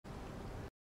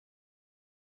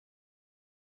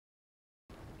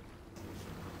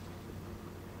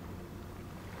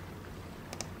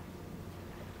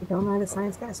Bill Nye the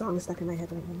Science Guy song is stuck in my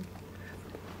head right now.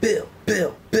 Bill,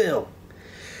 Bill, Bill.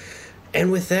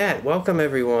 And with that, welcome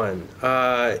everyone.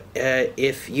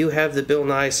 If you have the Bill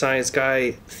Nye Science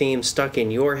Guy theme stuck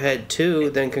in your head too,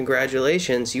 then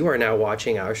congratulations, you are now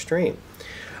watching our stream.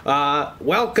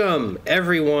 Welcome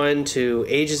everyone to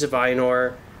Ages of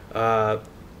Ainur.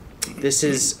 This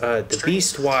is the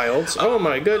Beast Wilds. Oh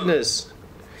my goodness.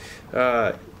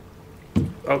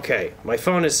 Okay, my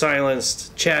phone is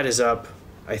silenced, chat is up.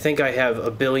 I think I have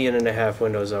 1.5 billion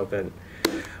windows open.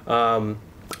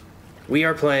 We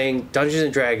are playing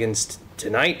Dungeons & Dragons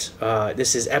tonight.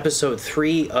 This is episode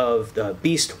 3 of the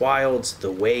Beast Wilds,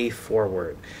 The Way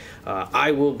Forward.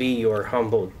 I will be your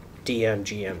humble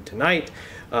GM tonight,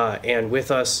 and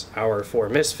with us, our 4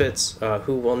 misfits,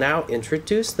 who will now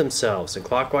introduce themselves in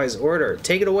clockwise order.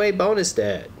 Take it away, Bonus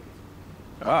Dad.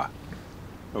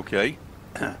 Okay.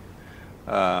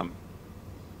 I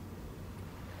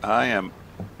am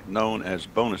known as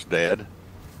Bonus Dad,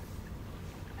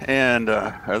 and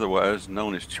otherwise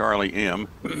known as Charlie M.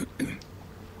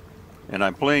 And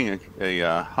I'm playing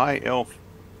a high elf,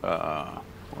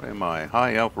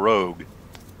 high elf rogue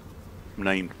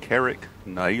named Carrick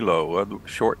Nailo,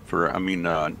 short for,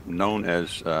 known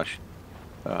as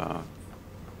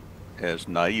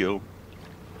Nail,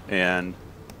 and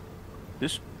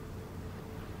this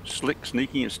slick,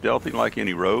 sneaky, and stealthy like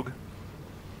any rogue.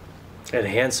 And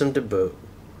handsome to boot.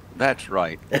 That's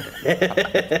right.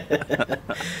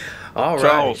 All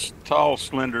right. Tall,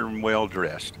 slender, and well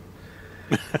dressed.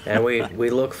 And we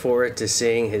look forward to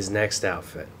seeing his next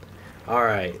outfit. All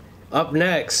right. Up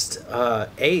next,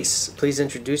 Ace. Please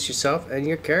introduce yourself and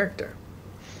your character.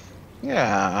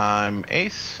 Yeah, I'm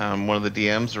Ace. I'm one of the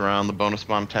DMs around the Bonus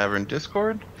Mom Tavern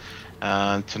Discord.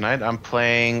 Tonight I'm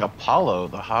playing Apollo,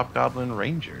 the Hobgoblin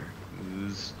Ranger,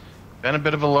 who's been a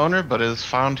bit of a loner, but has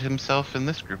found himself in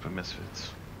this group of misfits.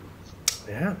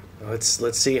 Yeah,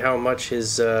 let's see how much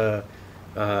his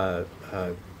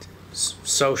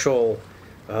social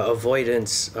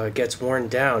avoidance gets worn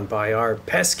down by our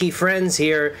pesky friends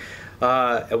here.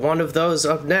 One of those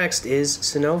up next is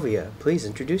Synovia. Please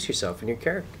introduce yourself and your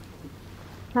character.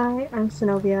 Hi, I'm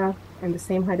Synovia. I'm the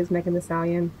same height as Megan the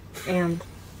Stallion, and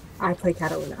I play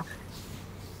Catalina.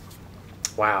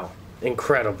 Wow,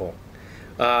 incredible.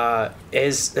 And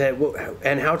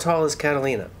how tall is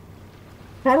Catalina?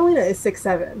 Catalina is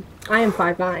 6'7". I am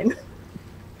 5'9".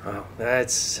 Oh,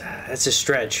 that's a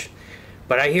stretch.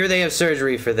 But I hear they have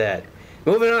surgery for that.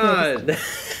 Moving on.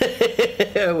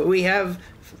 We have,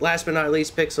 last but not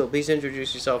least, Pixel. Please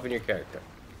introduce yourself and your character.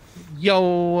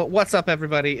 Yo, what's up,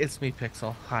 everybody? It's me,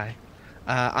 Pixel. Hi.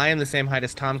 I am the same height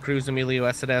as Tom Cruise, Emilio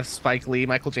Estevez, Spike Lee,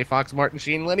 Michael J. Fox, Martin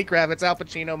Sheen, Lenny Kravitz, Al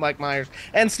Pacino, Mike Myers,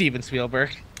 and Steven Spielberg.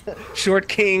 Short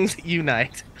Kings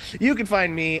Unite. You can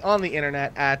find me on the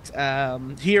internet at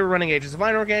here running Ages of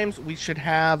Ainur games. We should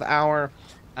have our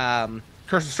Curse of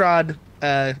Strahd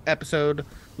episode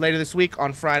later this week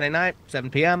on Friday night,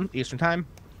 7 p.m. Eastern Time.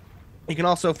 You can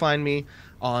also find me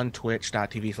on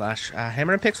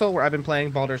twitch.tv/Hammer and Pixel, where I've been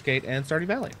playing Baldur's Gate and Stardew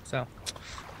Valley. So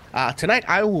tonight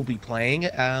I will be playing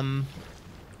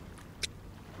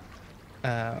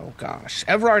oh gosh,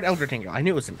 Everard Eldertingle. I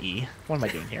knew it was an E. What am I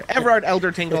doing here? Everard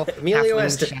Eldertingle. Emilio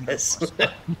Estevez.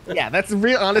 Yeah, that's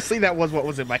real. Honestly, that was what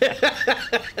was in my head.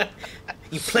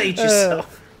 You played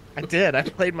yourself. I did. I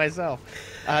played myself.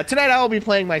 Tonight I will be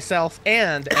playing myself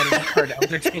and Everard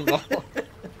Eldertingle.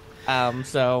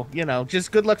 So,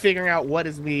 just good luck figuring out what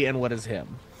is me and what is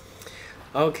him.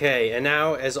 Okay, and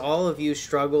now as all of you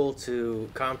struggle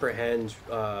to comprehend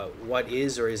what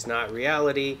is or is not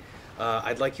reality,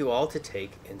 I'd like you all to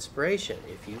take inspiration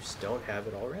if you don't have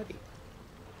it already.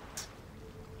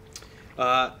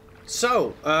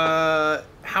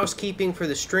 Housekeeping for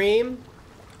the stream.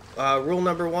 Rule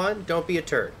number 1, don't be a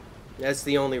turd. That's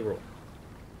the only rule.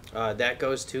 That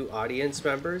goes to audience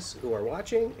members who are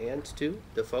watching and to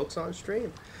the folks on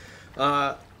stream.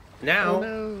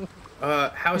 Housekeeping.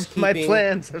 My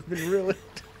plans have been ruined.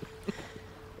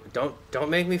 Don't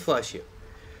make me flush you.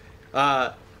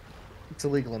 It's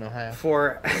illegal in Ohio.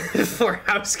 For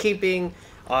housekeeping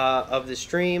of the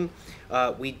stream,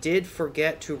 we did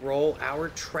forget to roll our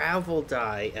travel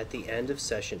die at the end of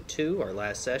session 2, our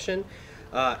last session.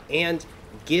 And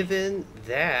given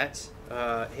that,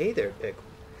 hey there, Pickle.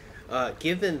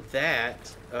 Given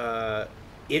that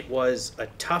it was a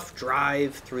tough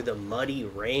drive through the muddy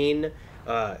rain,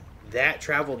 that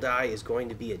travel die is going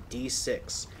to be a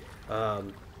D6.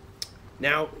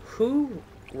 Now, who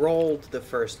rolled the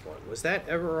first one? Was that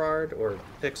Everard or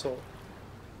Pixel?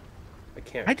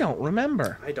 I don't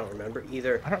remember. I don't remember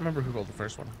either. I don't remember who rolled the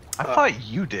first one. I thought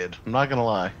you did. I'm not gonna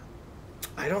lie.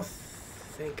 I don't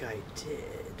think I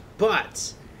did.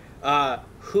 But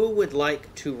who would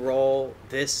like to roll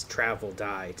this travel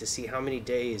die to see how many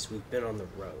days we've been on the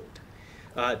road?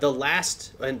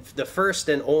 The first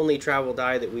and only travel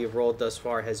die that we've rolled thus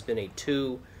far has been a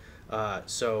 2.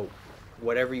 So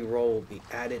whatever you roll will be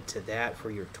added to that for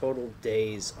your total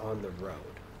days on the road.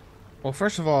 Well,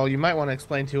 first of all, you might want to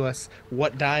explain to us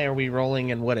what die are we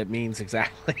rolling and what it means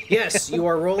exactly. Yes, you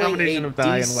are rolling a Combination of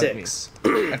die and what it means.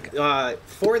 D6. Okay.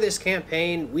 For this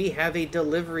campaign, we have a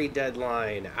delivery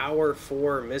deadline. Our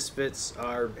 4 misfits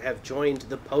have joined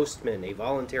the Postmen, a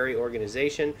voluntary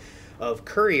organization of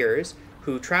couriers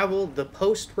who travel the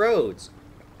post roads,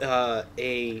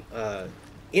 a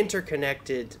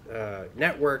interconnected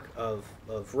network of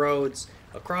roads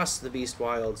across the Beast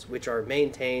Wilds, which are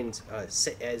maintained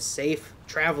as safe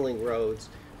traveling roads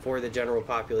for the general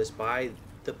populace by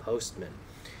the Postmen.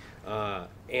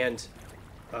 And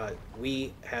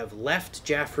we have left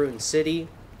Jafrune City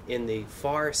in the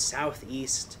far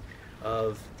southeast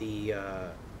of the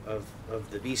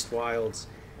Beast Wilds,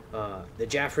 the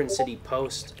Jafrune City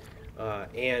Post,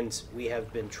 and we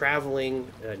have been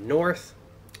traveling north.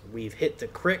 We've hit the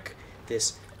Crick,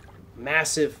 this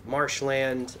massive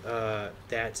marshland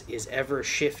that is ever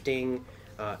shifting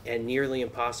and nearly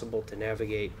impossible to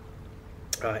navigate.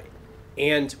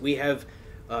 And we have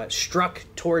struck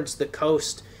towards the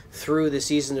coast through the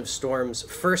season of storms.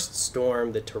 First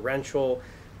storm, the torrential,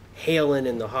 hailing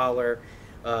in the holler,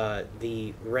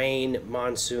 the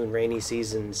monsoon, rainy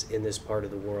seasons in this part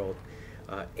of the world.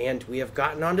 And we have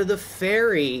gotten onto the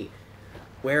ferry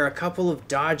where a couple of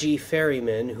dodgy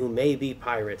ferrymen who may be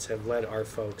pirates have led our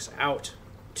folks out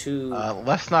to...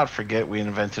 let's not forget we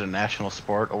invented a national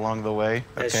sport along the way.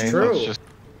 That's okay? true. Let's just...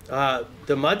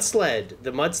 The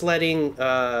mudsledding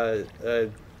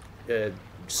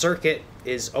circuit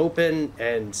is open,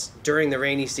 and during the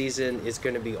rainy season is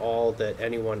going to be all that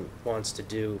anyone wants to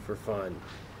do for fun.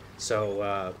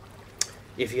 So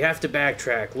if you have to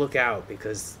backtrack, look out,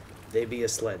 because they be a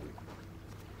sledding.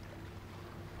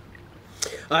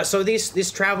 So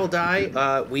this travel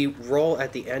die, we roll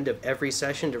at the end of every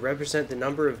session to represent the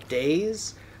number of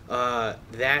days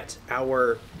that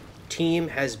our team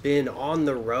has been on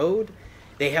the road.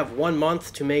 They have 1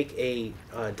 month to make a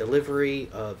delivery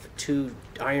of 2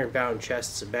 ironbound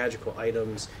chests of magical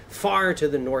items far to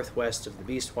the northwest of the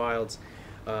Beast Wilds,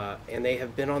 and they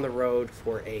have been on the road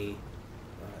for a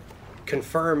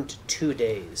confirmed 2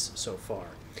 days so far.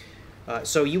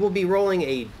 So you will be rolling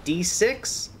a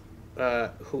d6.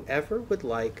 Whoever would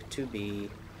like to be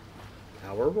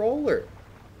our roller.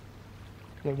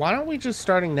 Well, why don't we just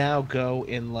starting now go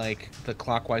in like the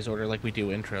clockwise order like we do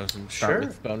intros and start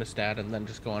with bonus stat and then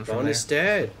just go on from there? Bonus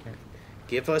stat.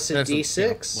 Give us a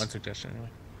d6. One suggestion anyway.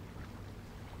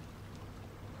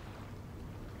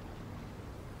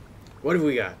 What have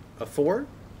we got? A 4?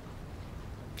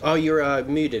 Oh, you're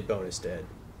muted, bonus stat.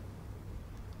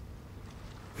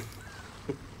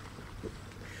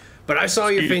 But I saw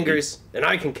your fingers, and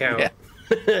I can count.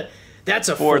 Yeah. That's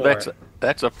a 4.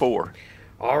 That's a 4.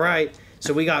 All right.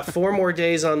 So we got 4 more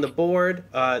days on the board.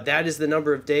 That is the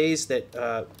number of days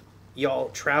that y'all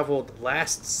traveled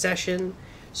last session.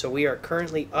 So we are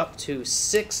currently up to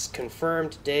 6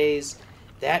 confirmed days.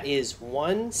 That is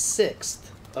 1/6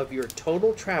 of your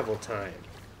total travel time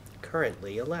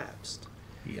currently elapsed.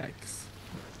 Yikes.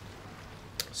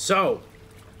 So,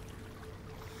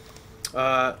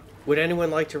 would anyone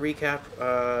like to recap?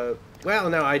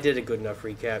 Well, no, I did a good enough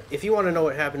recap. If you want to know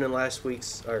what happened in last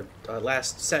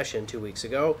session 2 weeks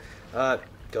ago,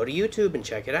 go to YouTube and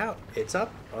check it out. It's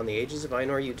up on the Ages of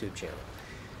Ainur YouTube channel.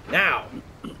 Now,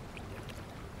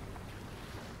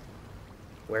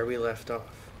 where we left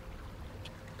off.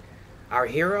 Our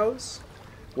heroes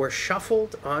were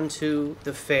shuffled onto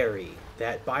the ferry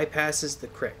that bypasses the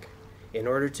Crick in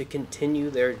order to continue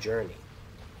their journey.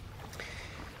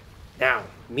 Now,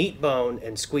 Meatbone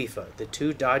and Squeefa, the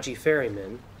 2 dodgy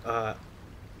ferrymen,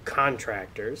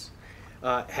 contractors,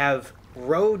 have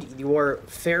rowed your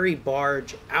ferry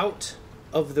barge out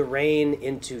of the rain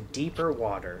into deeper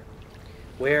water,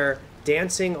 where,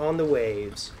 dancing on the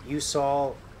waves, you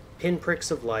saw pinpricks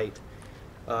of light,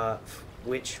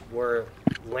 which were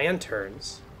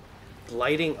lanterns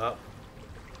lighting up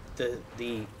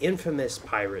the infamous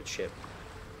pirate ship,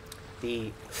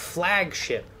 the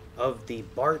flagship of the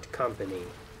Bart Company,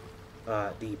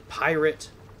 the pirate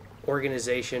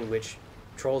organization which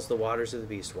trolls the waters of the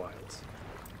Beast Wilds.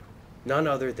 None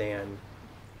other than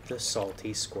the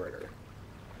Salty Squirter.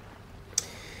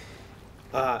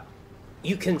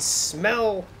 You can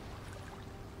smell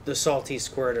the Salty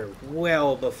Squirter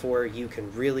well before you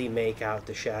can really make out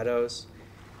the shadows.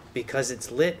 because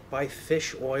it's lit by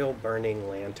fish oil burning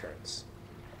lanterns.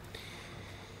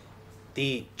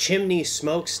 The chimney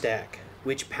smokestack,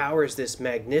 which powers this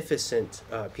magnificent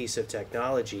piece of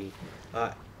technology,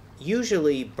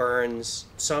 usually burns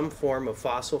some form of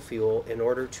fossil fuel in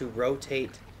order to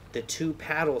rotate the 2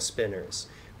 paddle spinners,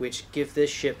 which give this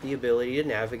ship the ability to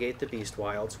navigate the beast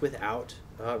wilds without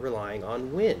relying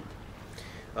on wind.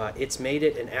 It's made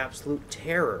it an absolute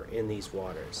terror in these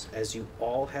waters, as you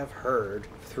all have heard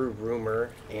through rumor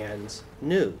and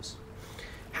news.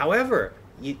 However,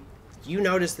 you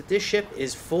notice that this ship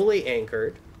is fully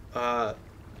anchored,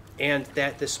 and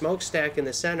that the smokestack in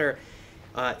the center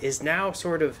is now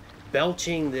sort of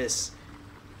belching this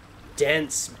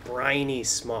dense, briny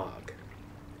smog.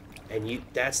 And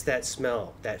that's that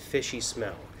smell, that fishy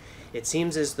smell. It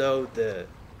seems as though the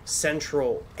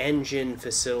central engine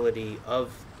facility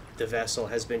of the vessel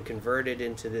has been converted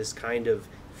into this kind of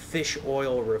fish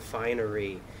oil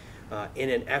refinery in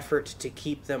an effort to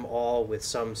keep them all with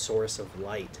some source of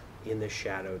light in the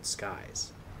shadowed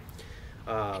skies.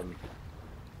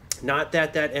 Not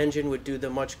that that engine would do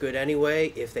them much good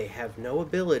anyway if they have no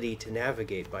ability to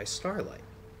navigate by starlight.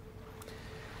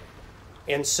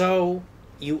 And so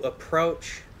you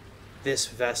approach this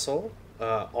vessel,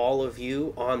 all of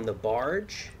you on the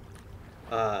barge,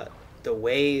 the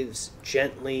waves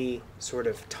gently sort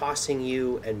of tossing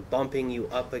you and bumping you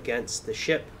up against the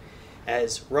ship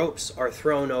as ropes are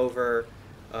thrown over.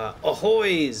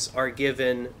 Ahoys are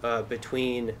given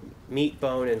between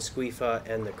Meatbone and Squeefa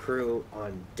and the crew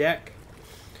on deck.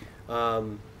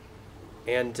 And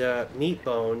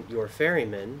Meatbone, your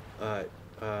ferryman,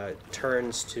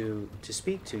 turns to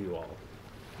speak to you all.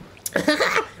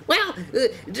 Well,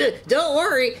 don't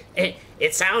worry.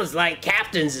 It sounds like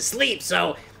Captain's asleep,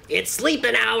 so it's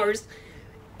sleeping hours.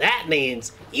 That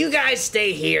means you guys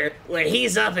stay here. When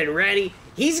he's up and ready,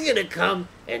 he's gonna come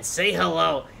and say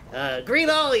hello. Greet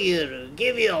all of you,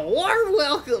 give you a warm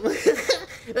welcome.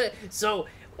 So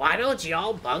why don't you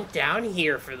all bunk down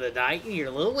here for the night in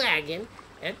your little wagon,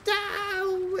 and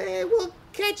we'll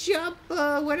catch you up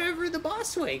whenever the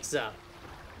boss wakes up.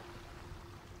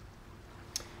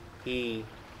 He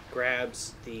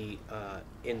grabs the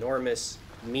enormous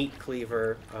meat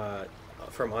cleaver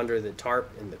from under the tarp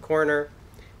in the corner,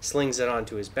 slings it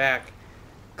onto his back,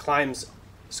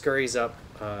 scurries up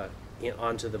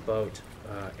onto the boat,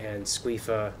 and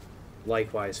Squeefa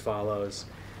likewise follows.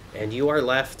 And you are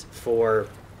left for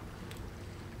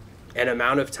an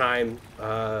amount of time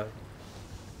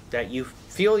that you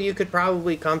feel you could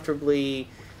probably comfortably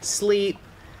sleep.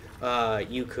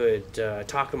 You could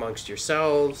talk amongst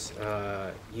yourselves.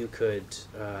 You could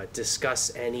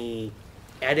discuss any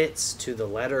edits to the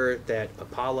letter that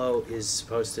Apollo is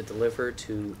supposed to deliver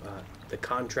to the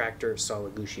contractor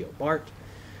Salaguscio Bart.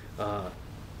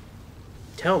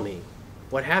 Tell me,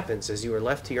 what happens as you are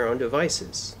left to your own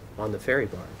devices on the ferry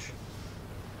barge?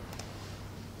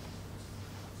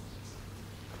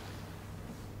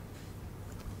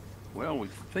 Well, we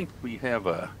think we have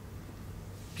a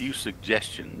few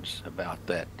suggestions about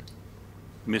that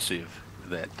missive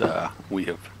that we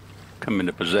have come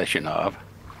into possession of.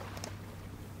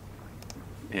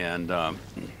 And I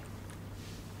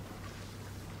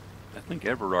think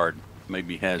Everard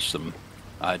maybe has some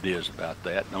ideas about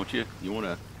that, don't you? You want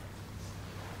to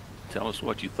tell us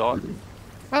what you thought?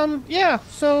 Yeah,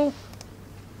 so,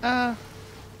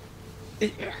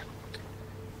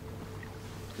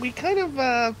 we kind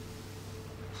of,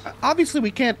 obviously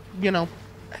we can't,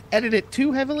 edit it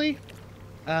too heavily,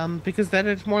 because then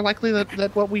it's more likely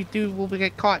that what we do will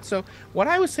get caught. So what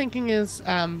I was thinking is,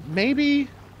 maybe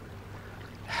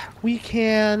we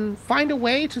can find a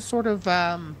way to sort of,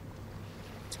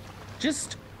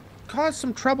 just cause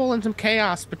some trouble and some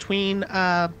chaos between,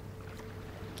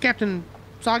 Captain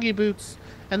Soggy Boots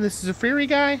and this Zafriri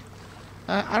guy.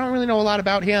 I don't really know a lot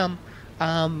about him,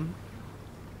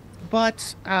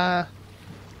 but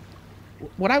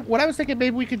what I was thinking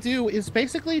maybe we could do is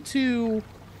basically to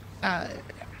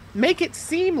make it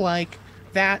seem like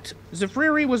that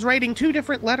Zafriri was writing 2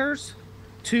 different letters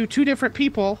to 2 different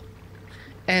people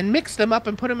and mix them up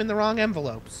and put them in the wrong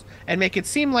envelopes, and make it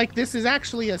seem like this is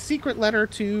actually a secret letter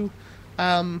to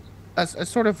a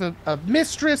sort of a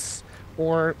mistress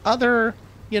or other,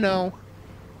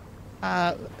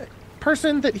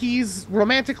 person that he's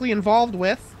romantically involved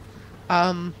with,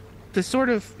 to sort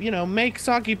of, make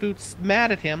Soggy Boots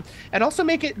mad at him, and also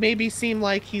make it maybe seem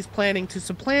like he's planning to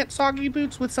supplant Soggy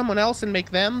Boots with someone else and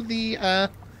make them the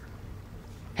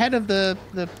head of the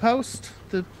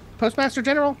Postmaster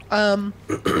General,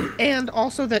 and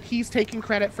also that he's taking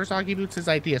credit for Soggy Boots'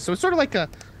 idea. So it's sort of like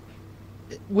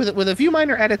with a few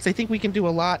minor edits, I think we can do a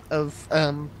lot of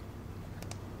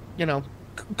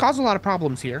cause a lot of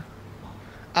problems here.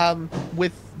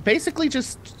 With basically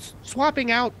just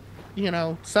swapping out,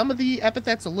 some of the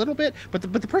epithets a little bit. But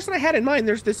the person I had in mind,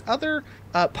 there's this other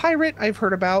pirate I've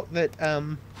heard about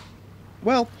that,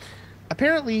 well,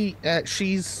 apparently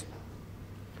she's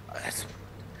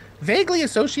vaguely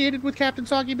associated with Captain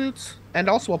Soggy Boots and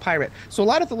also a pirate. So a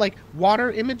lot of the like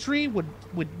water imagery would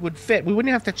fit. We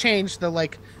wouldn't have to change the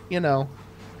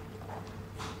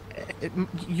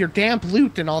your damp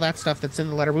loot and all that stuff that's in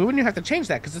the letter. We wouldn't have to change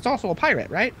that because it's also a pirate,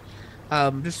 right?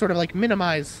 Just sort of like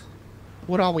minimize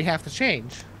what all we have to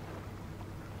change.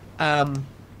 And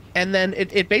then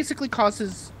it basically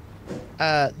causes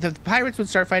the pirates would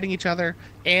start fighting each other,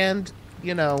 and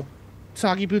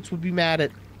Soggy Boots would be mad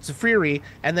at Jafrune,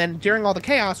 and then during all the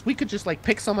chaos, we could just like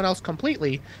pick someone else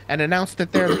completely and announce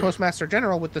that they're the Postmaster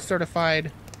General with the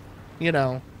certified,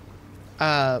 with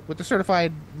the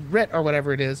certified writ or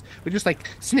whatever it is. We just like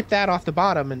snip that off the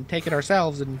bottom and take it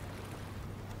ourselves, and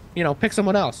pick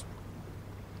someone else.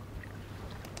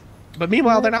 But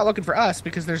meanwhile, they're not looking for us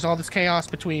because there's all this chaos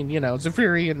between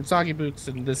Jafrune and Soggy Boots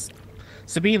and this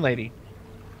Sabine lady.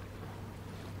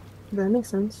 That makes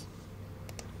sense.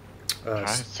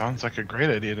 Sounds like a great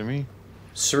idea to me.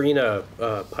 Serena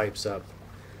pipes up.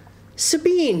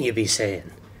 Sabine, you be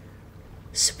saying?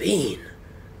 Sabine,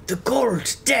 the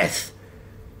Gold Death.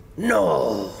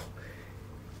 No.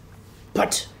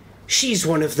 But she's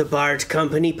one of the Bard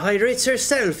Company pirates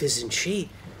herself, isn't she?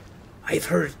 I've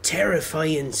heard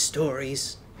terrifying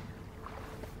stories.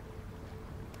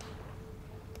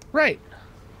 Right.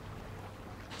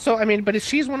 So, I mean, but if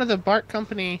she's one of the Bart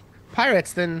Company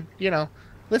pirates, then,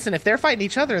 listen, if they're fighting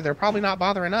each other, they're probably not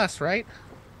bothering us, right?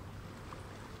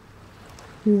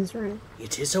 He's right.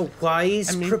 It is a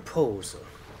wise proposal.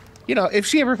 If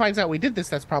she ever finds out we did this,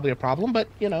 that's probably a problem, but,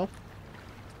 I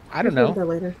don't know.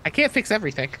 Later. I can't fix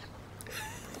everything.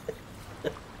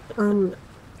 I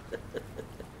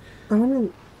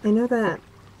know that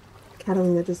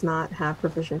Catalina does not have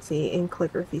proficiency in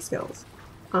calligraphy skills.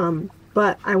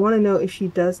 But I want to know if she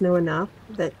does know enough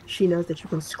that she knows that you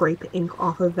can scrape ink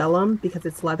off of vellum because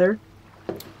it's leather.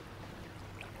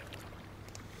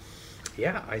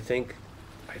 Yeah, I think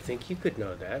you could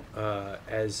know that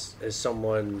as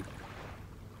someone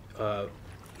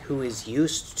who is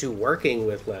used to working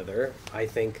with leather. I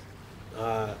think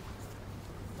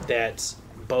that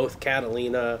both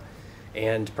Catalina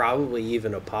and probably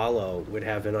even Apollo would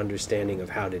have an understanding of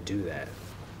how to do that.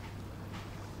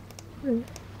 I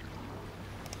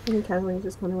think Catalina's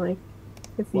just kind of like,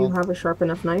 if you have a sharp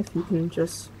enough knife, you can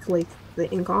just flake the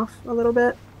ink off a little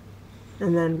bit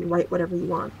and then write whatever you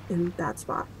want in that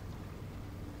spot.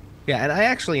 Yeah, and I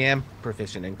actually am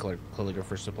proficient in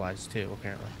calligrapher supplies too,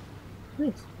 apparently.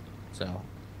 Nice. So.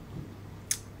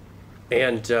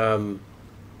 And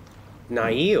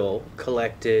Nail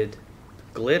collected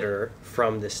glitter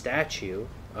from the statue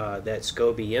that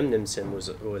Scobie Yimnimson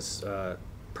was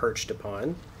perched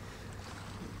upon.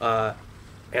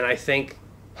 And I think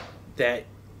that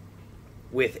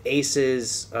with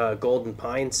Ace's golden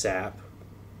pine sap,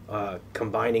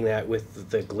 combining that with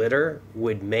the glitter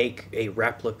would make a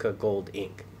replica gold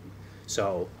ink.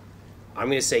 So I'm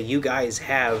going to say you guys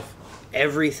have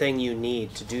everything you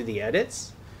need to do the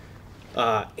edits,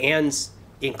 and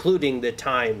including the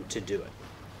time to do it.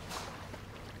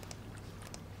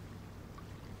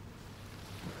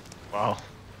 Well,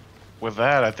 with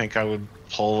that, I think I would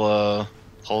pull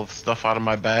stuff out of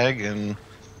my bag and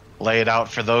lay it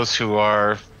out for those who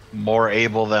are more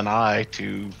able than I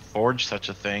to forge such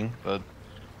a thing. But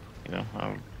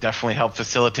I'll definitely help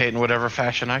facilitate in whatever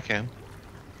fashion I can.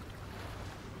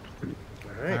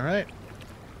 All right.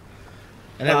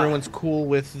 And everyone's cool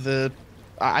with the.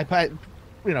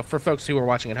 For folks who are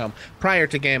watching at home, prior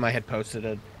to game, I had posted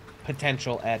a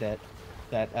potential edit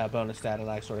that bonus stat and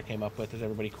I sort of came up with. Is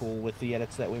everybody cool with the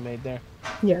edits that we made there?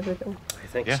 Yeah, they're cool. I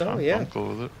think so. I'm cool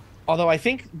with it. Although I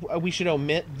think we should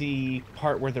omit the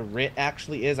part where the writ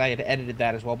actually is. I had edited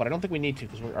that as well, but I don't think we need to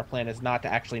because our plan is not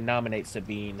to actually nominate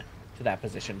Sabine to that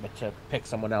position, but to pick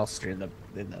someone else in the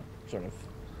sort of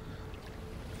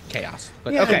chaos.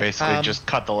 But okay, basically just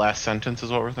cut the last sentence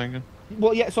is what we're thinking.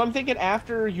 Well, yeah. So I'm thinking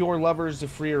after your lover's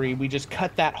Jafrune, we just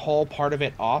cut that whole part of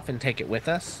it off and take it with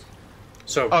us.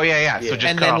 So, So just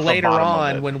and cut then off later the bottom of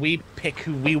on, it. when we pick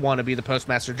who we want to be the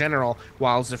Postmaster General,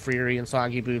 while Jafrune and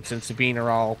Soggy Boots and Sabine are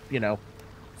all,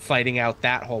 fighting out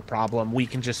that whole problem, we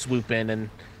can just swoop in and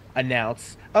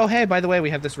announce, oh, hey, by the way,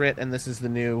 we have this writ, and this is the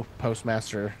new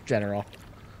Postmaster General.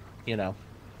 Yeah.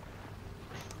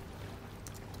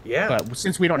 But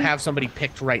since we don't have somebody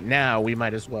picked right now, we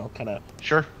might as well kind of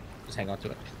Sure. just hang on to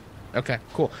it. Okay,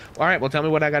 cool. All right, well, tell me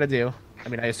what I got to do. I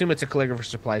mean, I assume it's a calligrapher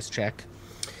supplies check.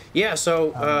 Yeah,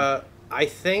 so I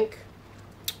think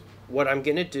what I'm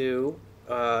going to do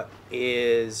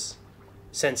is,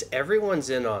 since everyone's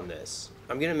in on this,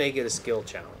 I'm going to make it a skill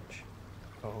challenge.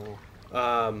 Oh.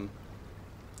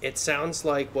 It sounds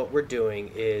like what we're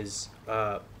doing is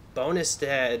Bonus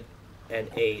Dad and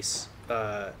Ace,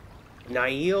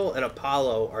 Nail and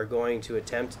Apollo are going to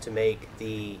attempt to make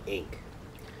the ink.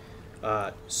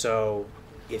 So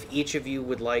if each of you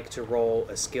would like to roll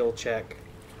a skill check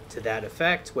to that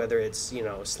effect, whether it's,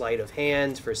 sleight of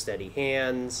hand for steady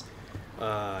hands,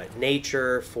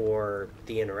 nature for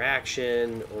the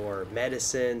interaction, or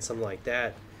medicine, something like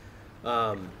that.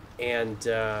 And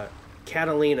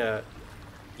Catalina,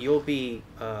 you'll be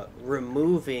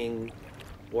removing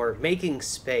or making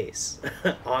space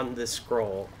on the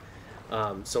scroll.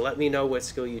 So let me know what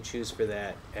skill you choose for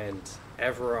that, and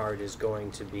Everard is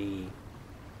going to be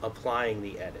applying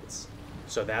the edits.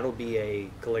 So that'll be a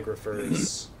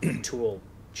calligrapher's tool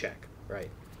check, right?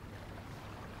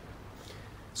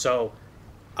 So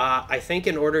I think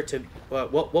in order to...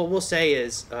 what we'll say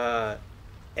is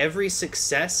every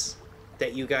success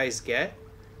that you guys get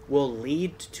will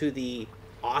lead to the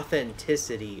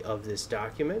authenticity of this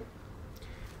document.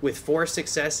 With 4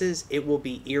 successes, it will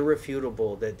be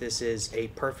irrefutable that this is a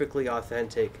perfectly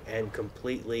authentic and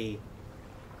completely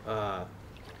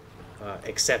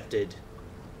accepted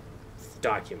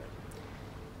document.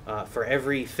 For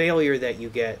every failure that you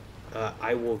get,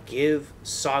 I will give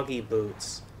Soggy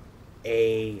Boots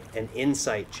an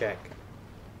insight check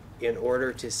in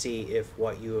order to see if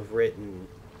what you have written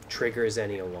triggers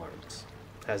any alarms.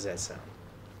 How's that sound?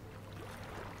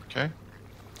 Okay.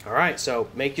 All right, so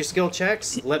make your skill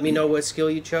checks. Let me know what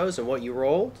skill you chose and what you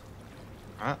rolled.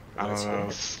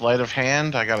 Sleight of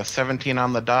hand, I got a 17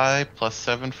 on the die, plus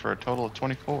 7 for a total of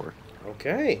 24.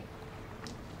 Okay.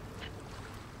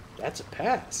 That's a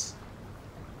pass.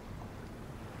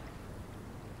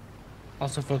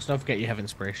 Also, folks, don't forget you have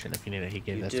inspiration if you need it. He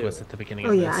gave You that do. to us at the beginning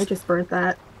Oh of yeah, this. I just burnt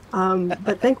that.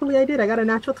 But thankfully I did. I got a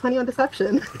natural 20 on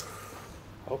deception.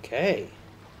 Okay.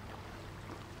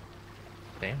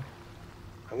 Damn.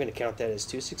 I'm going to count that as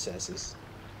 2 successes.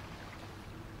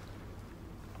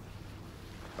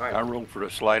 All right. I rolled for a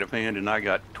sleight of hand and I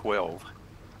got 12.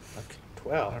 Okay.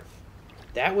 12.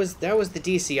 That was the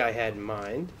DC I had in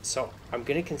mind, so I'm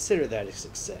going to consider that a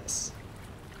success.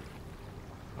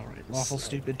 All right. Lawful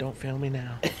stupid, don't fail me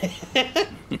now.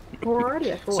 We're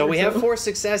already at 4. So we have 4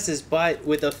 successes, but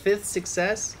with a 5th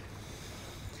success,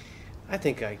 I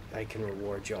think I can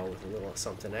reward y'all with a little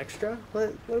something extra.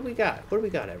 What do we got? What do we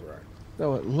got, Everard?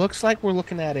 So it looks like we're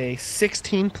looking at a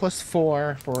 16 plus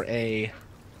 4 for a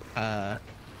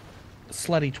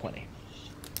slutty 20.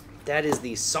 That is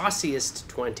the sauciest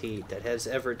 20 that has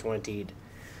ever 20'd.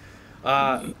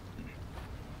 That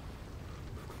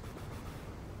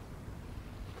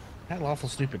lawful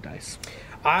stupid dice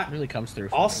really comes through.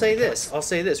 I'll say this.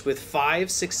 With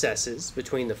 5 successes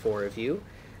between the 4 of you,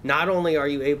 not only are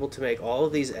you able to make all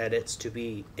of these edits to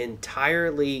be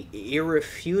entirely,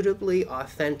 irrefutably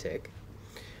authentic,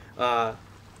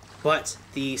 but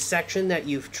the section that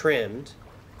you've trimmed,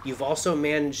 you've also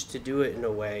managed to do it in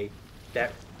a way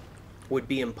that would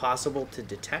be impossible to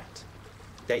detect,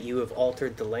 that you have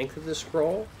altered the length of the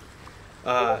scroll,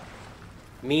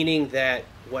 meaning that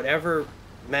whatever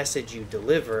message you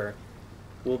deliver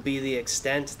will be the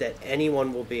extent that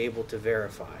anyone will be able to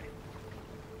verify.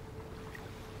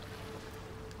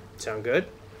 Sound good?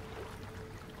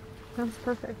 Sounds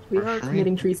perfect. We are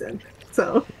committing treason.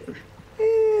 So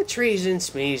Treason,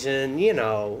 smeason,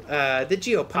 the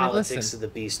geopolitics listen. of the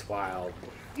beast wild.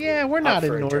 Yeah, we're not in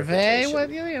for Norvay.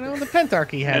 interpretation. Well, the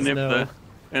Pentarchy has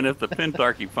And if the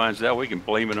Pentarchy finds out, we can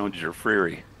blame it on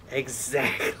Jafrune.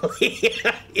 Exactly.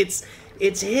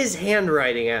 It's his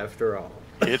handwriting after all.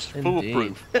 It's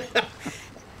foolproof.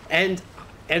 And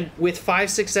with 5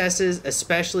 successes,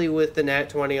 especially with the nat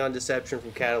 20 on deception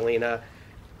from Catalina,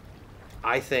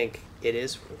 I think it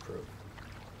is foolproof.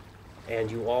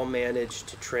 And you all managed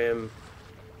to trim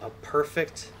a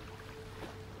perfect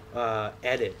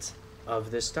edit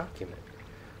of this document.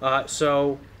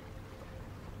 So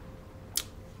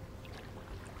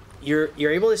you're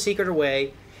able to secret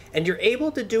away, and you're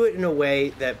able to do it in a way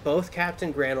that both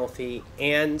Captain Granolthy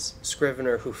and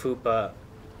Scrivener Hufupa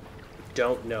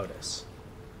don't notice.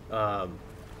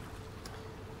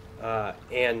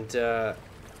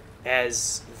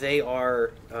 As they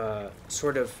are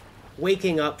sort of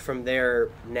waking up from their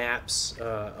naps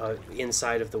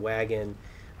inside of the wagon,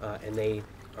 and they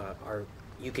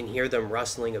you can hear them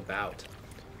rustling about.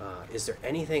 Is there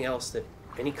anything else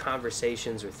any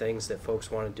conversations or things that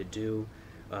folks wanted to do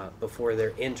before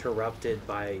they're interrupted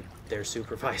by their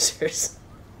supervisors.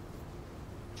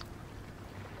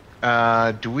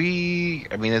 Do we?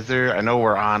 I mean, is there? I know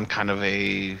we're on kind of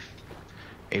a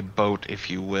boat, if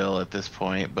you will, at this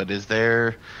point. But is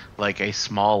there like a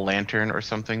small lantern or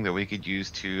something that we could use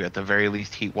to, at the very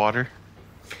least, heat water?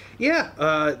 Yeah,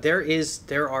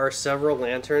 there are several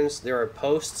lanterns. There are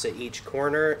posts at each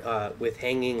corner with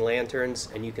hanging lanterns,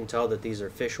 and you can tell that these are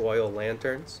fish oil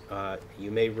lanterns.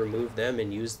 You may remove them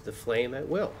and use the flame at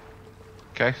will.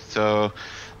 Okay, so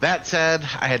that said,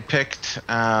 I had picked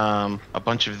a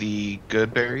bunch of the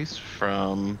good berries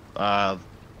from the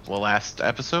last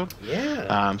episode.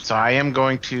 Yeah. So I am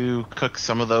going to cook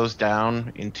some of those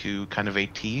down into kind of a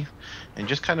tea and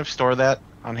just kind of store that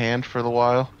on hand for the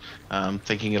while,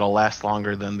 thinking it'll last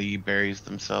longer than the berries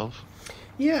themselves.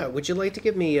 Yeah, would you like to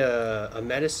give me a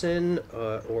medicine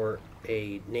or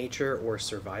a nature or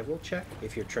survival check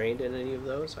if you're trained in any of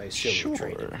those? I assume you're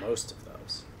trained in Sure. most of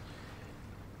those.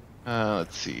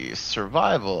 Let's see,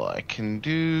 survival I can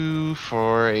do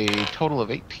for a total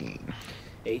of 18.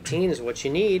 18 is what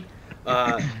you need.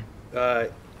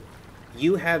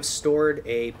 You have stored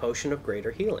a potion of greater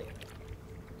healing.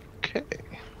 Okay.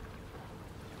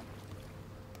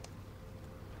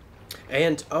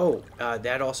 And,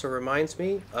 that also reminds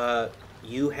me,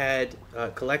 you had,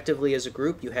 collectively as a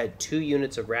group, you had 2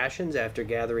 units of rations after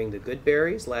gathering the good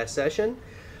berries last session.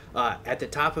 At the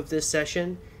top of this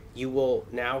session, you will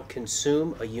now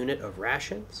consume a unit of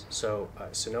rations. So,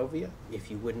 Sinovia, if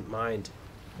you wouldn't mind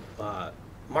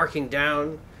marking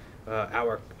down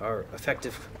our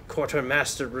effective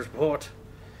quartermaster report,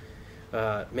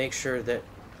 make sure that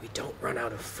we don't run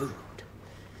out of food.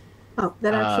 Oh,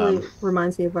 that actually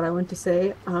reminds me of what I want to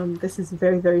say. This is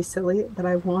very, very silly, but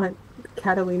I want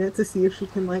Catalina to see if she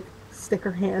can, like, stick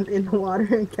her hand in the water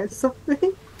and catch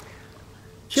something.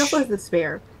 She also has the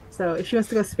spear, so if she wants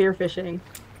to go spear fishing.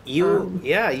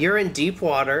 You're in deep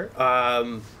water.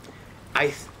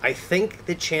 I think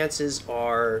the chances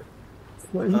are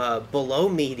below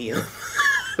medium,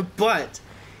 but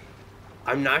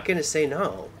I'm not going to say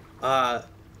no. I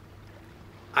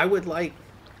would like,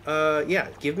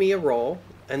 give me a roll,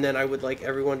 and then I would like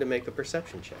everyone to make a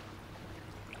perception check.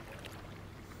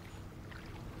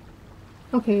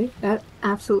 Okay, that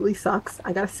absolutely sucks.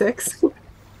 I got a 6.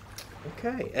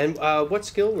 Okay, and what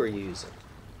skill were you using?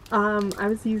 I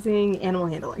was using animal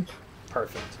handling.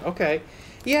 Perfect. Okay.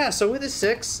 Yeah, so with a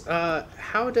 6,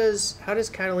 how does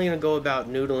Catalina go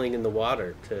about noodling in the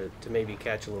water to maybe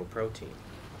catch a little protein?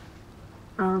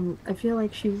 I feel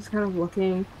like she was kind of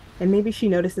looking, and maybe she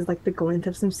notices like the glint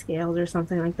of some scales or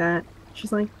something like that.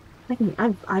 She's like,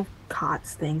 I've caught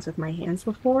things with my hands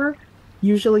before.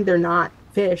 Usually they're not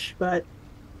fish, but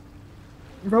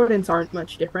rodents aren't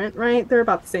much different, right? They're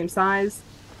about the same size.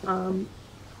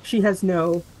 She has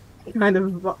no kind of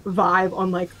vibe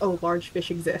on like, oh, large fish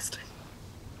exist.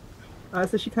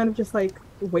 So she kind of just like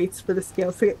waits for the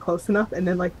scales to get close enough and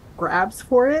then like grabs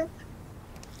for it.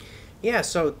 Yeah,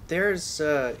 so there's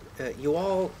you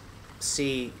all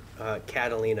see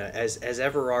Catalina as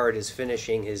Everard is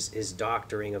finishing his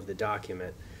doctoring of the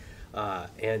document,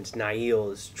 and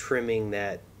Nail is trimming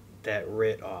that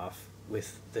writ off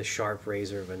with the sharp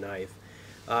razor of a knife.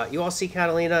 You all see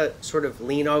Catalina sort of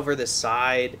lean over the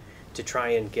side to try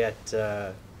and get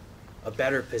a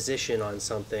better position on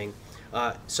something.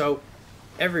 So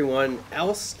everyone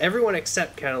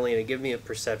except Catalina, give me a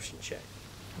perception check.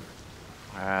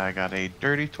 I got a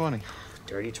dirty 20.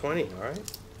 Dirty 20, all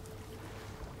right.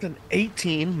 It's an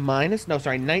 19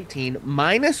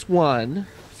 minus 1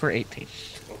 for 18.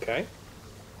 Okay.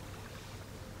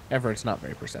 Everett's not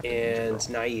very perceptive. And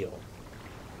Nail.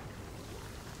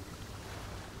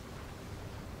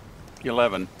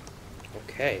 11.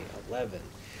 Okay, 11.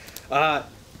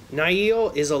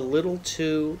 Nail is a little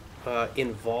too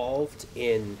involved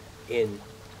in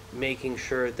making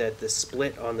sure that the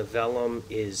split on the vellum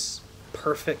is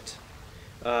perfect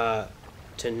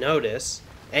to notice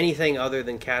anything other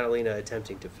than Catalina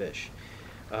attempting to fish.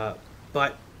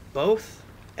 But both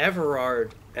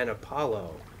Everard and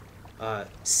Apollo,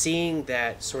 seeing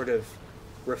that sort of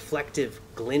reflective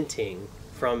glinting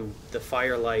from the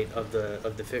firelight of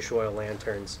the fish oil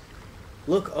lanterns,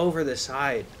 look over the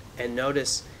side and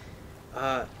notice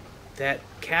that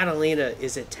Catalina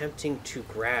is attempting to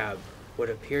grab what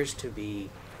appears to be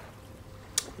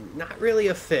not really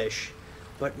a fish,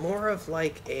 but more of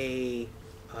like a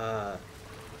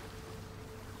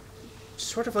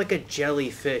sort of like a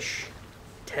jellyfish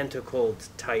tentacled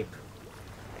type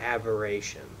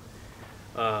aberration.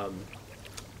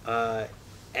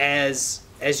 As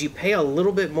you pay a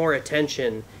little bit more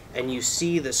attention and you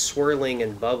see the swirling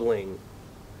and bubbling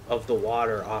of the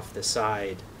water off the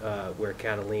side where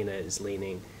Catalina is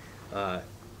leaning.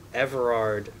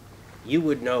 Everard, you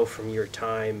would know from your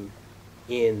time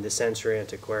in the Sensory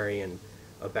Antiquarian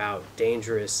about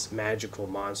dangerous magical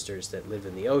monsters that live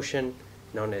in the ocean,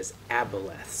 known as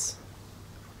aboleths.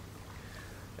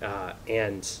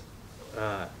 And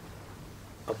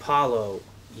Apollo,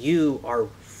 you are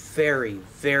very,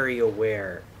 very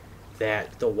aware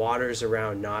that the waters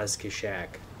around Nazgashak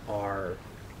are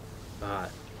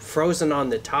frozen on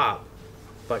the top,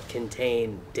 but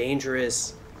contain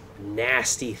dangerous,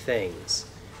 nasty things.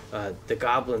 The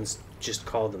goblins just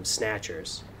call them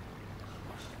snatchers.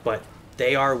 But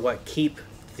they are what keep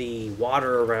the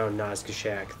water around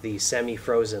Nazgashak, the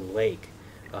semi-frozen lake,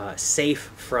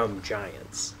 safe from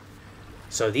giants.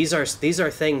 So these are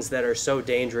things that are so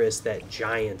dangerous that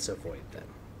giants avoid them.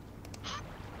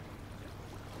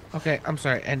 Okay, I'm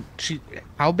sorry. And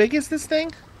how big is this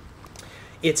thing?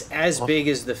 It's as big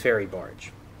as the ferry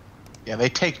barge. Yeah, they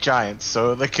take giants,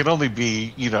 so they can only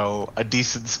be, a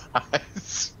decent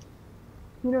size.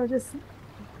 Just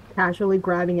casually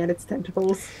grabbing at its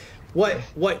tentacles.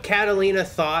 What Catalina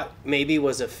thought maybe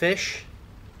was a fish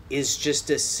is just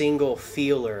a single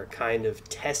feeler kind of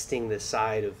testing the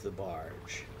side of the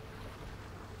barge.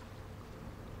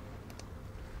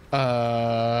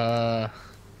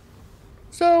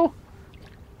 So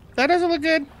that doesn't look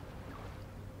good.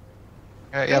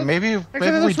 Yeah, maybe that we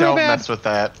looks don't real bad. mess with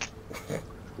that.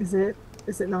 Is it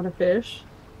not a fish?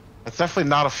 It's definitely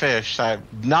not a fish.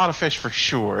 Not a fish for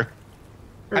sure.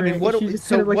 I mean, Right, what she do, just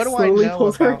so kind of, what do I slowly know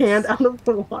pulls about? her hand out of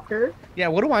the water. Yeah,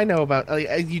 what do I know about?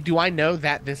 Do I know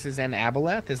that this is an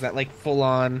aboleth? Is that like full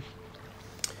on?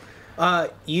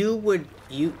 You wouldn't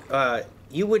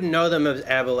know them as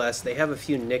aboleths. They have a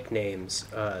few nicknames.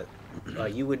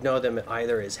 You would know them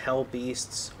either as hell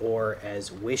beasts or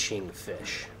as wishing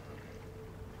fish.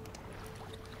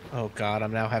 Oh God,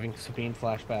 I'm now having Sabine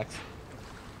flashbacks.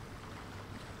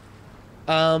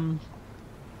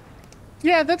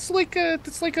 Yeah, it's like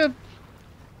a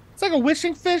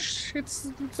wishing fish. It's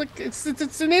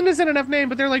an innocent enough name,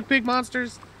 but they're like big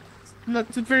monsters.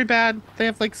 It's very bad. They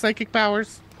have like psychic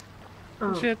powers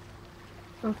and Oh, shit.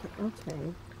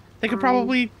 okay. They could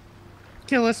probably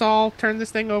kill us all, turn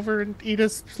this thing over, and eat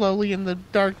us slowly in the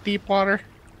dark, deep water.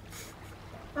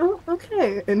 Oh,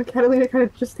 okay. And Catalina kind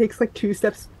of just takes like 2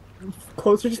 steps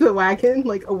closer to the wagon,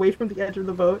 like away from the edge of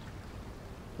the boat.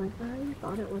 Like, I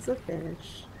thought it was a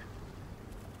fish.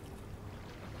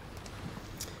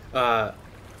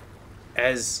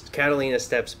 As Catalina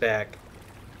steps back,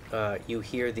 you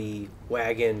hear the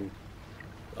wagon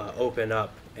open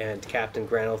up, and Captain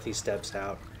Granelthy steps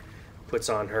out, puts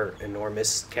on her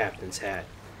enormous captain's hat,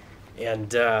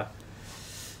 and all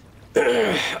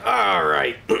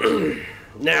right,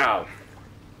 now,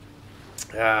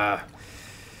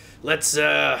 let's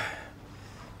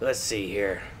see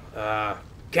here.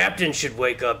 Captain should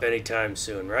wake up anytime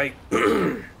soon, right?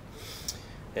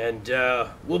 And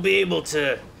we'll be able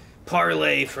to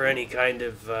parlay for any kind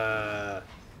of,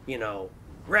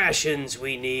 rations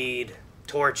we need,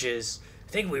 torches.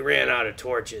 I think we ran out of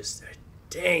torches.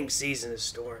 Dang season of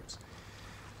storms.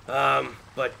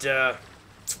 But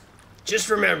just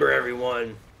remember,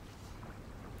 everyone,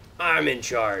 I'm in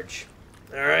charge.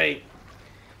 All right?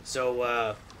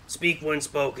 So speak when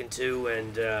spoken to,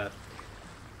 and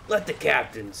let the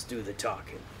captains do the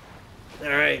talking. All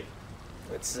right?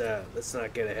 Let's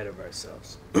not get ahead of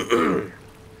ourselves.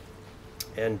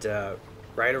 And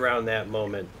right around that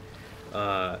moment,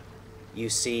 you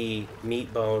see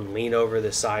Meatbone lean over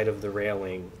the side of the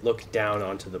railing, look down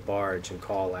onto the barge, and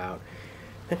call out,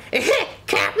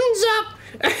 Captain's up!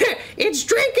 It's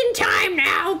drinking time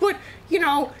now, but,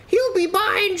 he'll be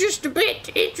by in just a bit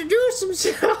to introduce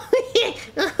himself.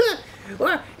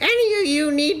 Well, any of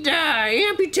you need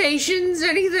amputations,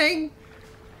 anything?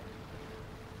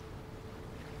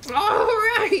 All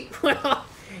right, well,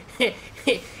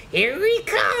 here he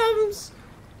comes.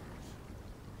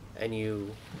 and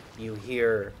you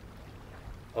hear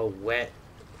a wet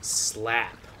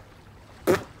slap.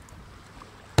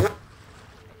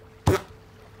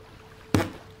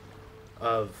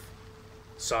 Of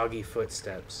soggy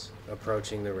footsteps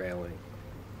approaching the railing.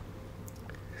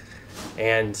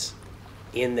 And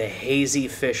in the hazy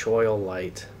fish oil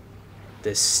light,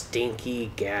 the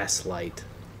stinky gas light,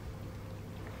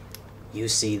 you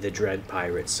see the dread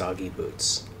pirate Soggy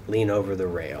Boots lean over the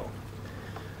rail.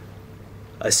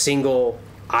 A single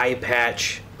eye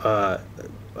patch, a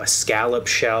scallop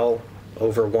shell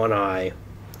over one eye,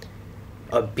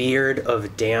 a beard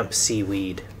of damp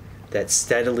seaweed that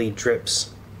steadily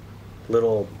drips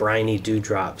little briny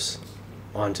dewdrops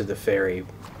onto the ferry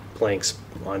planks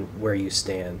on where you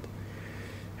stand.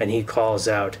 And he calls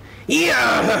out,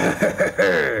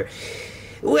 "Yar!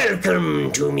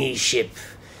 Welcome to me ship,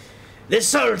 the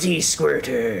Salty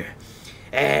Squirter.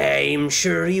 I'm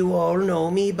sure you all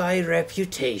know me by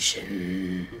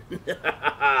reputation."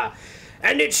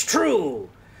 And it's true.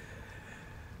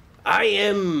 I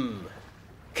am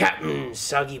Captain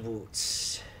Soggy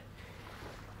Boots.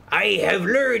 I have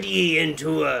lured ye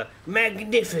into a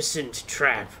magnificent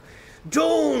trap.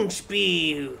 Don't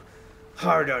be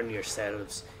hard on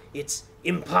yourselves. It's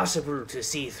impossible to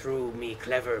see through me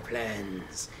clever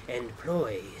plans and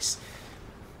ploys.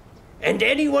 And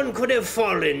anyone could have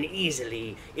fallen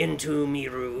easily into me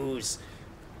ruse.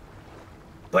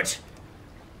 But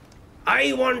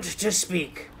I want to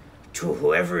speak to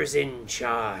whoever's in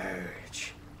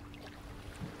charge.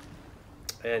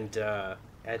 And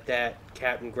at that,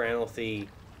 Captain Granolthy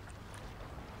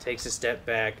takes a step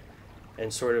back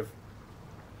and sort of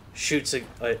shoots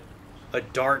a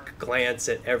dark glance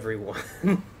at everyone.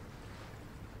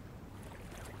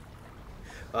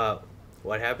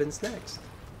 What happens next?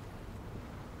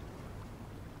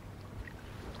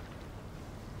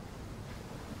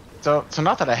 So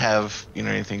not that I have,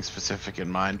 anything specific in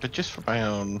mind, but just for my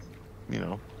own,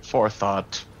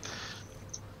 forethought.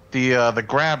 The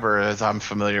grabber, as I'm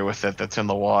familiar with it, that's in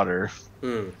the water.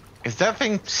 Is that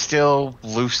thing still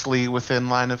loosely within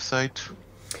line of sight?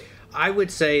 I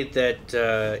would say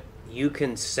that you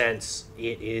can sense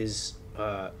it is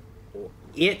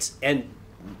it and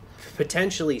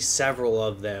potentially several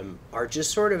of them are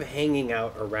just sort of hanging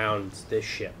out around this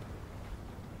ship.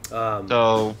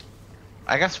 So,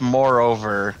 I guess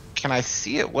moreover, can I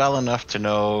see it well enough to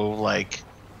know, like,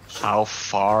 how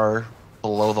far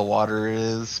below the water it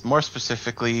is? More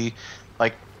specifically,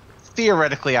 like,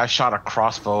 theoretically, I shot a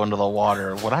crossbow into the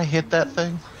water. Would I hit that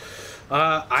thing?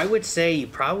 I would say you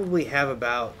probably have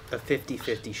about a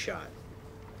 50-50 shot.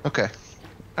 Okay.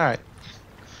 All right.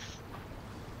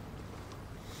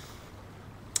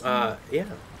 Yeah.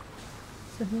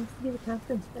 So who's the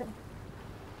captain's there?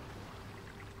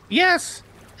 Yes.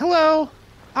 Hello.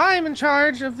 I'm in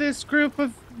charge of this group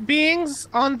of beings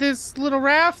on this little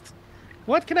raft.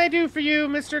 What can I do for you,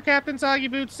 Mr. Captain Soggy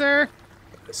Boots, sir?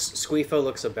 Squeefo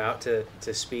looks about to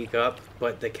speak up,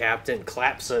 but the captain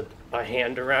claps a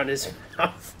hand around his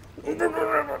mouth.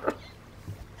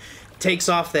 Takes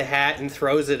off the hat and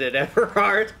throws it at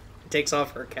Everard. Takes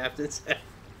off her captain's hat.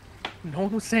 No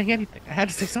one was saying anything. I had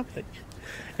to say something.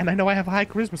 And I know I have a high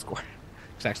charisma score.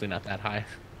 It's actually not that high.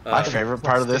 My favorite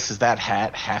part of this is that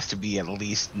hat has to be at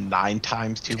least 9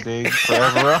 times too big for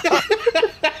Everard.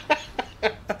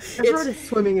 Everard is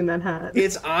swimming in that hat.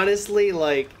 It's honestly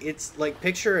like, it's like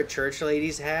picture a church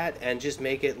lady's hat and just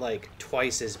make it like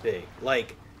twice as big.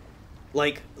 Like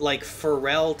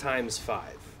Pharrell times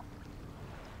 5.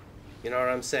 You know what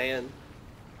I'm saying?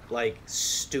 Like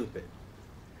stupid.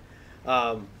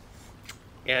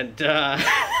 And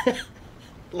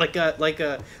like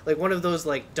one of those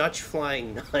like Dutch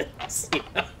flying nuns, you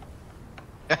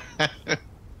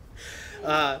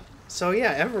know? So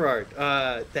yeah, Everard,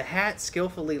 the hat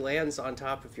skillfully lands on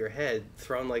top of your head,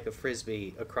 thrown like a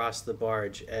frisbee across the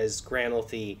barge as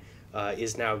Granolthy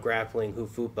is now grappling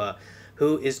Hufupa,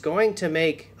 who is going to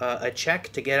make a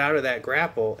check to get out of that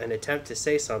grapple and attempt to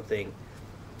say something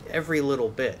every little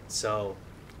bit. So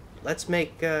let's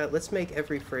make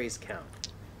every phrase count.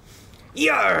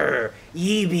 Yar!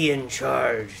 Ye be in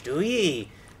charge, do ye?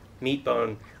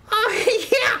 Meatbone. Oh,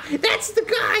 yeah, that's the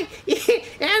guy.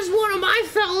 That's one of my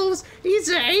fellows. He's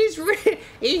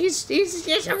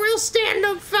just a real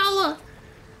stand-up fella.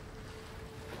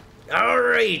 All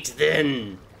right,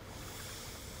 then.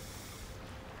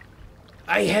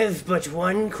 I have but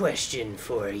one question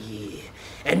for ye,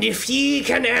 and if ye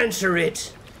can answer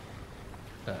it,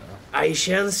 I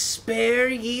shall spare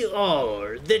ye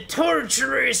all the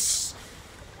torturous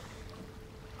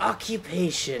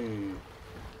occupation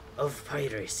of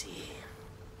piracy.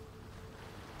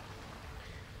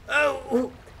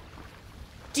 Oh,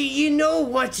 do you know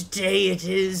what day it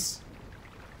is?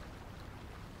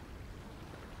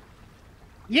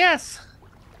 Yes.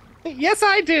 Yes,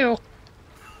 I do.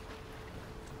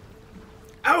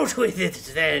 Out with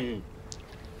it, then,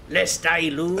 lest I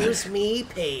lose me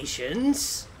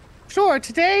patience. Sure,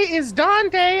 today is dawn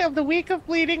day of the week of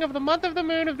bleeding of the month of the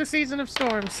moon of the season of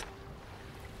storms.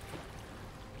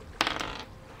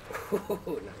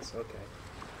 Nice,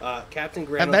 okay. Captain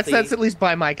Granolthy... And that's at least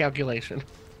by my calculation.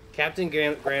 Captain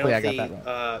Granolthy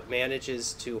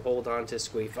manages to hold on to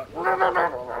Squeef.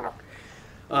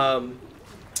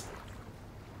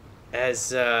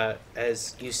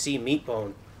 As you see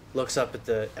Meatbone looks up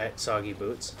at Soggy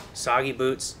Boots. Soggy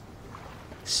Boots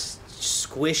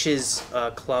squishes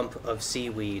a clump of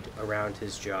seaweed around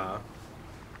his jaw.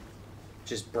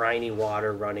 Just briny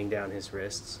water running down his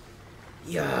wrists.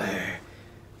 Yar.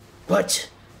 But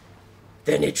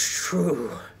then it's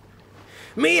true.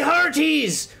 Me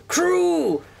hearties,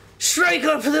 crew, strike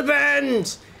up the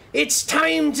band. It's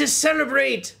time to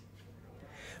celebrate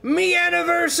me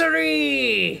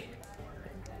anniversary.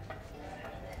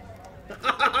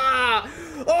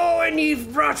 Oh, and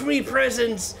you've brought me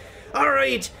presents. All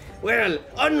right, well,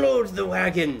 unload the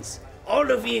wagons. All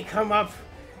of you come up.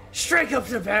 Strike up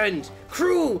the band.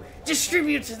 Crew,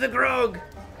 distribute the grog.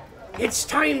 It's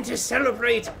time to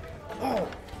celebrate.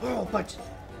 But,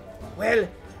 well,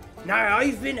 now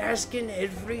I've been asking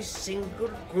every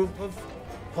single group of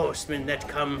postmen that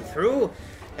come through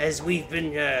as we've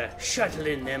been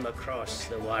shuttling them across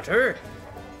the water.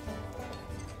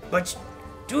 But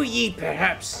do ye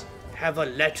perhaps have a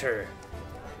letter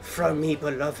from me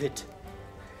beloved?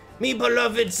 Me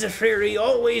beloved Jafrune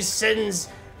always sends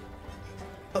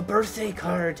a birthday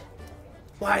card.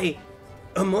 Why,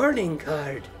 a mourning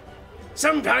card.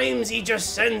 Sometimes he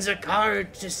just sends a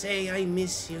card to say I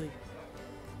miss you.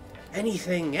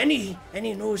 Anything, any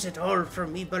news at all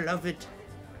from me beloved?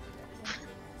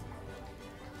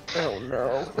 Oh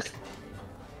no.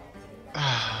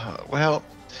 Well,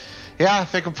 yeah, I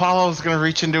think Apollo's gonna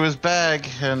reach into his bag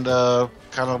and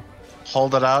kind of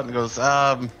hold it out and goes,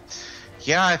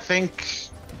 yeah, I think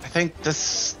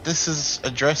this is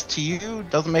addressed to you.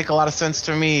 Doesn't make a lot of sense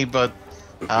to me, but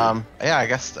yeah, I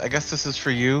guess this is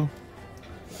for you.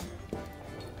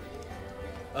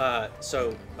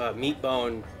 So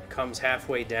Meatbone comes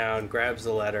halfway down, grabs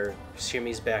the letter,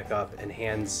 shimmies back up, and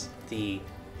hands the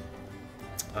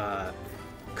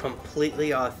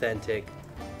completely authentic,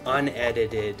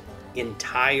 unedited,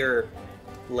 entire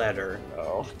letter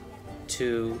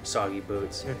to Soggy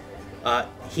Boots.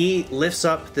 He lifts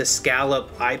up the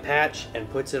scallop eye patch and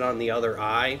puts it on the other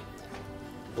eye,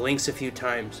 blinks a few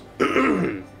times.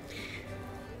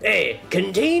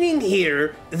 Containing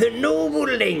here the noble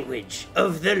language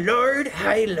of the Lord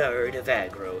High Lord of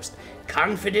Agrost,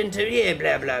 confident of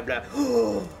blah blah blah.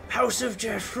 Oh, House of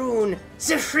Jafrune,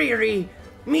 Jafrune,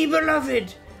 me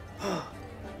beloved. Oh,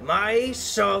 my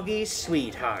soggy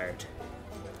sweetheart.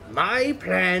 My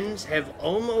plans have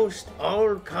almost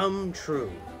all come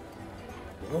true.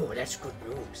 Oh, that's good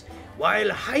news.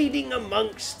 While hiding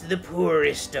amongst the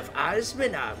poorest of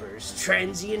Osmanaber's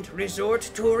transient resort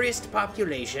tourist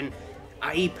population,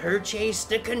 I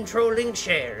purchased a controlling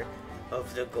share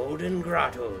of the Golden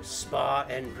Grotto's spa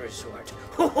and resort.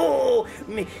 Ho ho!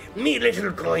 Me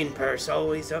little coin purse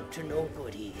always up to no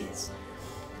good he is.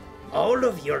 All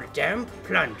of your damp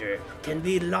plunder can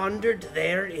be laundered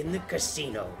there in the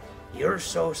casino. You're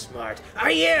so smart.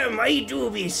 I do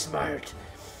be smart.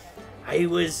 I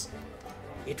was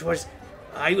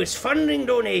funding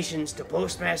donations to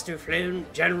Postmaster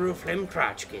General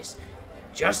Crotchkiss,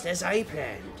 just as I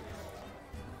planned.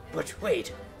 But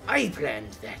wait, I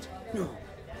planned that. No.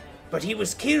 But he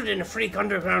was killed in a freak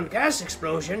underground gas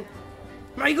explosion.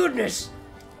 My goodness!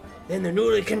 Then the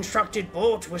newly constructed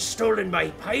boat was stolen by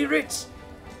pirates?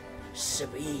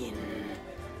 Sabine.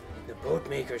 The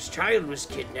boatmaker's child was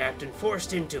kidnapped and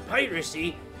forced into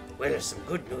piracy. Well, some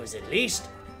good news at least.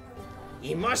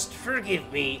 Ye must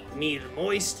forgive me, me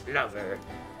moist lover.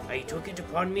 I took it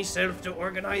upon myself to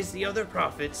organize the other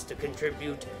prophets to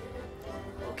contribute.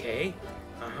 Okay,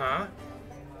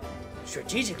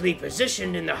 strategically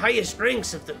positioned in the highest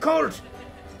ranks of the cult.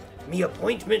 Me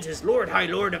appointment as Lord High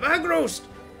Lord of Agrost.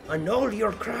 Annul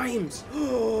your crimes.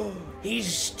 Oh,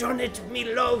 he's done it,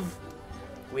 me love.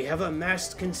 We have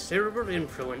amassed considerable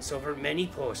influence over many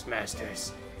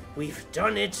postmasters. We've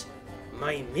done it,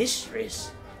 my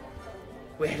mistress.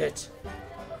 Well,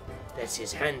 that's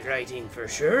his handwriting for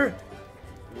sure.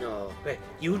 No, but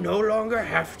you no longer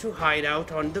have to hide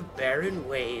out on the barren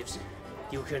waves.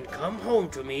 You can come home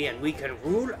to me and we can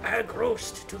rule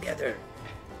Agrost together.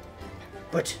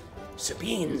 But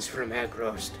Sabine's from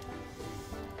Agrost.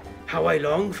 How I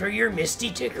long for your misty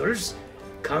tickles.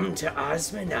 Come to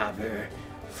Osmanaber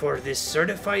for this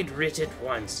certified writ at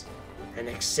once and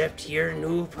accept your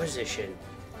new position.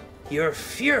 Your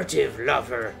furtive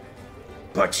lover.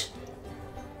 But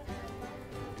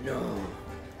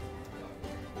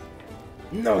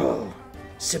no,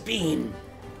 Sabine,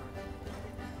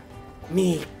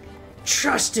 me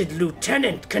trusted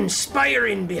lieutenant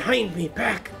conspiring behind me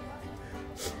back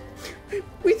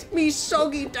with me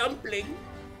soggy dumpling.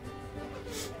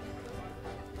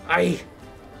 I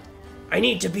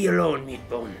need to be alone,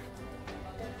 Meatbone.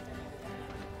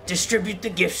 Distribute the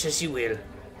gifts as you will,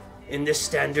 in the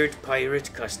standard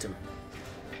pirate custom.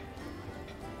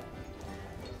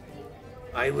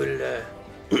 I will,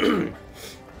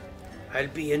 I'll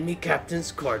be in me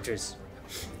captain's quarters,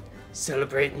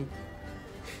 celebrating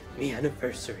me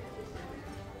anniversary.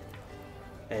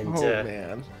 And, Oh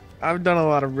man, I've done a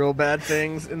lot of real bad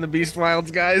things in the Beast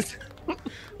Wilds, guys.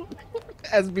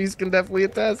 As Beast can definitely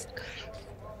attest.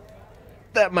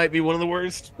 That might be one of the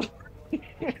worst. He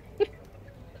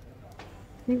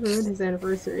ruined his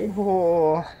anniversary.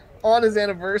 Oh, on his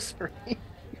anniversary.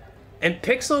 and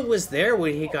Pixel was there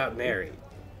when he got married.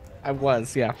 I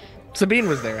was, yeah. Sabine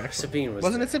was there, actually. Sabine was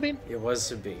Wasn't there. it Sabine? It was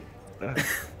Sabine. Uh. The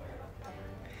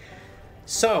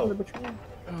So, betrayal.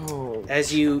 Oh.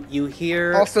 as you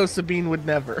hear... Also, Sabine would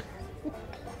never.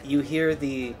 You hear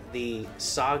the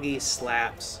soggy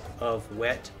slaps of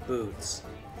wet boots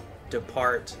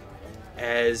depart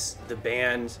as the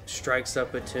band strikes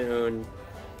up a tune,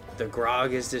 the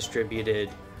grog is distributed,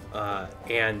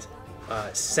 and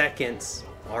seconds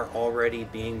are already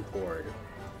being poured.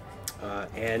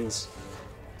 And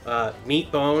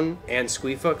Meatbone and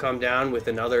Squeefa come down with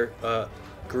another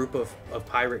group of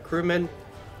pirate crewmen.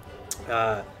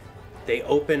 They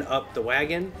open up the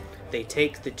wagon. They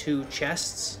take the 2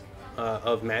 chests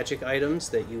of magic items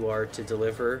that you are to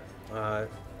deliver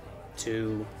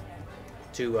to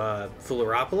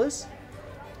Pfuloropolis,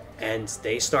 and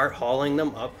they start hauling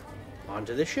them up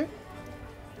onto the ship.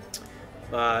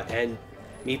 And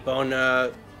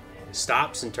Meatbone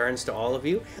stops and turns to all of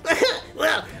you.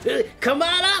 Well, come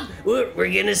on up.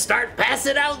 We're gonna start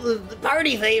passing out the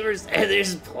party favors, and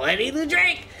there's plenty to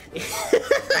drink.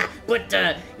 But,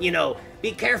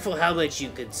 be careful how much you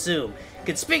consume.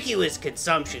 Conspicuous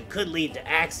consumption could lead to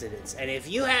accidents, and if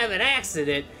you have an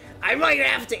accident, I might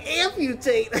have to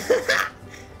amputate.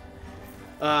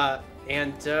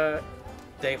 And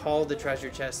they haul the treasure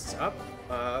chests up.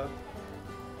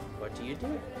 What do you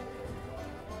do?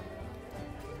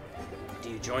 Do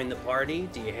you join the party?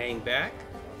 Do you hang back?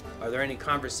 Are there any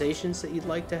conversations that you'd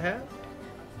like to have?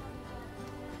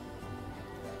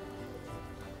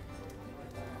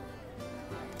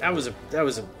 That was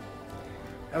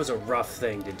a rough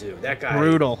thing to do. That guy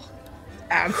Brutal.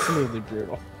 Absolutely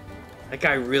brutal. That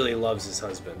guy really loves his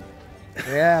husband.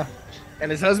 Yeah. And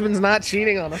his husband's not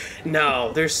cheating on him.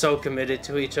 No, they're so committed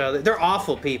to each other. They're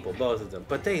awful people, both of them,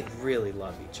 but they really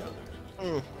love each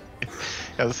other.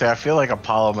 I was say, I feel like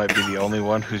Apollo might be the only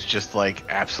one who's just like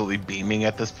absolutely beaming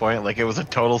at this point. Like it was a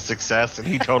total success, and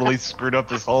he totally screwed up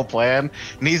this whole plan.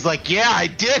 And he's like, "Yeah, I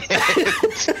did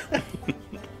it."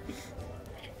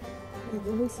 At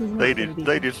least he's not gonna be-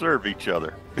 They deserve each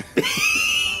other.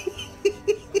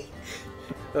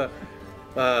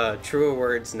 Truer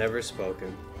words never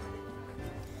spoken.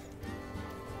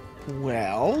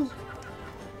 Well,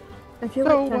 I feel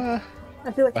so, like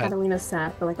I feel like go ahead. Catalina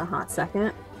sat for like a hot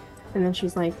second, and then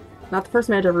she's like, "Not the first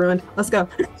match I've ruined. Let's go."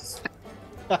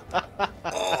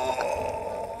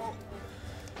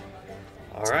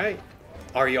 All right.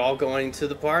 Are you all going to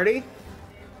the party?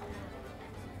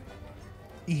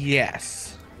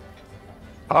 yes.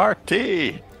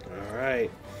 Party! All right.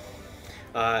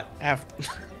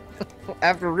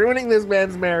 After ruining this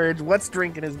man's marriage, what's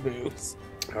drinking his booze?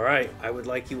 All right. I would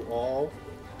like you all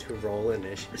to roll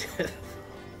initiative.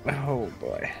 Oh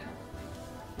boy.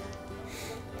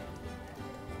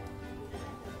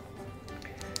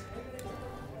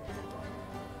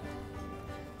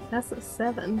 That's a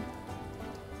 7.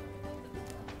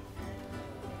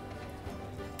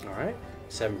 All right.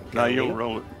 7 from Now you'll Catalina.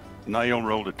 roll it. Now you'll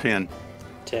roll a 10.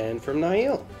 10 from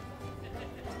Nail.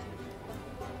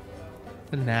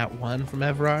 And that one from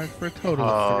Everard for a total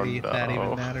Oh, of 3, if that no.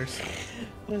 even matters.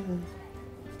 And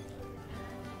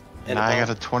And I got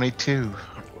a 22.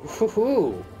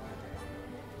 Woohoo!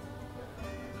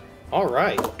 All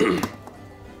right.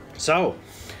 So,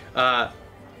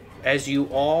 as you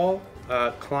all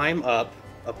climb up,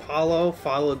 Apollo,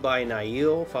 followed by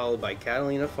Nail, followed by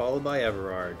Catalina, followed by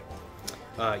Everard,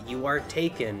 you are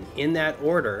taken in that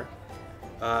order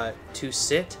to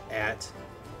sit at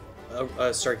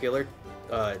a circular,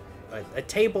 a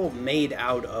table made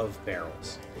out of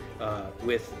barrels.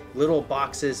 With little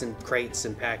boxes and crates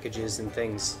and packages and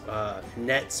things,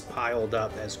 nets piled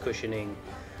up as cushioning.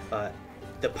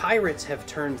 The pirates have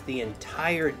turned the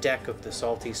entire deck of the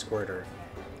Salty Squirter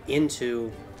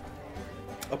into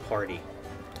a party,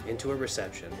 into a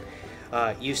reception.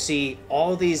 You see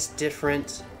all these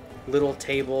different little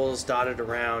tables dotted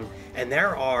around, and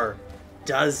there are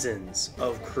dozens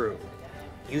of crew.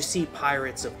 You see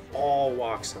pirates of all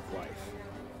walks of life.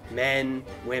 Men,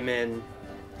 women,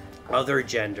 other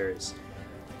genders,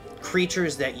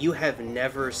 creatures that you have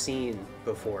never seen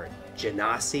before.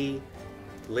 Genasi,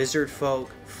 lizard folk,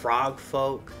 frog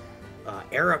folk,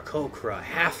 Aarakocra,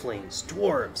 halflings,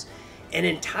 dwarves. an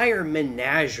entire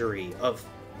menagerie of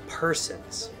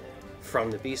persons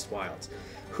from the Beast Wilds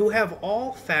who have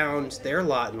all found their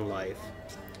lot in life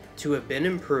to have been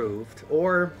improved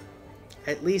or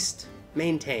at least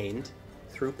maintained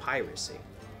through piracy.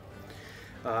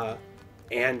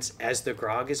 And as the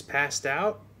grog is passed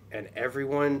out and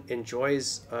everyone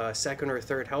enjoys a second or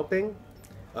third helping,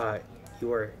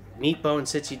 your Meatbone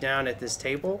sits you down at this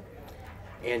table,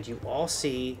 and you all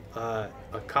see a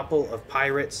couple of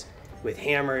pirates with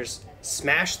hammers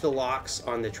smash the locks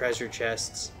on the treasure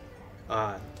chests,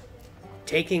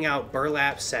 taking out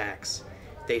burlap sacks.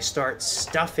 They start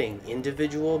stuffing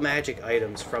individual magic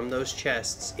items from those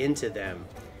chests into them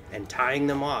and tying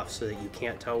them off so that you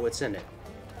can't tell what's in it.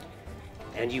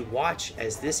 And you watch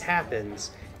as this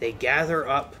happens. They gather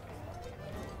up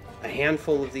a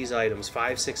handful of these items,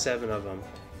 5, 6, 7 of them,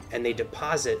 and they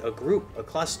deposit a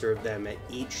cluster of them at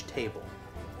each table.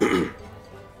 And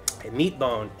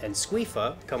Meatbone and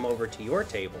Squeefa come over to your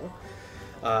table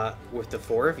with the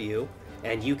 4 of you,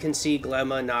 and you can see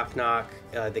Glemma, Knock Knock,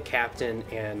 the captain,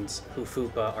 and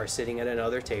Hufupa are sitting at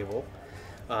another table.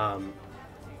 Meatbone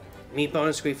and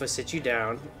Squeefa sit you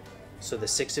down, so the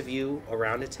 6 of you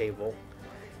around a table.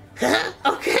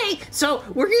 Okay, so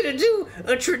we're gonna do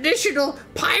a traditional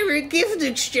pirate gift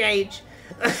exchange.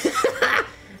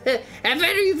 Have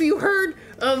any of you heard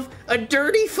of a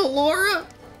dirty Pfulora?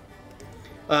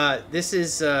 This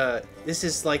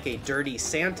is like a dirty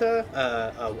Santa,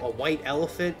 a white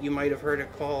elephant, you might have heard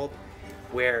it called,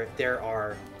 where there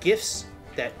are gifts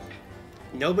that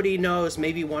nobody knows,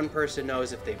 maybe one person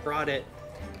knows if they brought it,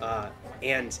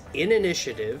 and in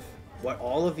initiative, what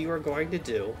all of you are going to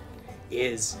do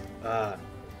is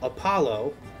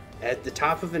Apollo, at the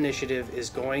top of initiative, is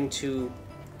going to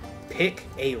pick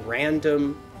a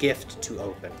random gift to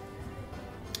open.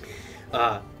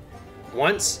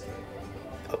 Once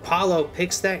Apollo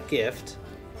picks that gift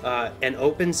and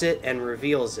opens it and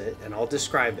reveals it, and I'll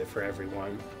describe it for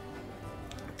everyone,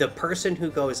 the person who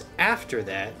goes after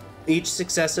that, each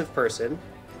successive person,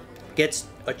 gets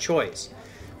a choice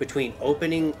between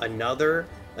opening another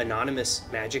anonymous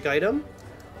magic item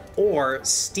or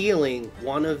stealing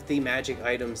one of the magic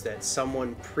items that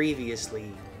someone previously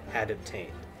had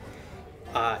obtained.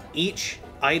 Each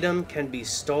item can be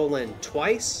stolen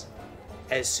twice.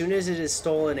 As soon as it is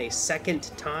stolen a second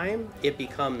time, it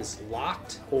becomes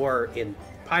locked, or in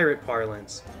pirate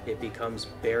parlance, it becomes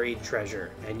buried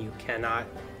treasure, and you cannot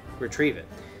retrieve it.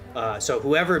 So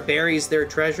whoever buries their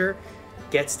treasure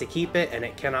gets to keep it, and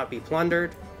it cannot be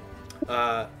plundered.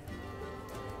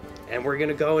 And we're going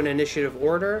to go in initiative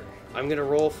order. I'm going to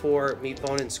roll for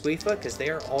Meatbone and Squeefa because they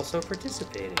are also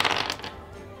participating.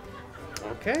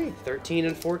 Okay, 13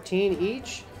 and 14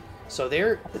 each. So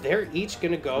they're each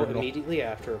going to go immediately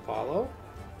after Apollo.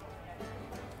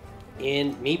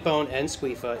 In Meatbone and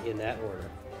Squeefa in that order.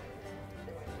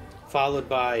 Followed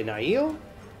by Nail,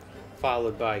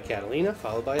 followed by Catalina,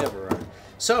 followed by Everard.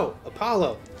 So,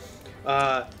 Apollo,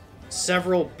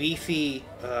 several beefy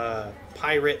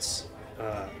pirates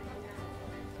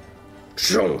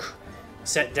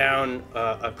set down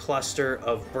a cluster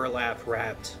of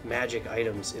burlap-wrapped magic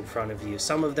items in front of you.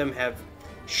 Some of them have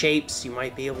shapes you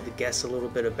might be able to guess a little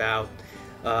bit about.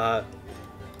 But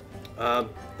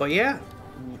yeah,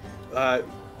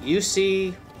 you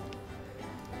see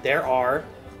there are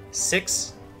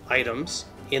 6 items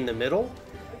in the middle.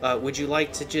 Would you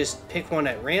like to just pick one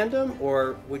at random,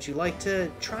 or would you like to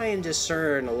try and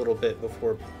discern a little bit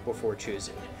before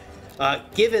choosing?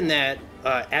 Given that,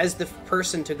 as the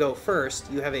person to go first,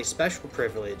 you have a special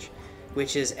privilege,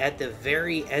 which is at the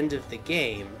very end of the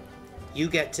game, you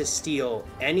get to steal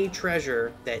any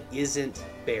treasure that isn't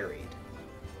buried.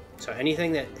 So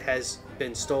anything that has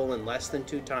been stolen less than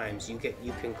 2 times, you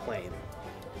can claim.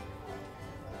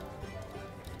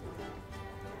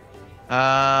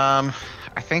 I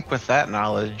think with that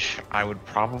knowledge, I would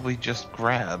probably just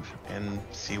grab and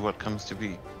see what comes to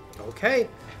be. Okay.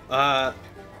 I'm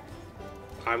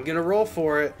gonna roll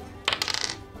for it.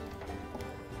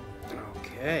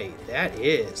 Okay, that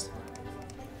is...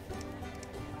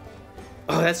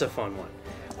 Oh, that's a fun one.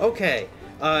 Okay,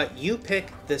 you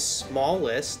pick the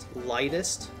smallest,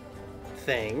 lightest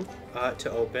thing to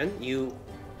open. You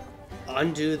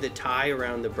undo the tie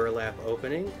around the burlap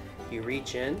opening. You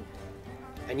reach in,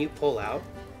 and you pull out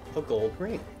a gold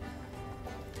ring.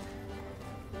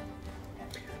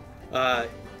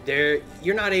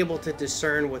 You're not able to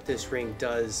discern what this ring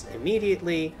does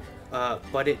immediately,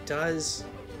 but it does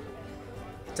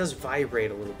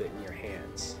vibrate a little bit in your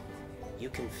hands. You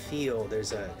can feel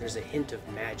there's a hint of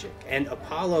magic, and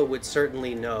Apollo would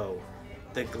certainly know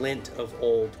the glint of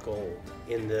old gold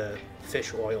in the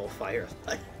fish oil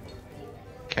firelight.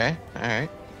 Okay, alright.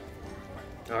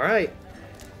 All right.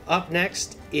 Up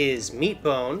next is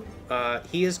Meatbone.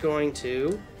 He is going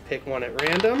to pick one at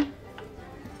random.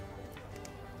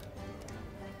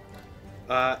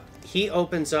 He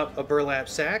opens up a burlap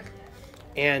sack,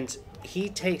 and he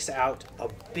takes out a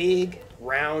big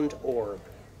round orb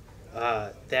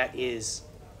that is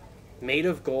made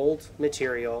of gold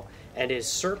material and is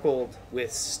circled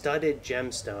with studded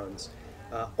gemstones.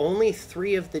 Only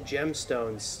 3 of the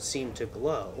gemstones seem to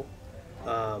glow,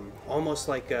 almost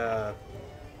like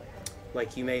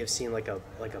you may have seen like a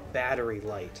battery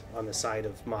light on the side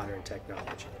of modern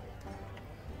technology.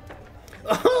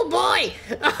 Oh boy!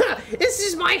 This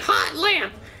is my hot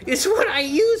lamp! It's what I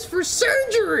use for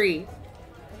surgery!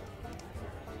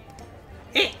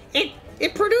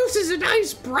 It produces a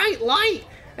nice bright light,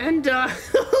 and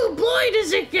oh boy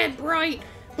does it get bright!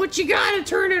 But you gotta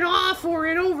turn it off or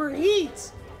it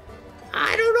overheats.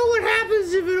 I don't know what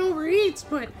happens if it overheats,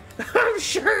 but I'm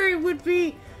sure it would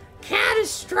be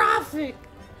catastrophic.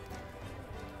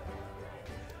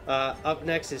 Up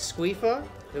next is Squeefa,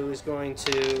 who is going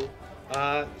to...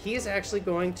 he is actually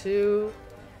going to...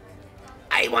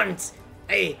 I want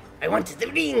the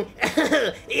ring.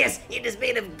 Yes, it is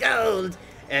made of gold.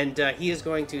 And he is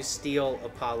going to steal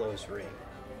Apollo's ring.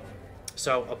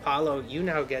 So, Apollo, you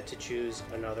now get to choose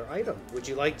another item. Would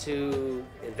you like to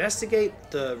investigate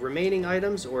the remaining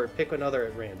items or pick another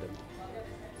at random?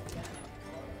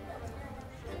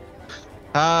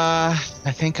 I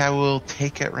think I will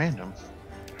take at random.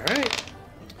 All right.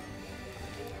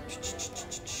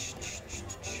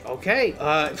 Okay.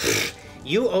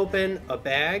 You open a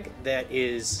bag that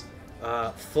is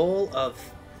full of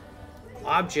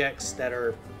objects that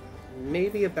are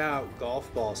maybe about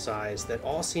golf ball size that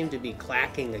all seem to be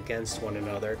clacking against one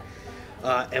another.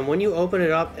 And when you open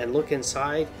it up and look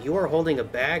inside, you are holding a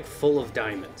bag full of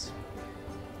diamonds.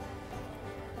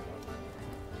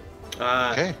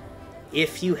 Okay.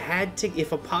 If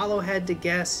Apollo had to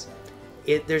guess,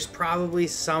 there's probably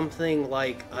something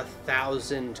like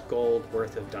 1,000 gold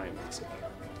worth of diamonds in here.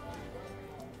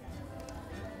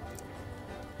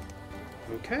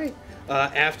 Okay.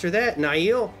 After that,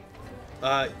 Nail,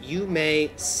 you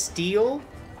may steal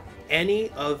any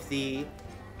of the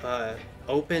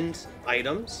opened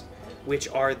items, which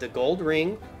are the gold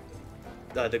ring,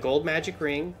 the gold magic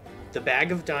ring, the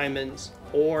bag of diamonds,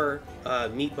 or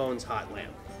Meatbone's hot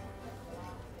lamp.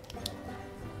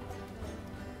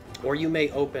 Or you may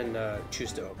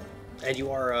choose to open, and you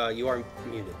are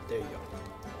muted. There you go.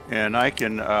 And I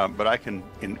can, but I can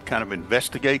kind of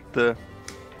investigate the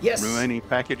remaining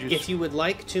packages. If you would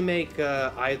like to make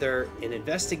either an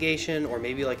investigation or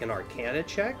maybe like an Arcana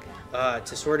check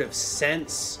to sort of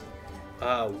sense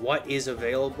what is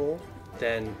available,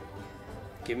 then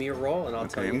give me a roll and I'll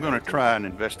tell you. I'm going to try an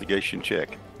investigation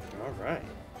check. All right.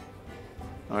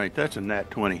 All right, that's a nat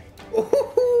 20.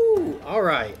 Ooh, all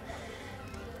right.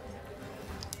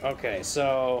 Okay,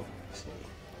 so let's see.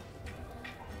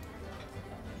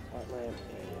 Hot lamp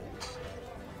and...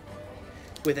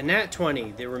 With a nat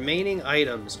 20, the remaining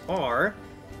items are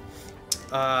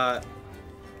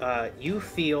you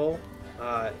feel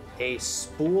a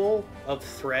spool of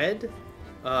thread.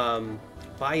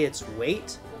 By its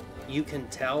weight, you can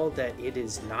tell that it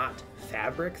is not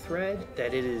fabric thread,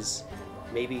 that it is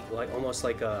maybe like almost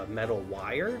like a metal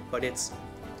wire, but it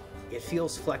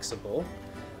feels flexible.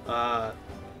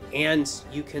 And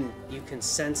you can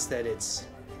sense that it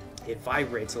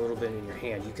vibrates a little bit in your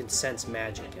hand. You can sense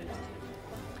magic in it.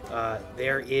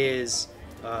 There is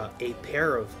a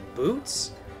pair of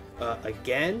boots.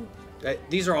 Again,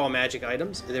 these are all magic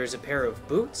items. There's a pair of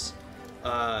boots,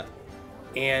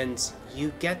 and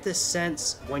you get the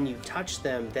sense when you touch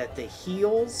them that the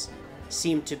heels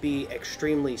seem to be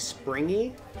extremely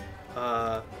springy,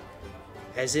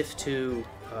 as if to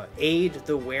aid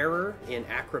the wearer in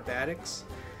acrobatics.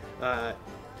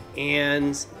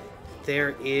 And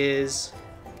there is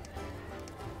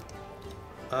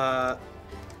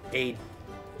a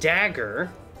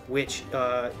dagger, which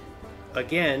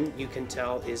again you can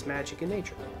tell is magic in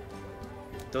nature.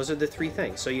 Those are the 3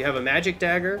 things. So you have a magic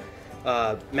dagger,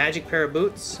 magic pair of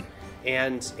boots,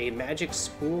 and a magic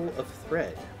spool of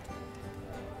thread.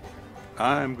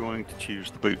 I'm going to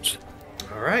choose the boots.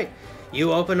 All right.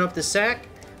 You open up the sack,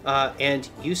 and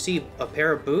you see a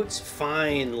pair of boots,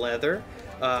 fine leather.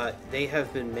 They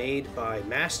have been made by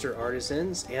master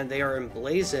artisans, and they are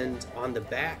emblazoned on the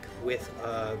back with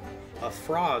a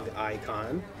frog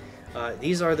icon.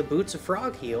 These are the boots of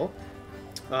Frog Heel,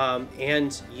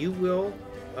 and you will,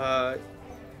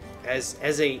 as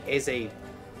a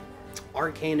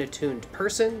arcane attuned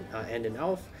person and an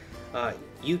elf,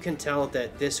 you can tell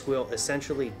that this will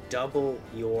essentially double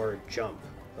your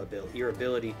your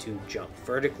ability to jump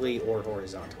vertically or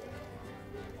horizontally.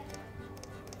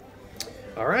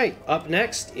 All right, up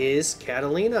next is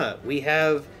Catalina. We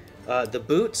have the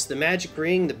boots, the magic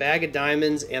ring, the bag of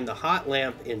diamonds, and the hot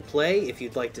lamp in play if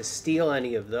you'd like to steal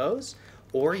any of those.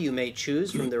 Or you may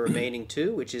choose from the remaining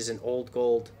two, which is an old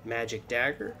gold magic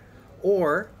dagger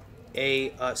or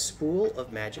a spool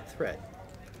of magic thread.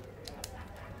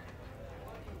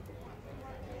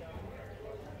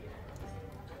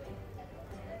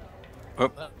 Oh,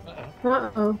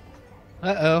 Uh-oh.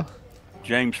 Uh-oh.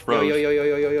 James Yo, froze. yo, yo, yo,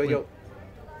 yo, yo, yo, yo.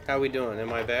 How we doing?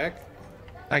 Am I back?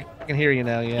 I can hear you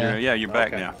now, yeah. Yeah, you're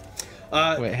back Okay. now.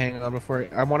 Wait, hang on before...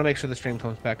 I want to make sure the stream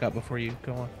comes back up before you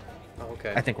go on.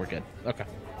 Okay. I think we're good. Okay.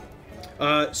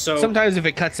 So Sometimes if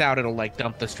it cuts out, it'll, like,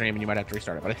 dump the stream and you might have to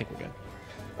restart it, but I think we're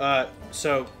good.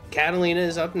 So Catalina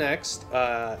is up next.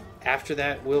 After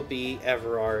that will be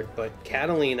Everard, but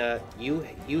Catalina,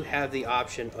 you have the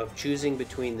option of choosing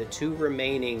between the two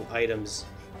remaining items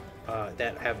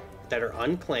that are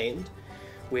unclaimed,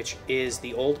 which is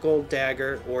the old gold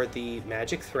dagger or the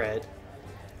magic thread.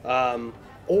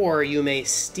 Or you may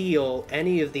steal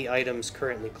any of the items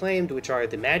currently claimed, which are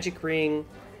the magic ring,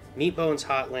 Meatbone's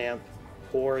hot lamp,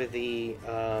 or the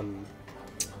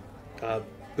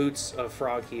boots of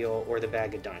frog heel, or the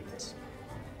bag of diamonds.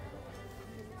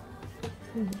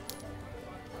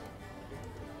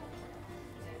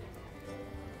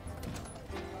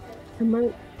 I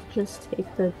might just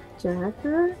take the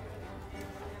dagger.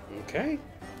 Okay.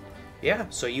 Yeah.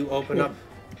 So you open up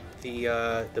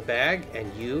the bag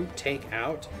and you take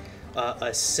out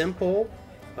a simple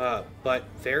but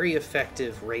very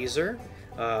effective razor,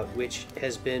 which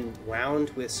has been wound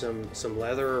with some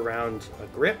leather around a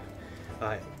grip.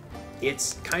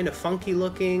 It's kind of funky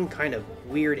looking, kind of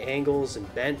weird angles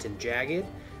and bent and jagged,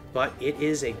 but it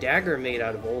is a dagger made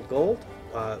out of old gold.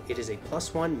 It is a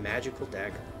 +1 magical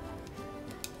dagger.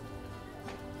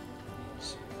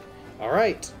 All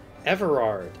right,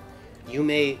 Everard, you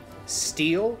may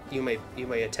steal, you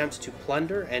may attempt to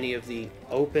plunder any of the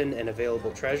open and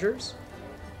available treasures,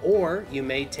 or you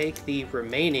may take the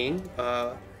remaining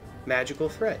magical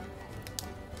thread.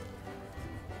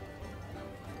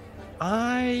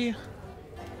 I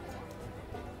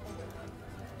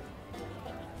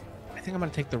think I'm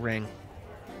gonna take the ring.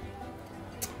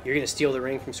 You're gonna steal the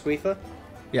ring from Squeefa?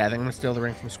 Yeah, I think I'm gonna steal the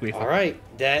ring from Squeefa. All right,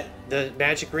 the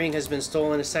magic ring has been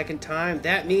stolen a second time.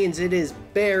 That means it is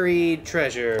buried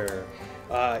treasure.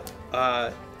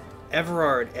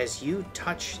 Everard, as you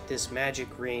touch this magic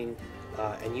ring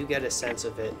and you get a sense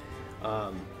of it,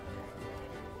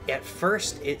 at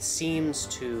first it seems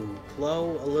to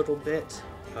glow a little bit.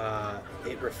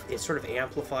 It sort of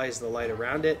amplifies the light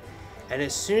around it, and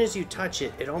as soon as you touch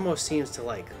it, it almost seems to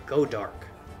like go dark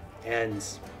and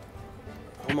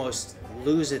almost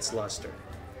lose its luster,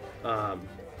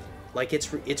 like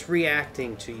it's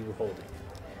reacting to you holding.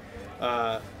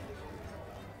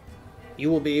 You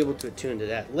will be able to attune to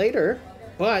that later,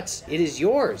 but it is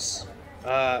yours.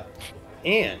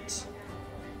 And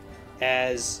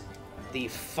as the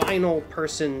final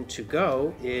person to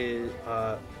go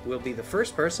will be the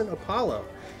first person, Apollo.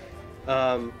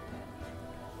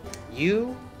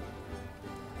 You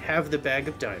have the bag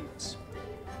of diamonds.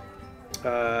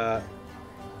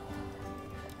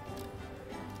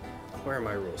 Where are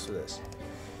my rules for this?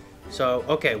 So,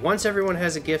 okay, once everyone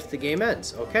has a gift, the game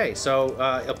ends. Okay, so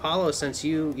Apollo, since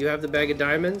you have the bag of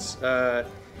diamonds,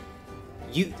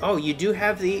 you do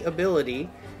have the ability.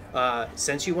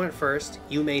 Since you went first,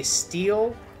 you may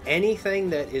steal anything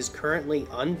that is currently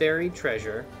unburied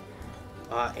treasure,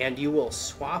 and you will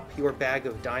swap your bag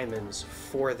of diamonds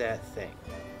for that thing.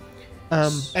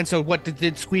 And so what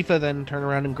did Squeefa then turn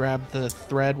around and grab the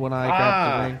thread when I grabbed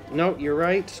the ring? No, you're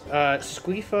right.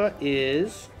 Squeefa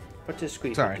is... What does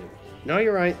Squeefa do? No,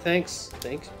 you're right. Thanks.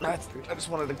 I just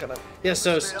wanted to kind of... Yeah,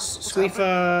 so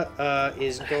Squeefa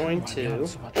is going to...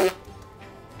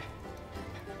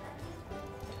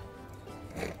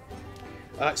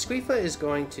 Squeefa is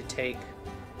going to take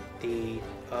the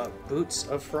boots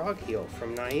of frog heel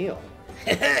from Nail.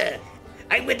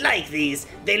 I would like these.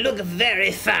 They look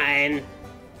very fine.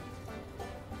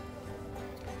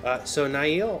 So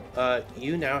Nail,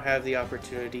 you now have the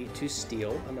opportunity to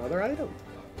steal another item,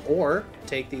 or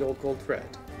take the old gold thread.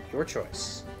 Your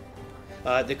choice.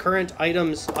 The current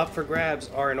items up for grabs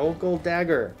are an old gold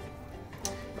dagger,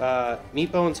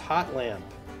 Meatbone's hot lamp,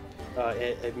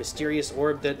 a mysterious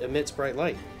orb that emits bright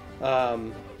light,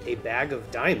 a bag of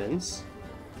diamonds,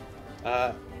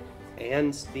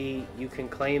 and you can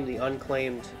claim the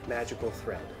unclaimed magical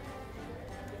thread.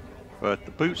 But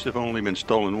the boots have only been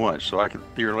stolen once, so I could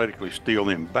theoretically steal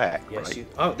them back, Yes, right? you.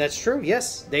 Oh, that's true.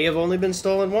 Yes, they have only been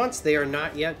stolen once. They are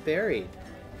not yet buried.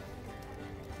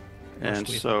 And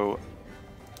so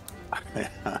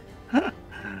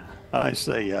I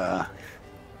say,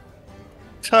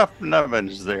 tough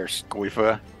nubbins there,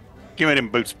 Squeefer. Give me them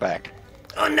boots back.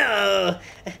 Oh no!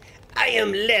 I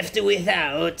am left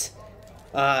without.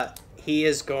 He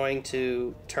is going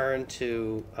to turn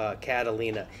to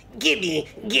Catalina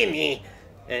Gimme!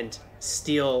 and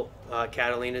steal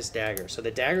Catalina's dagger. So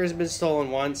the dagger has been stolen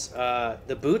once.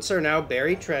 The boots are now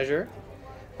buried treasure.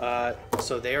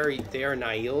 So they are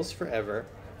Nail's forever.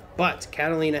 But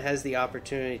Catalina has the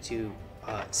opportunity to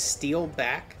steal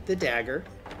back the dagger,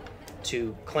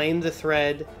 to claim the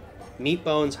thread,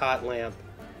 Meatbone's hot lamp,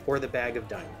 or the bag of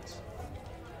diamonds.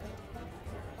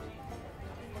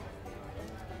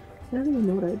 I don't even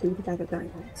know what I would do with a bag of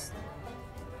diamonds.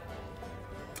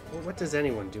 Well, what does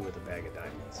anyone do with a bag of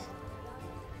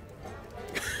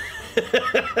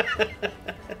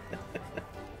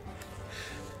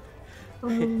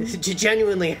diamonds?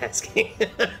 Genuinely asking.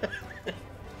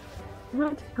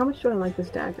 How much do I like this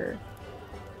dagger?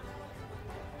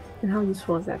 And how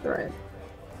useful is that thread?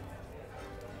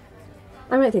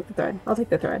 I might take the thread. I'll take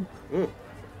the thread.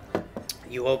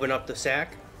 You open up the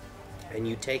sack, and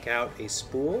you take out a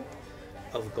spool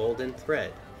of golden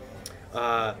thread.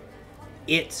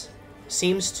 It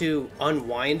seems to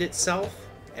unwind itself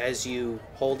as you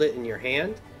hold it in your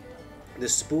hand. The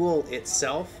spool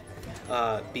itself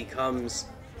becomes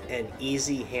an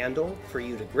easy handle for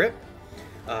you to grip,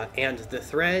 and the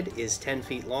thread is 10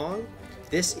 feet long.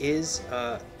 This is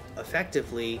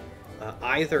effectively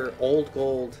either old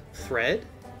gold thread,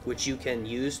 which you can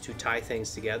use to tie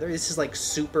things together. This is like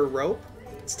super rope.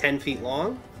 It's 10 feet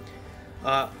long.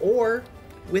 Or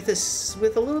with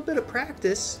a little bit of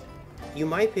practice, you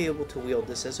might be able to wield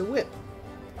this as a whip.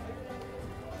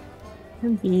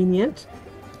 Convenient.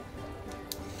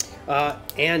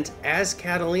 And as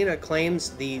Catalina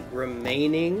claims the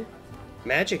remaining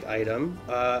magic item,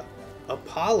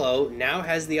 Apollo now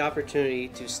has the opportunity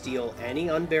to steal any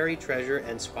unburied treasure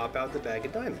and swap out the bag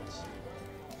of diamonds.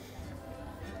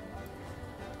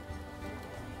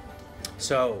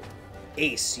 So,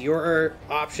 Ace, your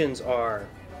options are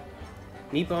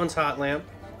Meatbone's hot lamp,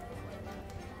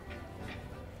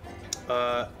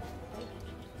 the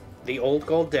old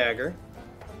gold dagger.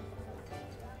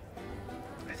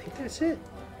 I think that's it.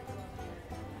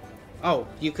 Oh,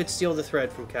 you could steal the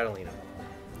thread from Catalina.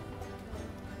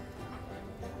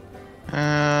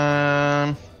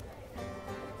 I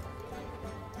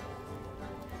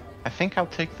think I'll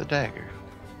take the dagger.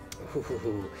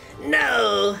 Ooh.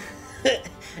 No!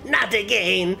 Not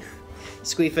again!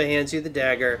 Squeefa hands you the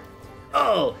dagger.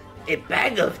 Oh, a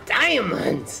bag of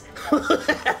diamonds!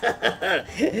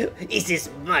 This is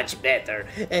much better.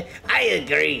 I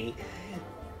agree.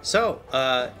 So,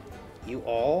 you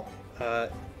all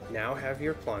now have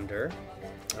your plunder.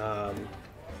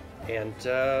 And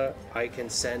I can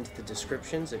send the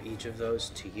descriptions of each of those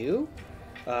to you.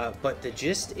 But the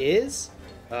gist is,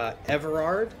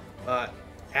 Everard,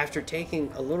 after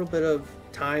taking a little bit of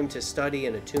time to study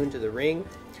and attune to the ring,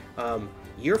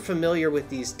 you're familiar with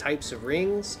these types of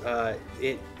rings.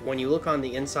 When you look on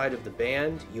the inside of the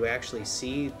band, you actually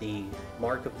see the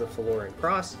mark of the Pfuloropolis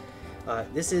cross.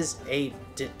 This is a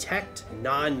detect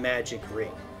non-magic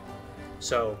ring.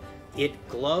 So it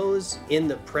glows in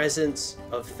the presence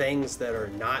of things that are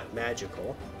not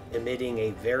magical, emitting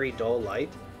a very dull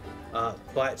light.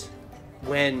 But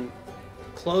when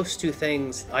close to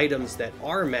items that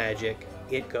are magic,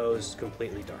 it goes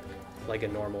completely dark, like a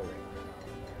normal ring.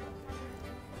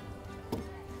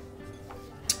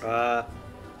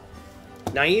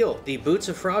 Nail, the boots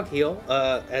of Frogheel,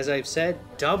 as I've said,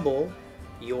 double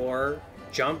your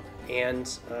jump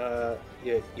and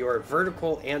your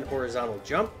vertical and horizontal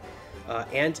jump,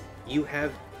 and you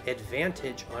have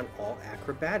advantage on all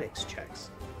acrobatics checks.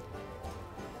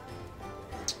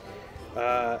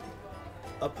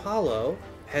 Apollo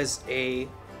has a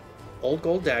old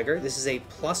gold dagger. This is a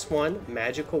 +1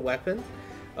 magical weapon.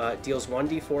 Deals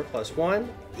 1d4 +1.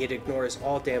 It ignores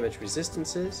all damage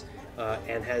resistances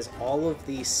and has all of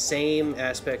the same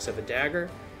aspects of a dagger.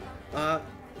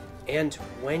 And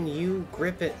when you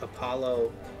grip it,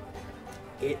 Apollo,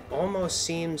 it almost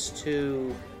seems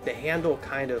to... the handle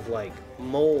kind of like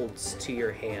molds to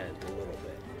your hand a little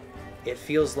bit. It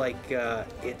feels like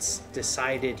it's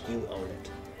decided you own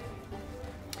it.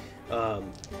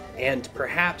 And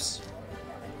perhaps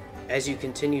as you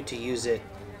continue to use it,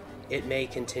 it may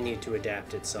continue to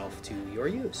adapt itself to your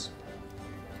use.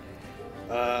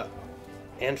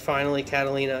 And finally,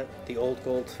 Catalina, the old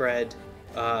gold thread.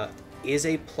 is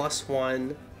a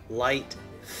 +1 light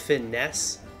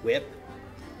finesse whip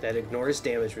that ignores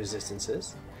damage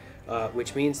resistances,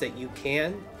 which means that you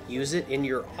can use it in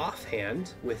your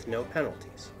offhand with no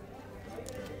penalties.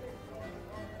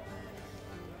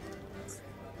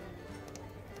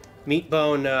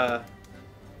 Meatbone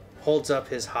holds up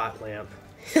his hot lamp.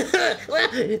 Well,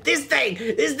 this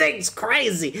thing's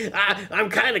crazy. I'm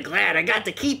kind of glad I got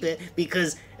to keep it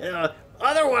because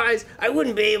otherwise I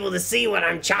wouldn't be able to see what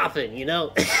I'm chopping, you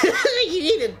know? You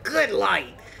need a good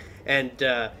light. And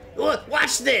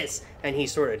Watch this. and he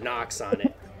sort of knocks on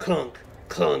it. Clunk,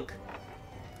 clunk.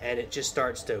 And it just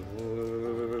starts to...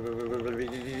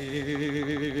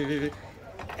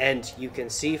 And you can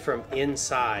see from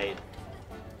inside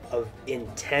of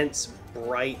intense,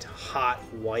 bright, hot,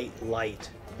 white light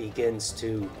begins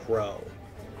to grow.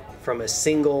 From a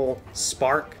single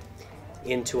spark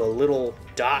into a little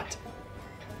dot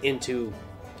into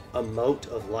a mote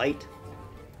of light.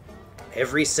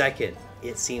 Every second,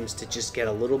 it seems to just get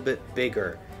a little bit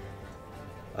bigger.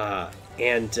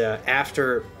 And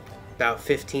after about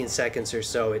 15 seconds or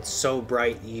so, it's so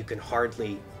bright you can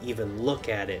hardly even look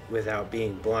at it without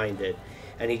being blinded.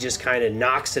 And he just kind of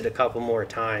knocks it a couple more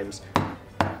times,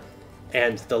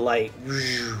 and the light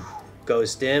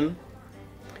goes dim,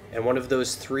 and one of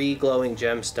those 3 glowing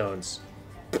gemstones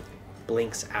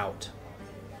blinks out.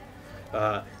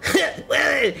 Well,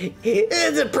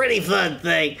 it's a pretty fun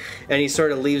thing. And he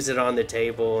sort of leaves it on the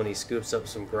table, and he scoops up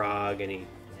some grog, and he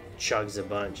chugs a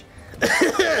bunch.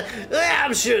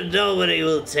 I'm sure nobody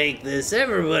will take this.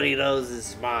 Everybody knows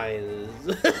it's mine.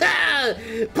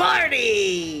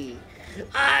 Party!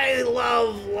 I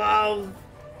love.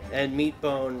 And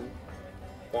Meatbone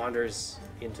wanders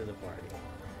into the party.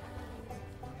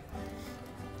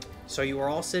 So you are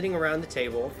all sitting around the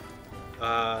table.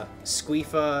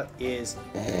 Squeefa is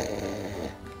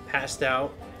passed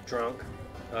out, drunk,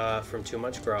 from too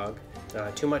much grog,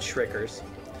 too much Shriekers.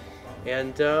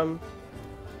 And,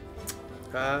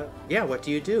 yeah, what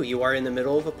do? You are in the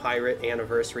middle of a pirate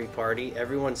anniversary party.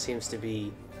 Everyone seems to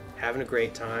be having a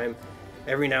great time.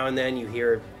 Every now and then you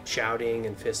hear shouting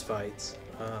and fistfights.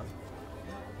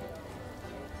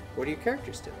 What do your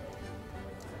characters do?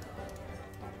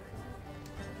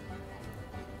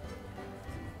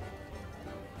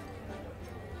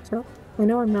 So, I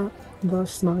know I'm not the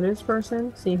smartest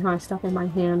person, seeing how I stuck in my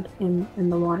hand in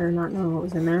the water, not knowing what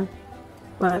was in there.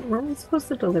 But weren't we supposed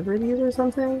to deliver these or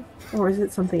something? Or is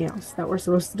it something else that we're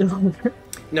supposed to deliver?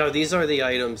 No, these are the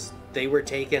items. They were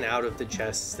taken out of the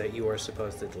chests that you are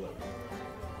supposed to deliver.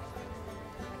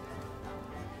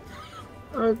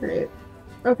 Oh, great.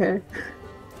 Okay.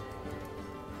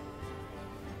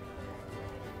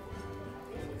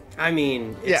 I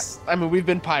mean, it's... Yeah, I mean, we've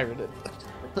been pirated.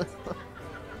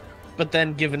 But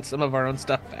then given some of our own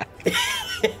stuff back.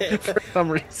 For some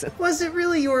reason. Was it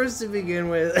really yours to begin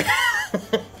with?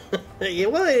 Yeah,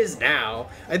 well, it is now.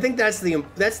 I think that's the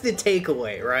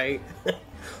takeaway, right?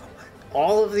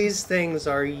 All of these things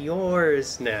are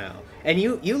yours now. And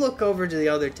you look over to the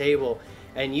other table,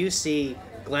 and you see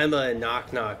Glemma and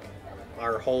Knock Knock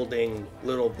are holding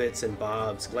little bits and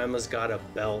bobs. Glemma's got a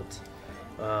belt.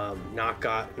 Knock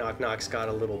Knock's got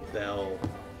a little bell.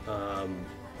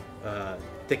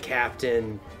 The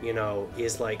captain, you know,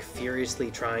 is like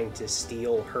furiously trying to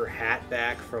steal her hat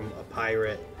back from a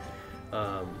pirate.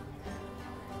 Yeah,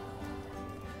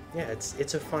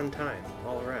 it's a fun time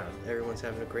all around. Everyone's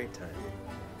having a great time.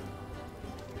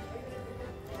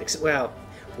 Well,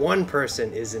 one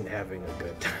person isn't having a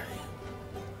good time.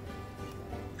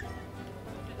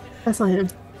 That's not him.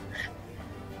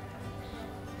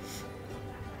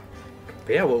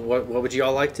 But yeah, what would you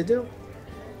all like to do?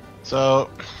 So,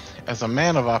 as a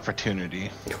man of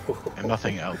opportunity and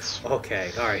nothing else,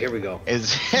 Okay, all right, here we go.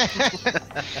 is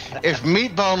if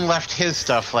Meatbone left his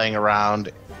stuff laying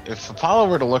around, if Apollo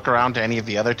were to look around to any of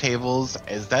the other tables,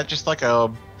 is that just like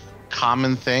a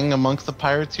common thing amongst the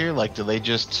pirates here? Like, do they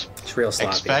just It's real sloppy.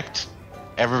 expect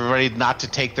everybody not to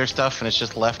take their stuff and it's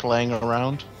just left laying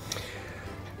around?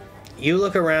 You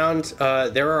look around,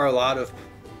 there are a lot of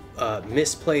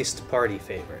misplaced party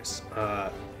favors.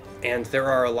 And there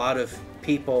are a lot of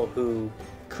people who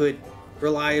could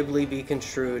reliably be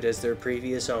construed as their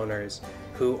previous owners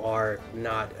who are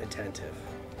not attentive.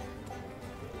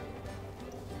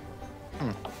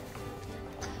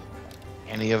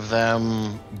 Any of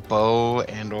them bow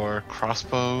and or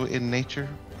crossbow in nature?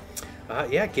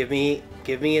 Yeah, give me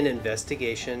an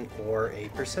investigation or a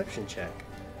perception check.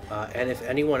 And if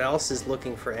anyone else is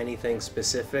looking for anything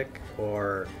specific,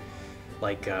 or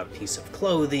like a piece of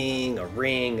clothing, a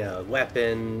ring, a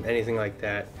weapon, anything like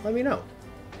that, let me know.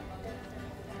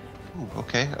 Ooh,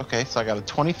 okay. So I got a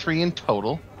 23 in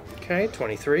total. Okay,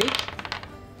 23.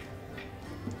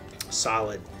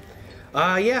 Solid.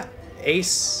 Yeah.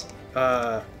 Ace,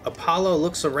 Apollo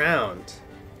looks around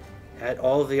at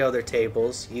all of the other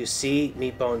tables. You see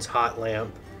Meatbone's hot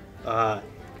lamp,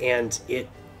 and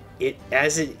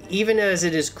even as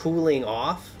it is cooling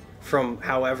off from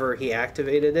however he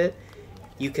activated it,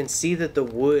 you can see that the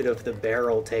wood of the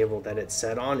barrel table that it's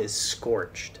set on is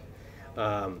scorched.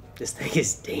 This thing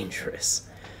is dangerous.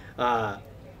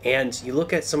 And you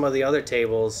look at some of the other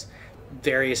tables,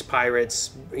 various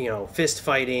pirates, fist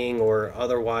fighting or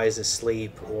otherwise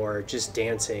asleep or just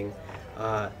dancing.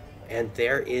 And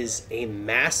there is a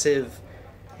massive,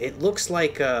 it looks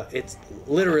like it's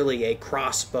literally a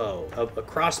crossbow, a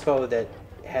crossbow that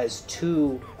has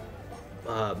two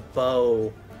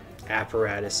bow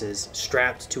apparatuses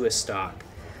strapped to a stock.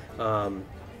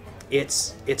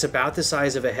 It's about the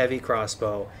size of a heavy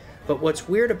crossbow, but what's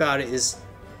weird about it is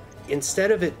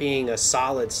instead of it being a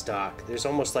solid stock, there's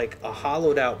almost like a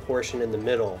hollowed out portion in the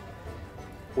middle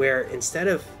where instead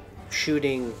of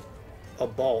shooting a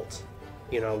bolt,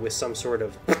 with some sort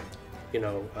of,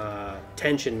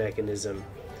 tension mechanism,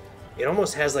 it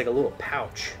almost has like a little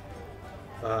pouch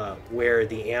where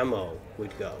the ammo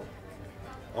would go.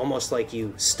 Almost like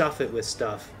you stuff it with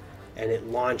stuff and it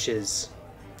launches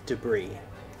debris.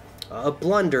 A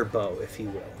blunderbow, if you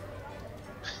will.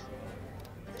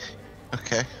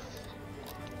 Okay.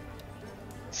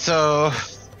 So,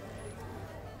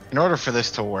 in order for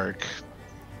this to work,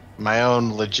 my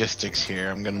own logistics here,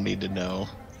 I'm going to need to know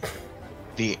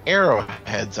the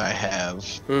arrowheads I have.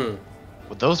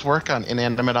 Would those work on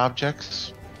inanimate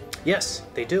objects? Yes,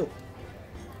 they do.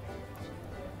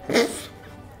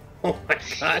 Oh my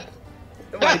god.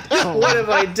 What have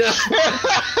I done?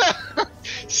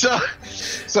 So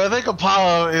I think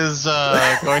Apollo is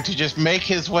going to just make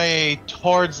his way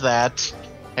towards that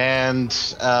and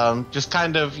just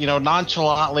kind of,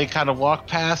 nonchalantly kind of walk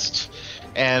past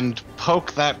and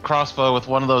poke that crossbow with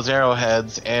one of those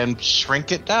arrowheads and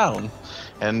shrink it down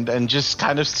and just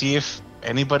kind of see if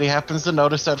anybody happens to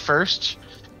notice at first.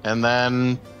 And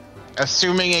then,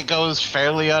 assuming it goes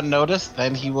fairly unnoticed,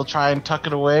 then he will try and tuck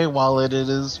it away while it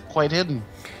is quite hidden.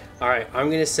 All right, I'm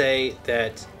going to say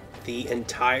that the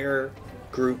entire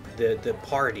group, the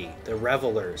party, the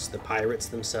revelers, the pirates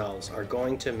themselves, are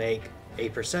going to make a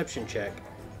perception check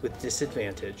with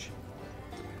disadvantage.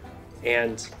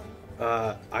 And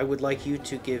I would like you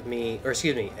to give me,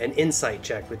 an insight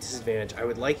check with disadvantage. I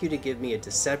would like you to give me a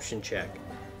deception check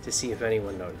to see if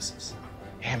anyone notices.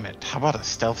 Damn it, how about a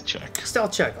stealth check?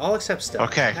 Stealth check, I'll accept stealth.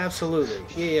 Okay. Absolutely,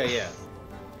 yeah.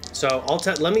 So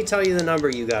let me tell you the number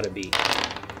you gotta beat.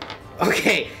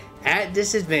 Okay, at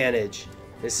disadvantage,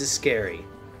 this is scary.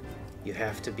 You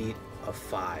have to beat a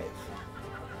 5.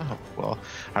 Oh, well,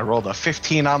 I rolled a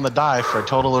 15 on the die for a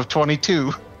total of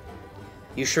 22.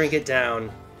 You shrink it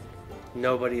down.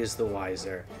 Nobody is the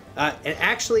wiser. And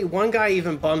actually, one guy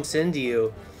even bumps into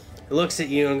you, looks at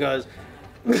you and goes,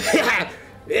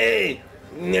 hey,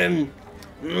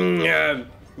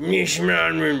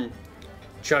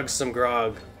 chugs some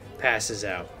grog, passes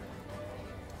out.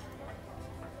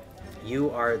 You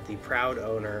are the proud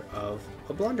owner of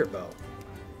a blunderbow.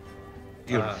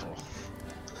 Beautiful.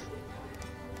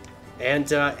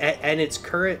 And at its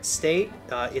current state,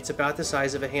 it's about the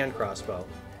size of a hand crossbow.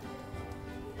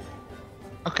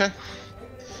 Okay.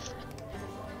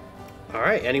 All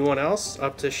right, anyone else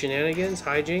up to shenanigans,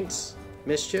 hijinks,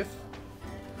 mischief?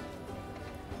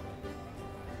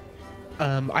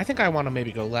 I think I want to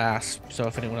maybe go last, so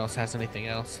if anyone else has anything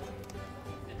else.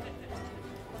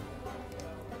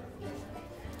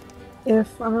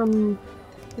 If Glemma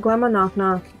Knock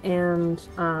Knock and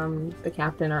the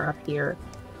captain are up here,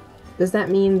 does that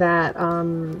mean that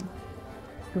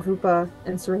Rupa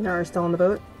and Serena are still on the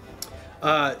boat?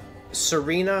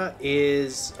 Serena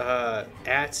is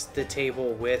at the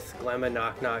table with Glemma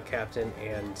Knock Knock, Captain,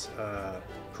 and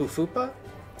Hufupa.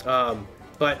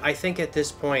 But I think at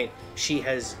this point she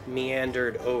has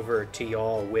meandered over to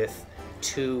y'all with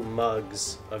 2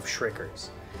 mugs of Shriekers.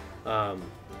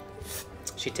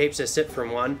 She takes a sip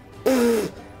from one,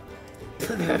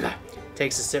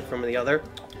 takes a sip from the other.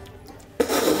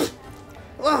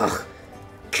 Ugh,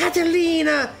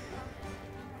 Catalina!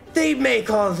 They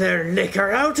make all their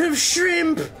liquor out of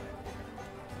shrimp!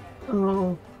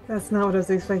 Oh, that's not what I was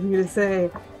expecting you to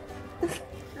say.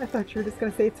 I thought you were just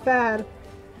gonna say it's bad.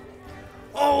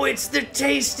 Oh, it's the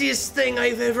tastiest thing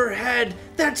I've ever had!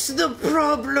 That's the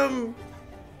problem!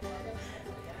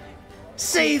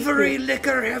 Savory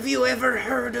liquor, have you ever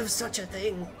heard of such a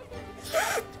thing?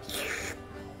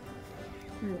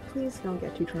 Alright, please don't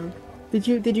get too drunk. Did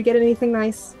you get anything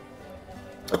nice?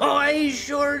 Oh, I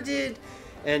sure did.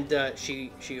 And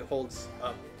she holds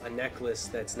up a necklace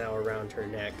that's now around her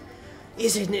neck.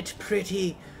 Isn't it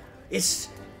pretty? It's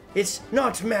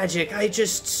not magic. I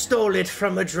just stole it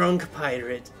from a drunk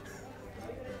pirate.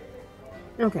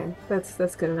 Okay,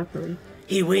 that's good enough for me.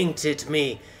 He winked at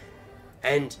me,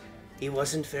 and he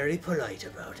wasn't very polite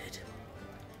about it.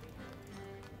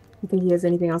 You think he has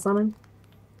anything else on him?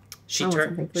 She I want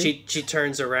something free. she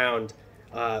turns around,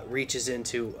 reaches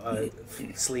into a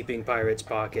sleeping pirate's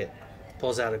pocket,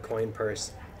 pulls out a coin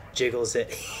purse, jiggles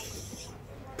it,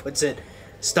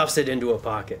 stuffs it into a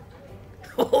pocket.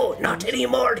 Oh, not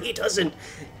anymore, he doesn't.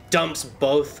 Dumps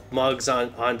both mugs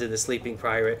onto the sleeping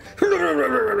pirate.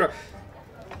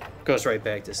 Goes right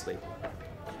back to sleep.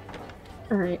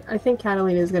 All right, I think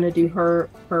Catalina's gonna do her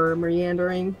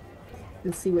meandering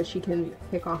and see what she can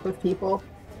pick off with people,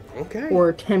 Okay.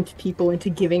 or tempt people into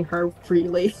giving her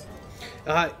freely.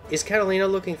 Is Catalina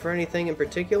looking for anything in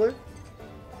particular?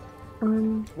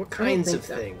 What kinds of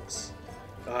so. things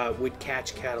would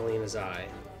catch Catalina's eye?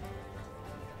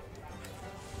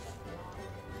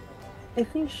 I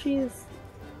think she's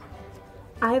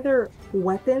either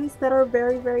weapons that are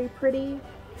very, very pretty,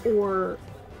 or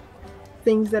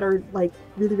things that are like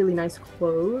really, really nice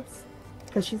clothes.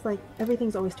 Because she's like,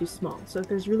 everything's always too small. So if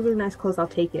there's really, really nice clothes, I'll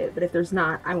take it. But if there's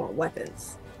not, I want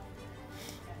weapons.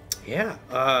 Yeah,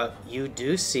 you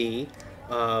do see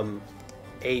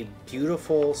a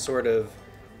beautiful sort of,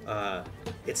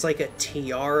 it's like a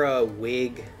tiara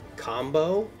wig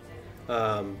combo.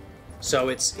 So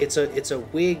it's a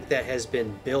wig that has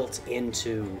been built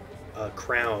into a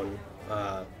crown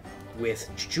with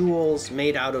jewels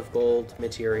made out of gold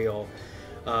material.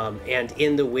 And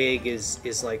in the wig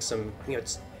is like some,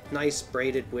 it's nice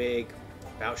braided wig,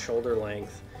 about shoulder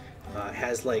length.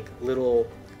 Has like little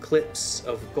clips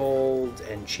of gold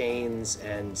and chains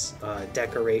and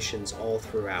decorations all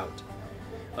throughout.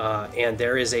 And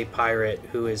there is a pirate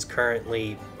who is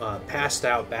currently passed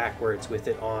out backwards with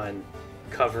it on,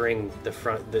 covering the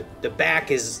front. The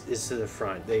back is to the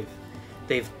front.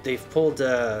 They've pulled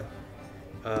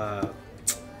oh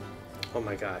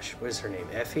my gosh, what is her name?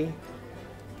 Effie?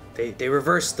 They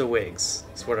reversed the wigs,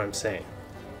 is what I'm saying.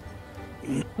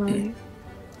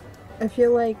 I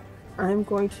feel like I'm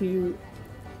going to,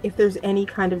 if there's any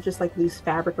kind of just like loose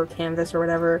fabric or canvas or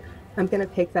whatever, I'm going to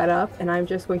pick that up and I'm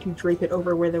just going to drape it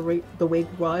over where the wig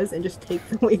was and just take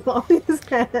the wig off his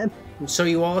head. So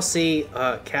you all see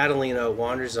Catalina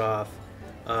wanders off,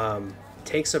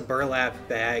 takes a burlap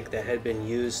bag that had been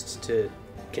used to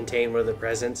contain one of the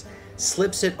presents,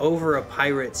 slips it over a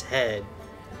pirate's head,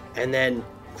 and then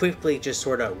quickly just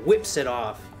sort of whips it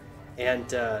off, and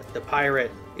the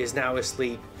pirate is now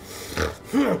asleep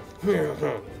and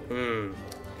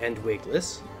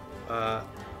wigless.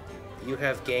 You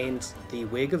have gained the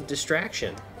Wig of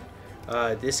Distraction.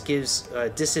 This gives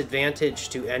disadvantage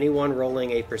to anyone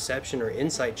rolling a perception or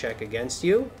insight check against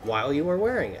you while you are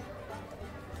wearing it.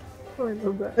 Oh, I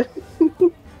love that.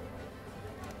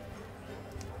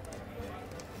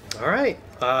 All right.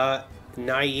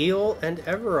 Nail and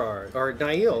Everard. Or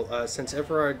Nail, since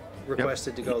Everard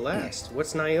requested to go last.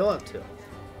 What's Nail up to?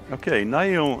 Okay,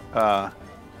 Nail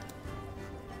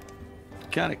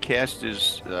kind of cast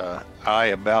his eye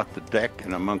about the deck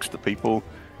and amongst the people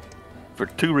for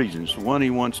two reasons. One, he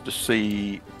wants to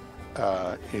see,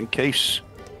 in case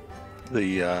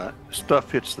the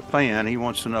stuff hits the fan, he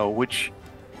wants to know which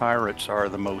pirates are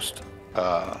the most,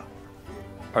 are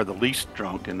the least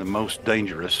drunk and the most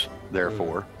dangerous,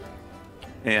 therefore.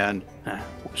 And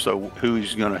so who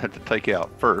he's going to have to take out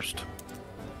first.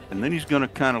 And then he's going to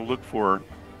kind of look for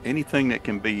anything that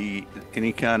can be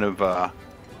any kind of,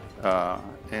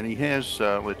 and he has,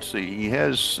 let's see, he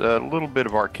has a little bit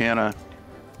of Arcana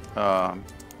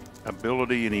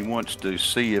ability, and he wants to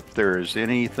see if there is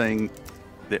anything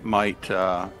that might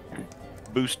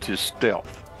boost his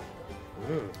stealth.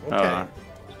 Okay.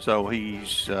 So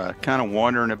he's kind of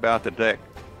wandering about the deck,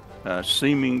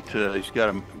 seeming to, he's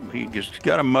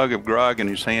got a mug of grog in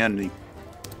his hand, and he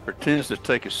pretends to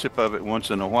take a sip of it once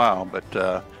in a while,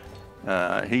 but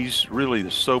he's really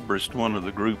the soberest one of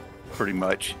the group, pretty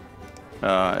much,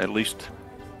 at least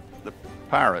the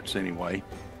pirates anyway.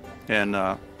 And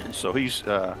so he's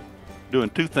doing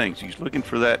two things. He's looking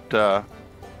for that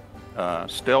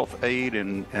stealth aid,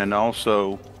 and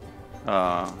also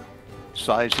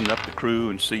sizing up the crew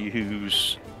and see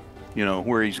who's,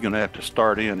 where he's going to have to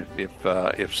start in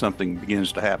if something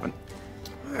begins to happen.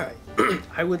 All right.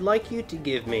 I would like you to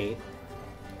give me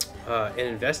an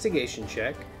investigation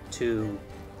check to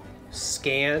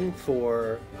scan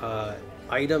for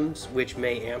items which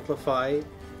may amplify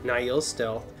Nail's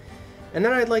stealth, And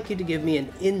then I'd like you to give me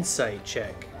an insight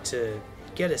check to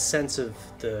get a sense of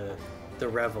the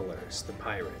revelers, the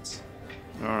pirates.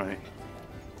 All right.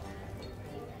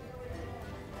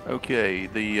 Okay,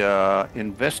 the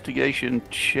investigation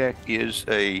check is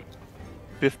a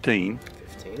 15.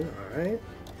 15, all right.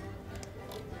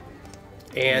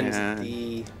 And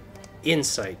the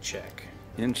insight check.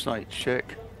 Insight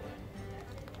check.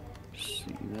 Let's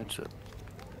see, that's a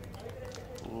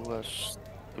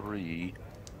 +3.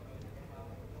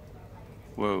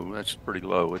 Whoa, that's pretty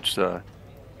low. It's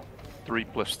 3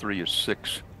 + 3 is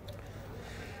 6.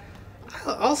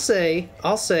 I'll say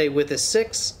with a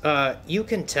 6, you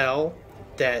can tell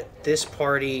that this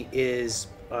party is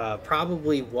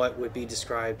probably what would be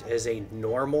described as a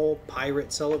normal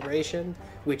pirate celebration,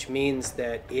 which means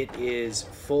that it is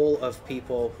full of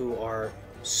people who are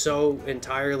so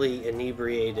entirely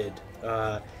inebriated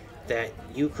that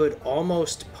you could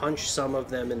almost punch some of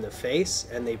them in the face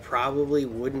and they probably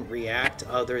wouldn't react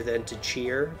other than to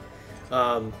cheer.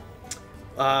 You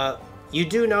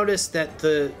do notice that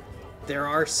there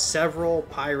are several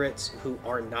pirates who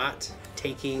are not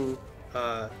taking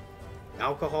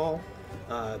alcohol.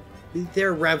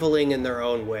 They're reveling in their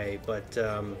own way, but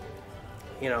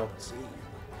you know,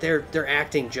 they're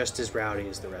acting just as rowdy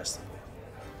as the rest of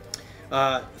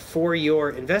them. For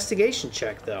your investigation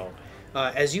check, though,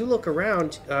 as you look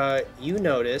around, you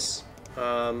notice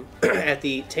at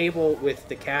the table with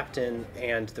the captain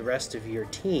and the rest of your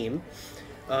team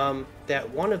that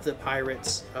one of the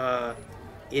pirates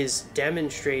is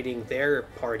demonstrating their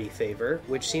party favor,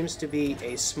 which seems to be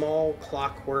a small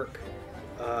clockwork,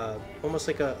 almost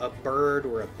like a bird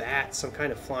or a bat, some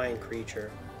kind of flying creature.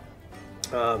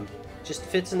 Just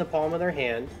fits in the palm of their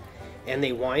hand, and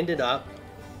they wind it up,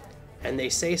 and they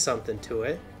say something to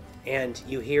it, and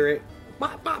you hear it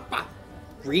bop, bop, bop,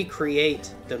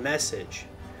 recreate the message.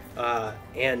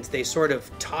 And they sort of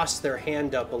toss their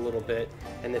hand up a little bit,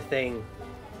 and the thing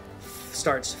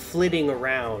starts flitting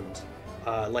around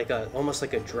almost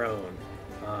like a drone,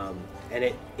 and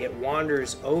it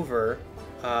wanders over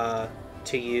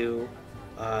to you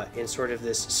in sort of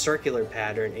this circular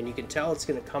pattern, and you can tell it's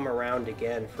going to come around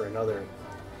again for another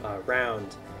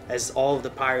round as all of the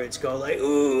pirates go like,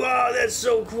 "Ooh, oh, that's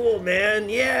so cool, man!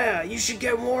 Yeah, you should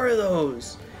get more of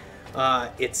those."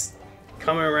 It's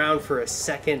coming around for a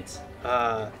second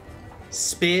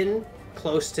spin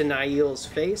close to Nail's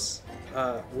face.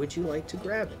 Would you like to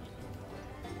grab it?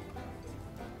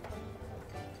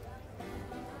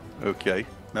 Okay.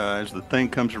 As the thing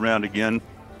comes around again,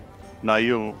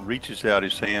 Nail reaches out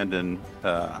his hand and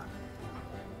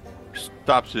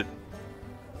stops it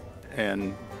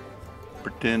and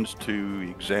pretends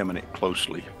to examine it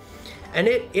closely. And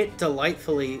it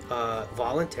delightfully,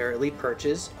 voluntarily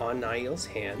perches on Nail's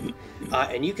hand,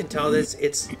 and you can tell that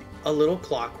it's a little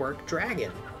clockwork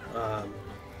dragon.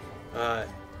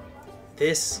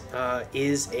 This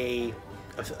is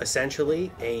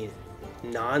essentially a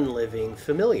non-living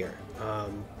familiar.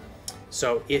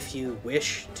 So if you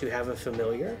wish to have a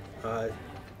familiar,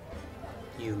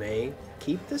 you may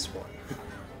keep this one.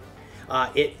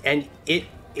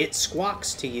 It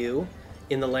squawks to you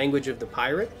in the language of the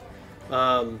pirate.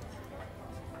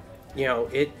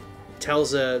 It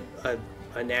tells a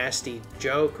nasty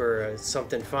joke or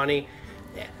something funny.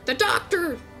 The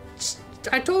doctor!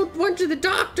 Went to the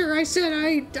doctor. I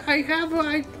said,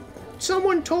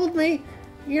 someone told me,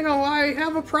 I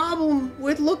have a problem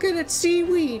with looking at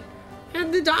seaweed.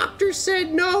 And the doctor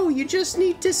said, no, you just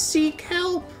need to seek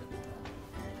help.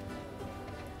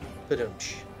 But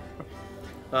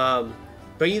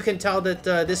you can tell that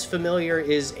this familiar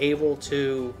is able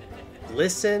to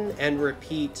listen and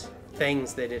repeat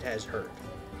things that it has heard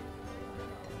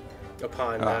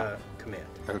upon command.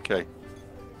 Okay.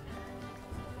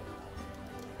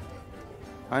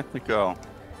 I think I'll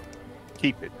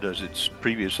keep it. Does its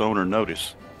previous owner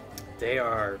notice? They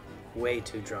are way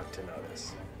too drunk to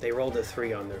notice. They rolled a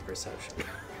 3 on their perception.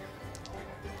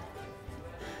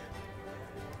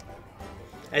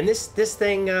 And this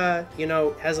thing,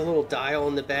 has a little dial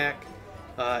in the back.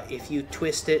 If you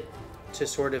twist it to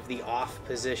sort of the off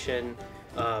position,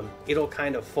 it'll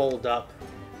kind of fold up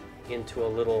into a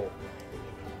little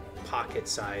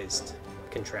pocket-sized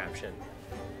contraption.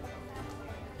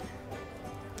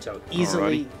 So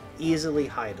easily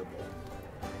hideable.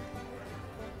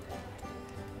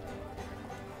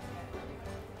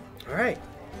 All right,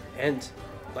 and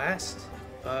last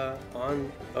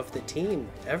on of the team,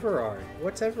 Everard.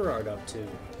 What's Everard up to?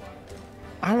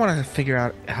 I want to figure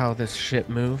out how this ship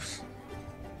moves.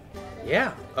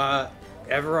 Yeah,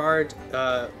 Everard.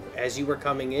 As you were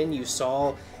coming in, you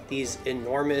saw these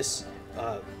enormous,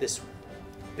 this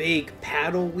big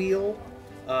paddle wheel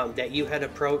that you had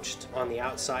approached on the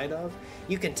outside of.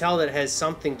 You can tell that it has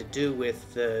something to do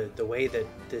with the way that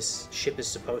this ship is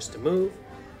supposed to move.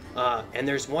 And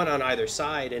there's one on either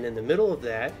side, and in the middle of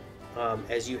that,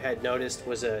 as you had noticed,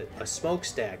 was a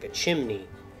smokestack, a chimney,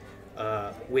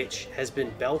 which has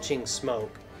been belching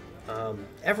smoke.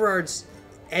 Everard's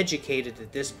educated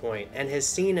at this point and has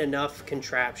seen enough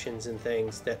contraptions and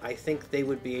things that I think they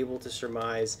would be able to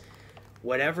surmise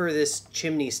whatever this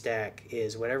chimney stack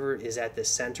is, whatever is at the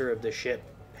center of the ship,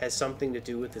 has something to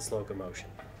do with its locomotion.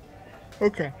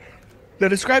 Okay. Now,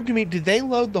 describe to me, did they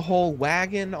load the whole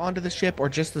wagon onto the ship, or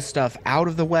just the stuff out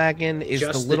of the wagon? Is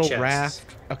Just the the little chests.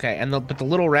 raft? Okay, and but the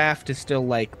little raft is still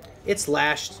like. It's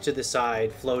lashed to the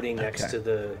side, floating next Okay.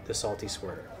 to the salty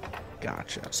squirter.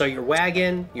 Gotcha. So your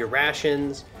wagon, your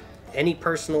rations, any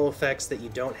personal effects that you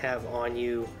don't have on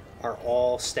you are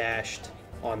all stashed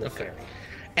on the ferry.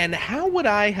 And how would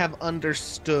I have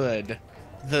understood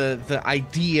the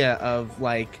idea of,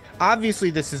 like,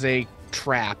 obviously this is a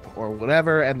trap or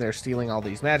whatever, and they're stealing all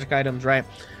these magic items, right?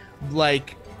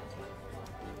 Like,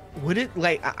 would it,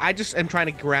 like, I just am trying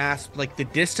to grasp, like, the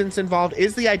distance involved.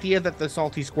 Is the idea that the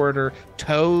salty squirter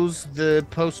tows the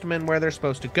postmen where they're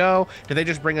supposed to go? Do they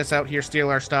just bring us out here, steal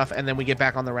our stuff, and then we get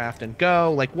back on the raft and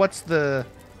go? Like, what's the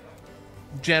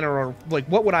general, like,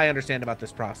 what would I understand about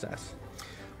this process?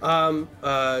 Bonus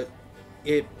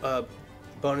think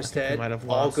we Ted, might have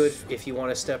all lost. good if you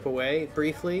want to step away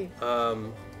briefly.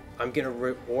 I'm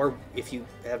gonna or if you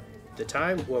have the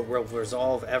time, we'll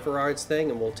resolve Everard's thing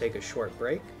and we'll take a short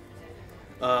break.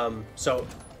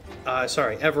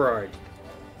 Sorry, Everard.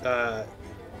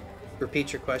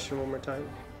 Repeat your question one more time.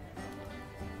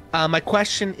 My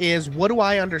question is, what do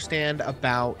I understand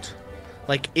about,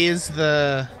 like, is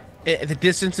the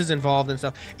distances involved and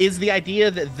stuff? Is the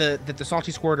idea that the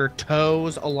salty squirter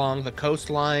tows along the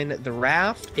coastline the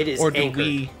raft? It is or do anchored.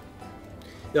 we?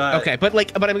 Okay, but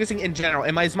I'm guessing in general,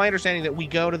 is my understanding that we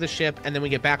go to the ship and then we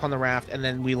get back on the raft and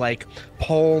then we, like,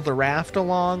 pull the raft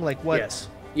along? Like, what? Yes.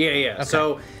 Yeah. Okay.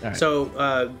 So, All right.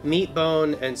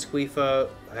 Meatbone and Squeefa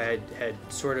had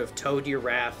sort of towed your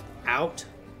raft out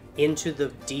into the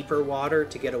deeper water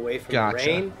to get away from Gotcha. the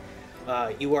rain.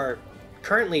 You are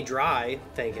currently dry,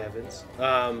 thank heavens.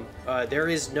 There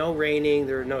is no raining,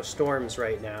 there are no storms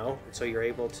right now, so you're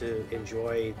able to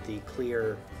enjoy the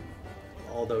clear,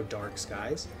 although dark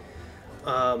skies.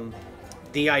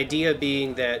 The idea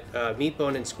being that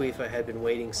Meatbone and Squeefa had been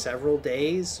waiting several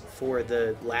days for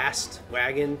the last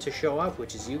wagon to show up,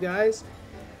 which is you guys,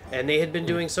 and they had been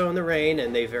doing so in the rain,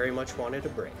 and they very much wanted a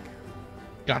break.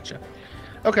 Gotcha.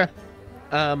 Okay.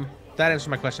 That answers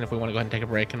my question. If we want to go ahead and take a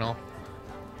break, and I'll,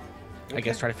 I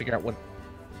guess, try to figure out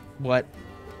what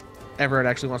Everett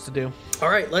actually wants to do. All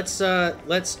right, let's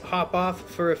hop off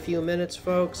for a few minutes,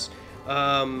 folks.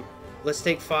 Let's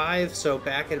take 5, so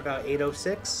back at about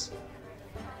 8:06.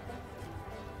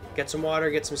 Get some water,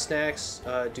 get some snacks,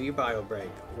 do your bio break.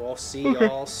 We'll see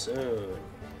y'all soon.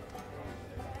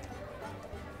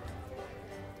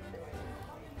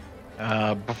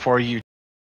 Before you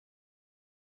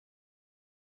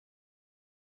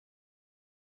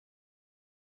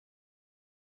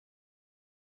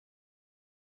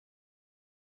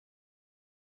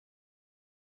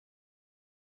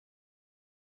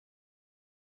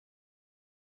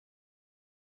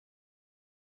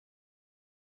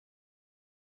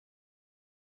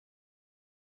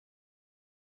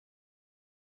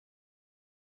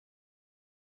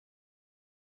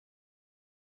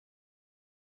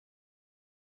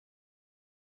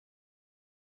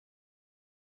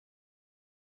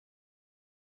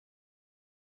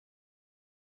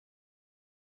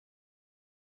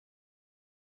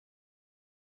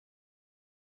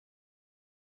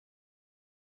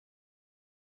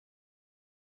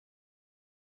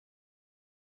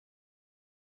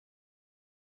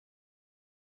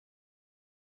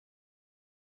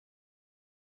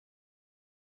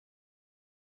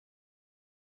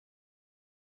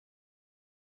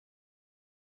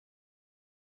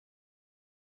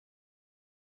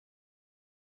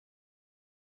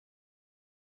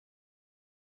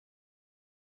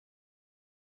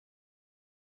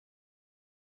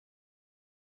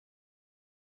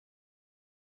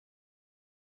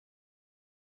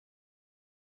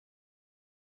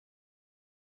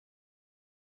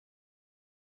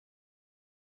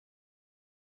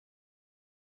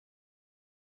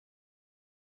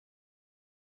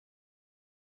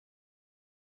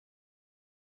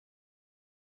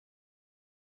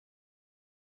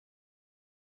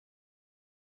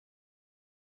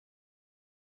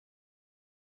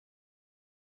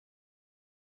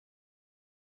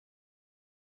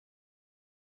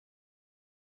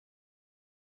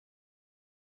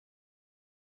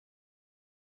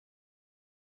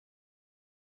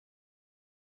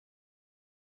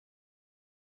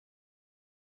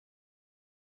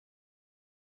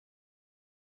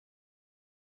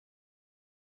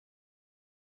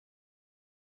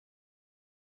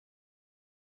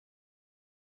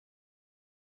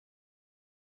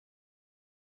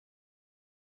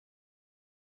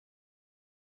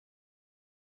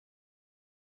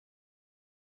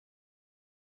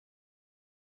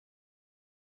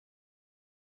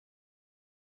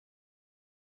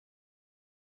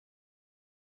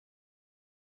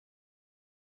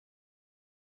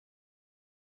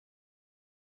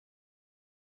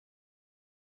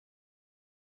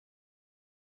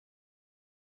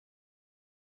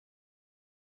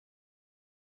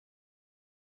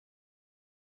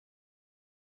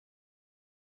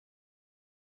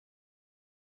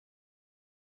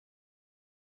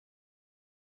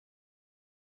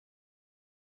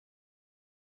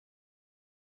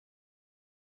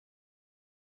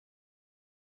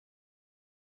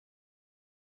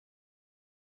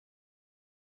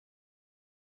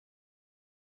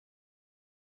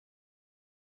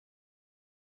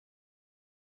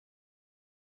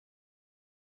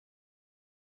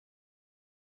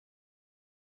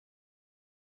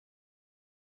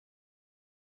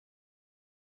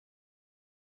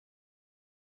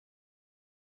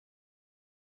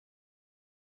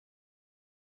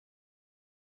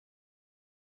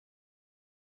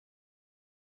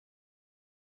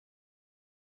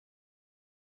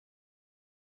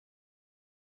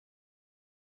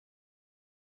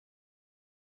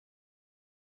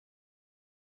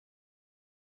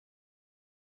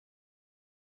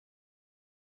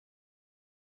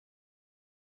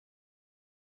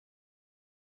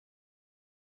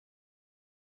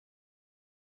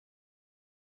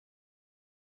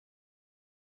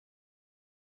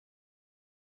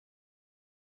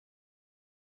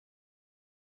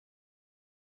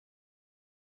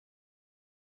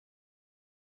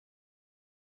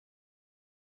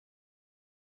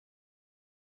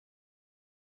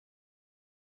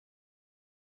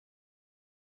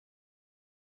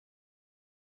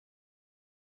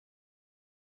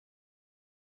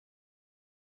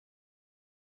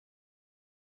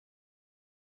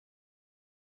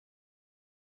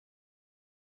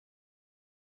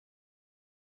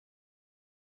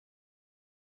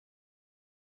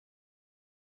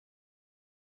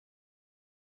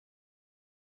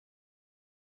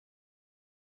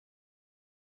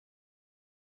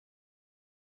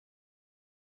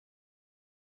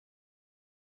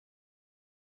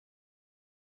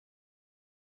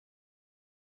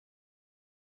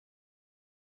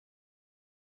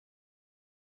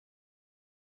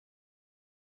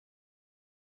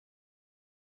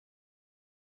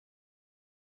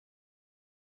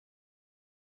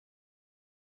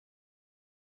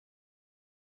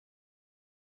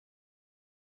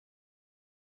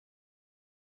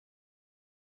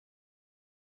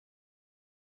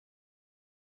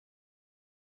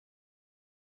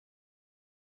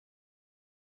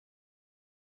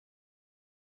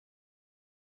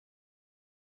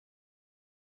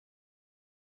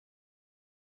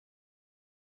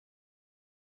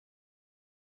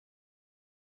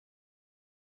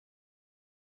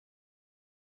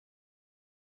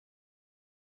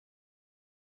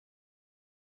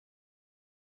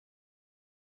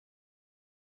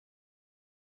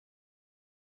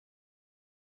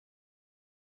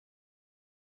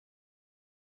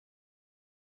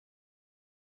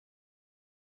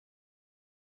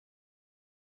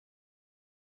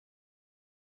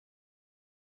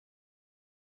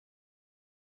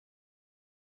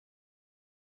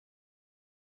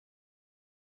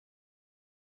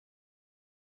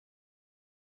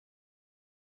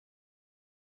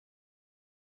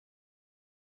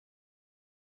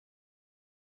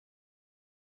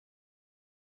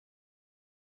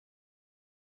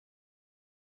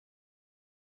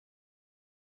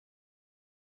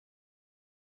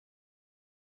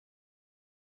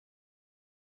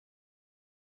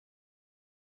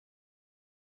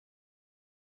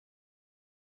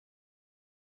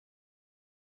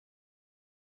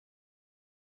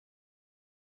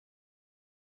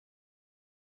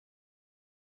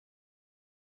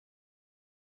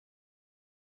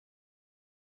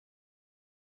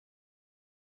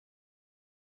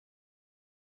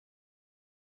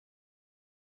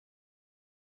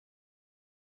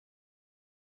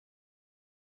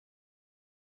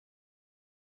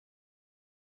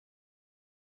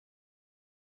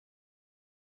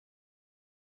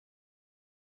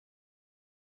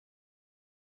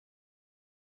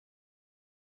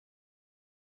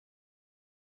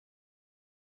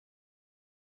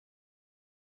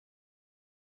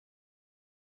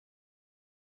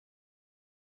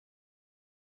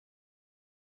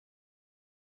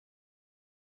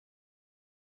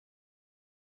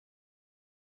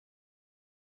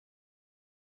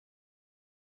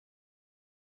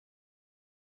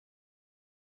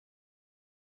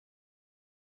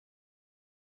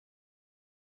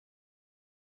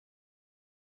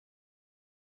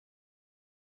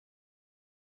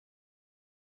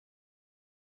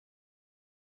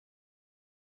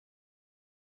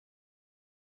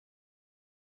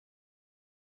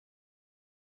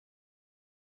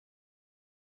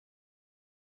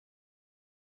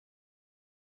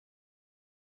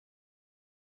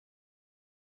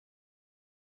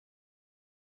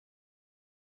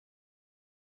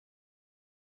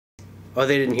Oh,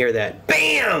 they didn't hear that.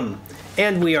 Bam!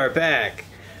 And we are back.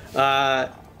 We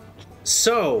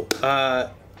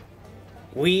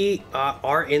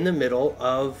are in the middle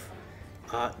of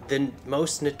the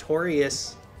most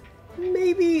notorious,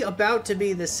 maybe about to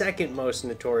be the second most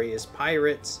notorious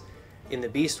pirates in the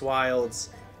Beast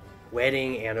Wilds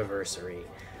wedding anniversary.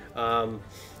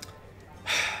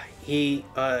 The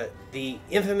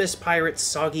infamous pirate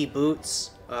Soggy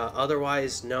Boots,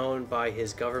 otherwise known by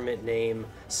his government name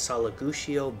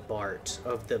Salagutio Bart,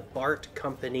 of the Bart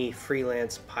Company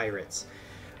Freelance Pirates,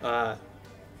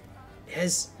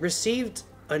 has received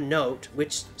a note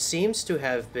which seems to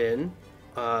have been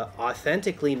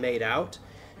authentically made out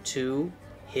to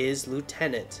his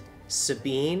lieutenant,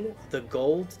 Sabine the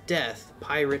Gold Death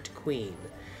Pirate Queen,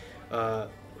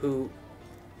 who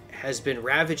has been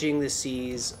ravaging the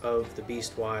seas of the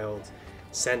Beast Wild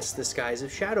since the Skies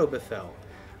of Shadow befell.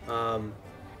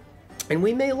 And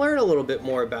we may learn a little bit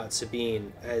more about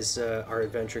Sabine as our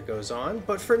adventure goes on,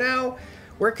 but for now,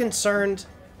 we're concerned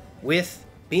with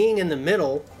being in the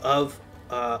middle of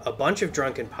a bunch of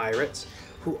drunken pirates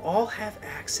who all have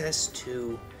access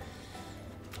to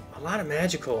a lot of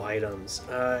magical items.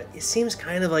 It seems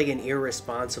kind of like an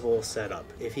irresponsible setup,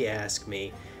 if you ask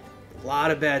me. A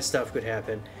lot of bad stuff could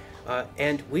happen.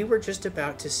 And we were just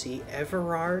about to see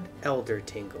Everard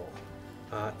Eldertingle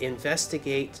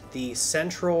investigate the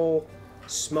central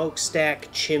smokestack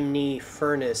chimney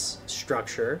furnace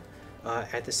structure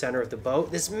at the center of the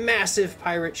boat. This massive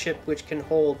pirate ship which can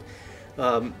hold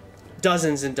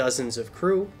dozens and dozens of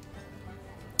crew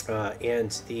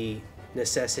and the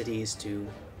necessities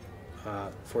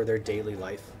for their daily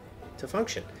life to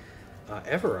function.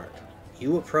 Everard,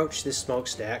 you approach this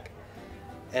smokestack,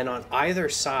 and on either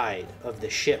side of the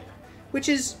ship, which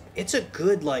it's a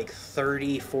good like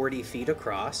 30, 40 feet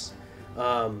across,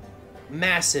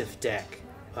 massive deck,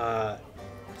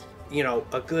 you know,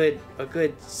 a good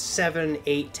 7,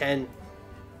 8, 10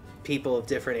 people of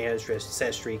different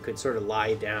ancestry could sort of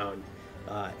lie down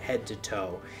head to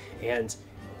toe. And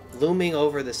looming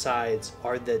over the sides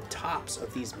are the tops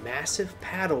of these massive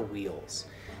paddle wheels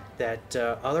that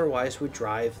otherwise would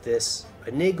drive this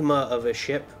enigma of a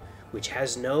ship which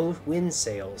has no wind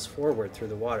sails forward through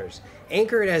the waters.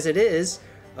 Anchored as it is,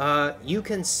 you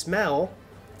can smell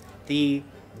the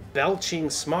belching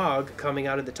smog coming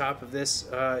out of the top of this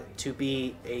to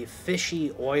be a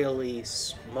fishy, oily,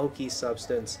 smoky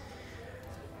substance.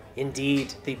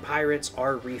 Indeed, the pirates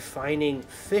are refining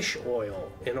fish oil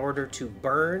in order to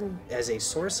burn as a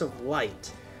source of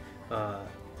light.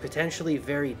 Potentially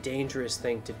very dangerous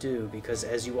thing to do because,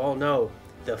 as you all know,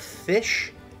 the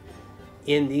fish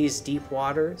in these deep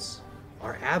waters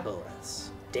are aboleths,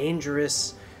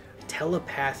 dangerous,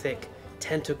 telepathic,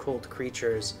 tentacled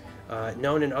creatures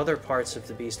known in other parts of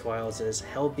the Beast Wilds as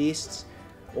hell beasts,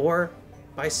 or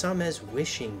by some as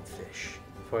wishing fish,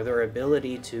 for their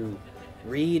ability to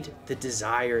read the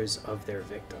desires of their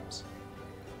victims.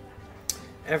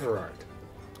 Everard,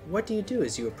 what do you do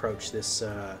as you approach this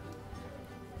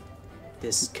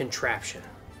this contraption?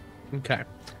 Okay,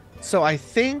 so I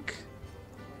think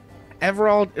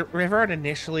Everard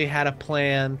initially had a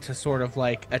plan to sort of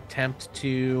like attempt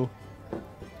to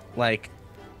like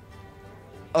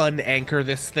unanchor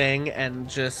this thing and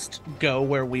just go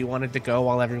where we wanted to go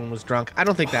while everyone was drunk. I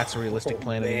don't think that's a realistic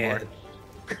plan anymore.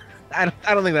 I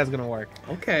don't think that's gonna work.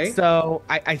 Okay. So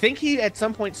I think he at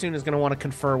some point soon is gonna want to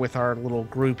confer with our little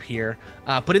group here.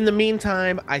 But in the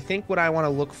meantime, I think what I want to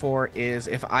look for is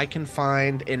if I can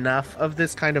find enough of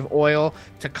this kind of oil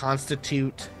to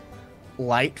constitute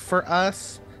light for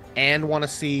us, and want to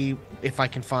see if I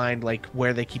can find like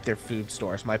where they keep their food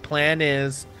stores. My plan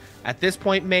is at this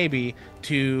point maybe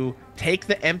to take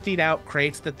the emptied out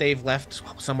crates that they've left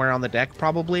somewhere on the deck,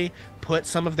 probably put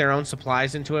some of their own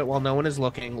supplies into it while no one is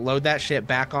looking, load that shit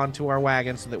back onto our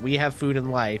wagon so that we have food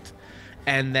and light,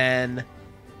 and then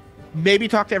maybe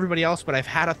talk to everybody else. But I've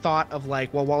had a thought of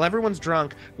like, well, while everyone's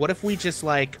drunk, what if we just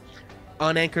like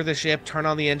unanchor the ship, turn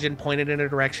on the engine, point it in a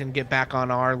direction, get back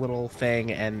on our little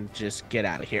thing, and just get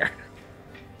out of here.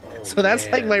 So that's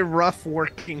like my rough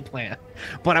working plan.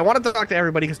 But I wanted to talk to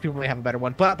everybody because people may have a better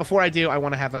one. But before I do, I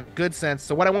want to have a good sense.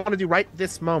 So what I want to do right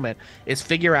this moment is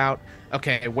figure out,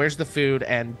 okay, where's the food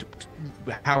and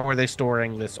how are they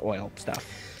storing this oil stuff?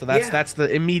 So that's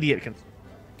the immediate concern.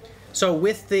 So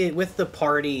with the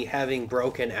party having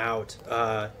broken out,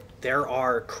 there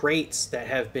are crates that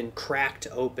have been cracked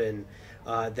open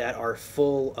that are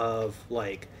full of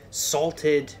like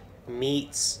salted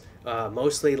meats,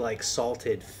 mostly like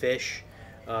salted fish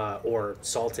or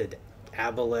salted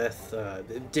aboleth,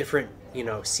 different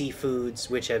seafoods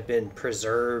which have been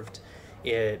preserved,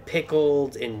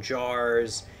 pickled in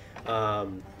jars.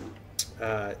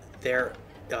 There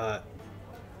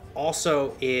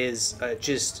also is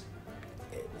just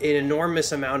an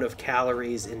enormous amount of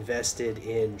calories invested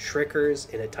in shriekers,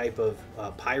 in a type of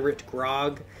pirate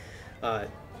grog,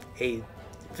 a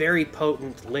very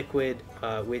potent liquid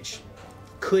which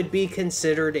could be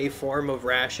considered a form of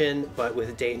ration, but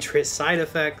with dangerous side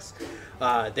effects.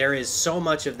 There is so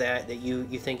much of that you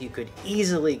think you could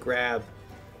easily grab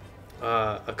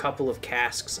a couple of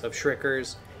casks of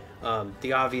shriekers.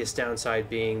 The obvious downside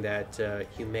being that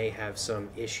you may have some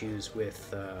issues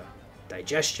with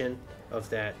digestion of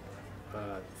that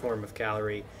form of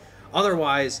calorie.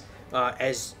 Otherwise,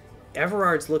 as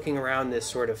Everard's looking around this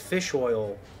sort of fish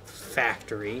oil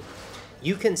factory,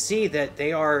 you can see that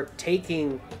they are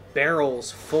taking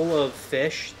barrels full of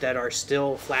fish that are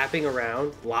still flapping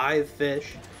around, live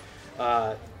fish,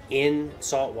 in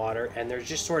salt water, and they're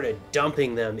just sort of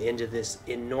dumping them into this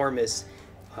enormous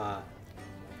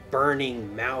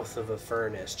burning mouth of a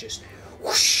furnace, just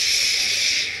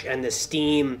whoosh, and the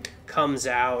steam comes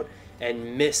out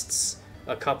and mists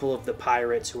a couple of the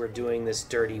pirates who are doing this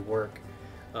dirty work.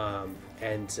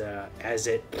 As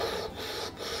it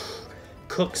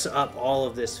cooks up all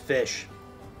of this fish,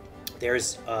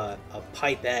 there's a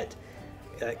pipette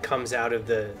that comes out of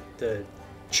the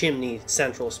chimney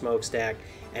central smokestack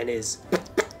and is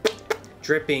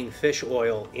dripping fish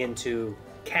oil into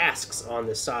casks on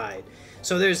the side.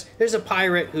 So there's a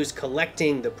pirate who's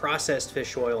collecting the processed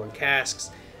fish oil in casks,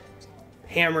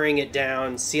 hammering it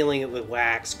down, sealing it with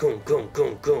wax, goom, goom,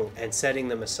 goom, goom, and setting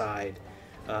them aside.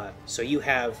 So you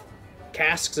have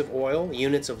casks of oil,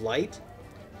 units of light,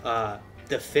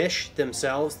 the fish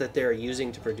themselves that they're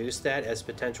using to produce that as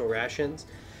potential rations,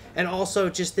 and also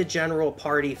just the general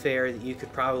party fare that you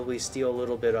could probably steal a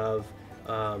little bit of,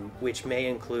 which may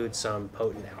include some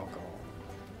potent alcohol.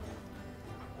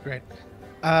 Great.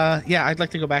 Yeah, I'd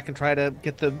like to go back and try to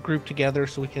get the group together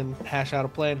so we can hash out a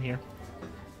plan here.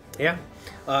 Yeah.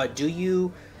 Do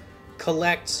you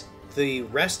collect the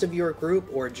rest of your group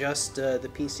or just the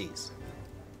PCs?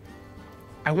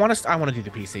 I want to do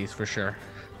the PCs for sure.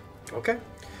 Okay.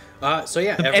 So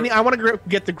yeah, I want to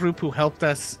get the group who helped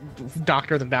us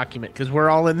doctor the document, because we're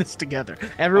all in this together.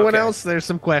 Everyone else, there's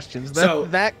some questions. So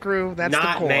that crew, that's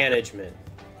not the core. management.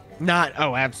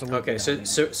 Absolutely. Okay, so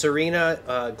Serena,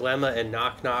 Glemma, and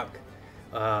Knock Knock,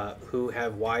 who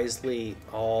have wisely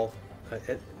all,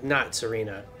 not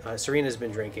Serena. Serena's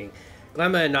been drinking.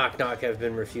 Glemma and Knock Knock have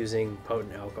been refusing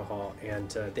potent alcohol,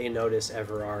 and they notice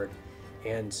Everard,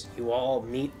 and you all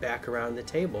meet back around the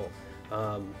table.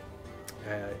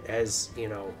 As you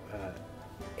know,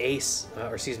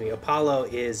 Apollo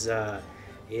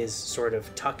is sort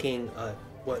of tucking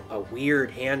a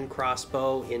weird hand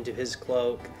crossbow into his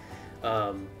cloak.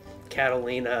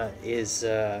 Catalina is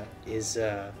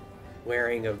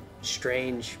wearing a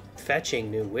strange,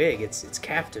 fetching new wig. It's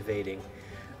captivating,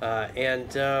 and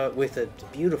with a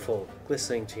beautiful,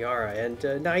 glistening tiara.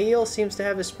 And Nail seems to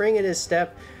have a spring in his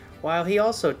step, while he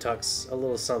also tucks a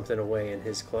little something away in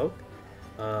his cloak.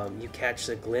 You catch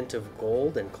the glint of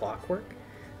gold and clockwork,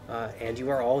 and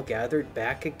you are all gathered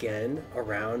back again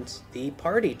around the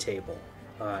party table.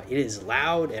 It is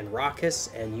loud and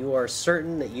raucous, and you are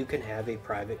certain that you can have a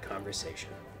private conversation.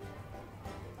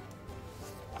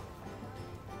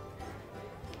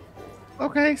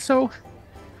 Okay, so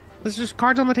there's just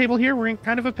cards on the table here. We're in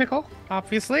kind of a pickle,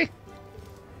 obviously.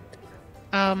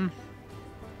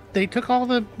 They took all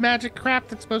the magic crap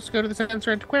that's supposed to go to the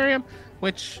Sensor Antiquarium,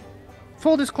 which,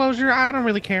 full disclosure, I don't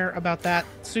really care about that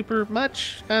super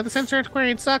much. The Sensor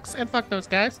Antiquarian sucks, and fuck those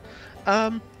guys.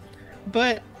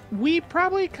 But we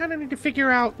probably kind of need to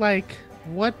figure out, like,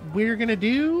 what we're gonna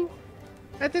do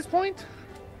at this point.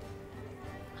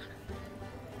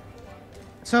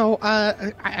 So,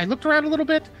 I looked around a little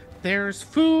bit. There's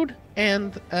food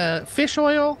and fish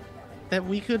oil that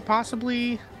we could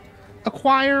possibly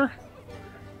acquire.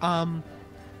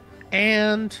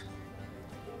 And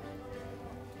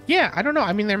yeah, I don't know.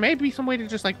 I mean, there may be some way to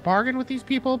just, like, bargain with these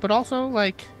people, but also,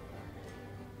 like,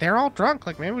 they're all drunk.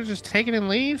 Like, maybe we just take it and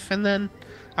leave. And then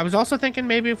I was also thinking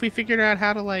maybe if we figured out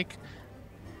how to, like,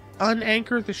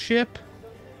 unanchor the ship,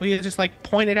 we could just, like,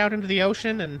 point it out into the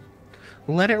ocean and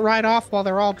let it ride off while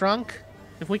they're all drunk.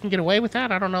 If we can get away with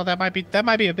that, I don't know. That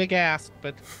might be a big ask,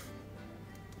 but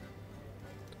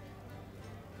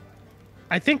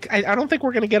I don't think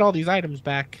we're gonna get all these items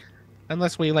back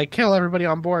unless we, like, kill everybody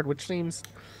on board, which seems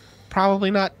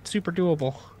probably not super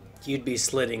doable. You'd be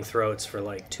slitting throats for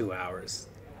like 2 hours.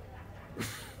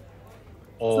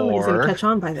 Somebody's gonna Or, catch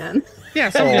on by then.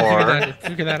 Yeah, someone can Or-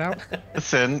 figure that out.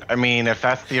 listen, I mean, if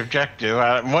that's the objective,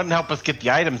 it wouldn't help us get the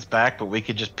items back, but we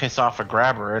could just piss off a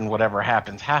grabber and whatever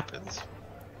happens, happens.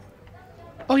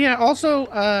 Oh yeah,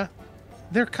 also,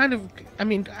 they're kind of, I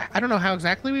mean, I don't know how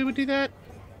exactly we would do that,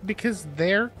 because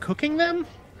they're cooking them.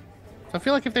 So I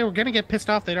feel like if they were gonna get pissed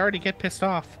off, they'd already get pissed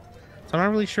off. So I'm not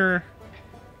really sure,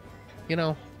 you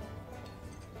know,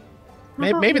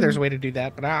 maybe there's a way to do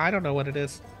that, but I don't know what it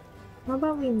is. How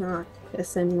about we not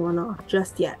piss anyone off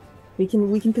just yet? We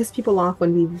can piss people off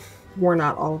when we've worn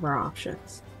out all of our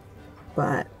options.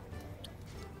 But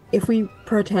if we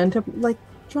pretend to like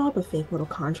draw up a fake little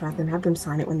contract and have them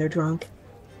sign it when they're drunk,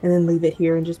 and then leave it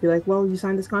here and just be like, well, you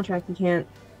signed this contract, you can't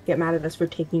get mad at us for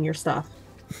taking your stuff.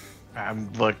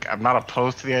 Look, I'm not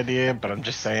opposed to the idea, but I'm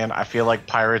just saying, I feel like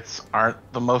pirates aren't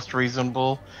the most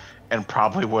reasonable and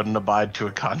probably wouldn't abide to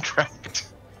a contract.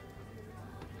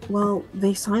 Well,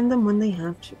 they sign them when they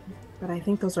have to, but I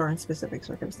think those are in specific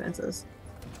circumstances.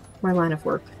 My line of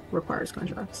work requires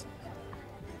contracts.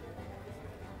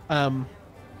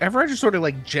 Everard just sort of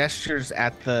like gestures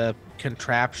at the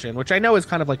contraption, which I know is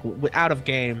kind of like out of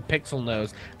game. Pixel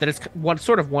knows that it's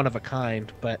sort of one of a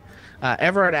kind, but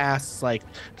Everard asks, like,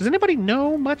 does anybody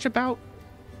know much about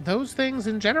those things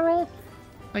in general?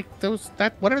 Like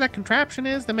whatever that contraption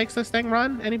is that makes this thing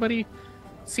run? Anybody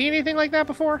see anything like that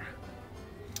before?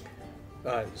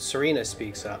 Serena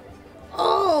speaks up.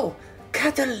 Oh,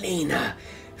 Catalina,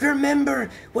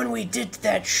 remember when we did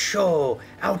that show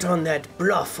out on that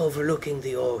bluff overlooking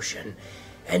the ocean?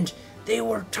 And they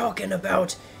were talking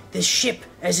about the ship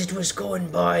as it was going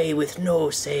by with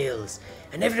no sails,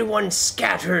 and everyone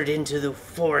scattered into the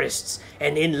forests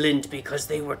and inland because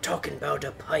they were talking about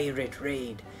a pirate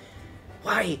raid.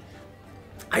 Why,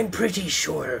 I'm pretty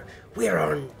sure we're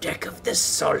on deck of the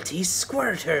Salty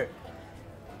Squirter.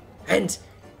 And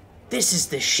this is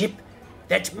the ship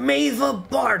that Mava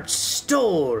Bart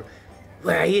stole.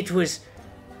 Why, it was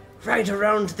right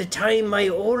around the time my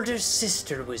older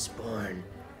sister was born,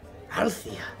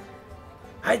 Althea.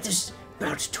 Just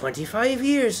about 25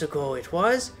 years ago it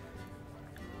was.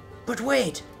 But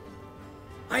wait,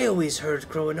 I always heard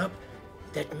growing up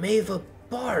that Mava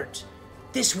Bart,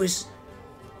 this was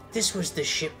the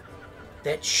ship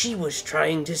that she was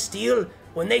trying to steal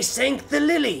when they sank the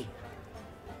Lily.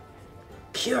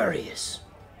 Curious.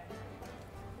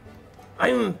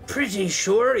 I'm pretty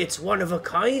sure it's one of a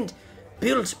kind,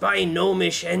 built by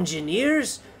gnomish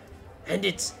engineers, and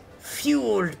it's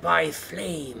fueled by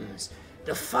flames,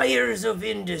 the fires of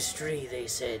industry, they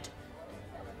said.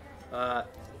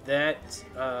 That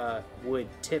would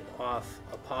tip off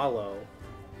Apollo,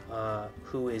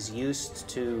 who is used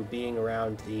to being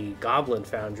around the Goblin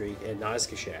Foundry in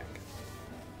Nazgashak.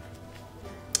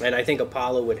 And I think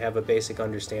Apollo would have a basic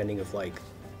understanding of, like,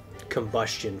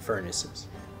 combustion furnaces.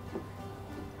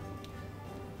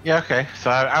 Yeah, okay. So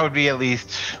I would be at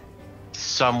least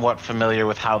somewhat familiar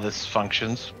with how this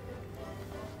functions.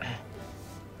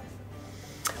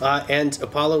 And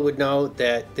Apollo would know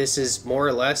that this is more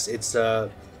or less, it's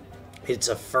a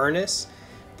furnace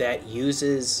that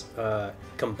uses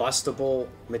combustible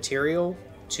material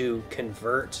to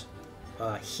convert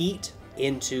heat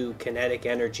into kinetic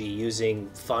energy using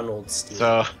funneled steam.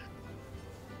 So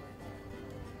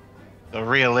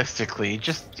realistically,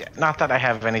 just not that I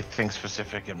have anything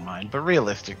specific in mind, but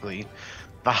realistically,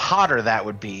 the hotter that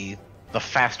would be, the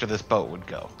faster this boat would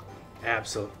go.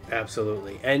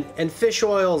 Absolutely. And fish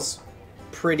oil's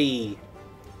pretty.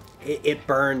 It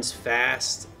burns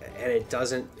fast, and it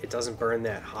doesn't burn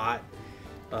that hot.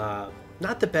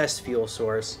 Not the best fuel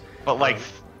source. But like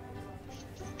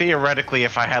theoretically,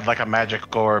 if I had like a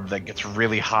magic orb that gets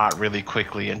really hot really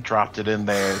quickly and dropped it in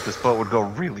there, this boat would go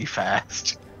really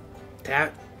fast.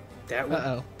 That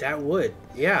would.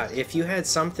 Yeah, if you had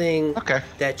something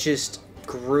that just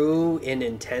grew in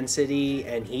intensity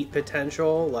and heat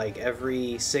potential like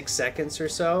every 6 seconds or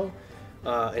so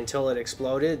until it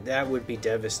exploded, that would be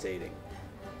devastating.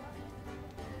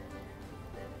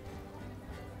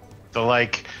 So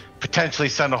like potentially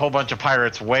send a whole bunch of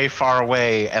pirates way far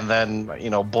away and then,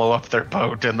 blow up their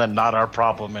boat and then not our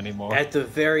problem anymore. At the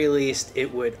very least,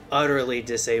 it would utterly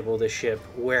disable the ship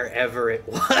wherever it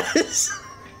was.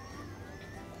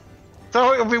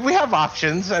 So we have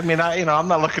options. I mean, I'm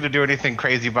not looking to do anything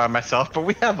crazy by myself, but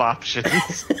we have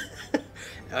options.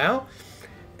 Well,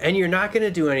 and you're not going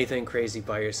to do anything crazy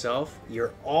by yourself.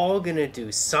 You're all going to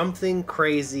do something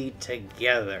crazy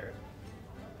together.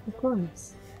 Of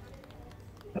course.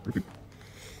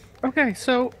 Okay,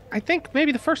 so I think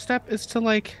maybe the first step is to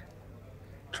like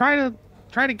try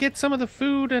to get some of the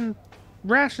food and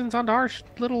rations onto our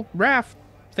little raft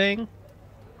thing.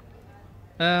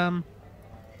 And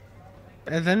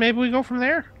then maybe we go from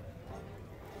there.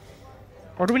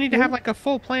 Or do we need to have like a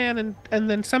full plan and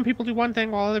then some people do one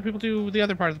thing while other people do the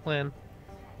other part of the plan?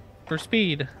 For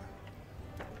speed.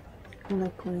 I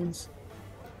like plans.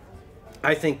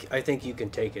 I think you can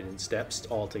take it in steps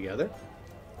all together.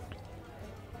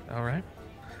 All right.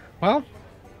 Well,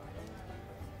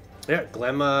 Yeah,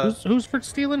 Glemma, who's for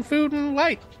stealing food and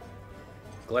light?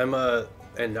 Glemma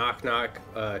and Knock Knock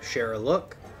share a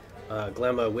look.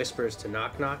 Glemma whispers to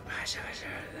Knock Knock,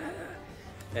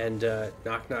 and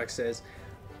Knock Knock says,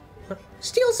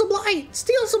 "Steal some light!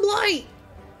 Steal some light!"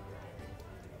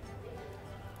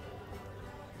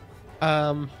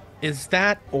 Is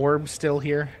that orb still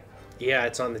here? Yeah,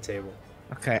 it's on the table.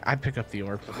 Okay, I pick up the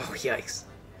orb. Oh, yikes.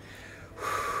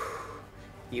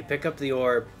 You pick up the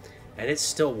orb, and it's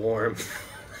still warm.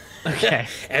 Okay.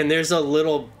 And there's a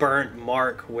little burnt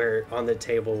mark on the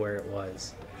table where it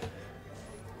was.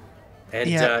 And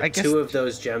Yeah, I guess- two of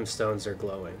those gemstones are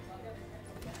glowing.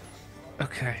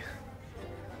 Okay.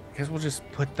 I guess we'll just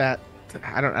put that.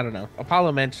 I don't know.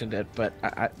 Apollo mentioned it, but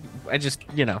I just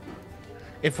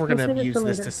if we're We'll gonna save it use for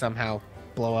this later. to somehow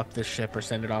blow up this ship or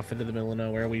send it off into the middle of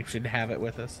nowhere, we should have it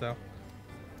with us.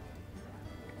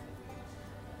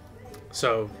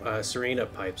 So Serena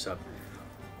pipes up.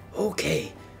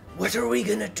 Okay, what are we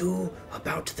gonna do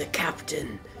about the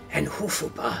captain and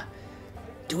Hufupa?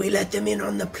 Do we let them in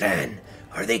on the plan?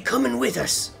 Are they coming with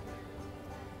us?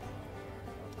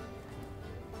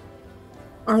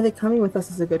 Are they coming with us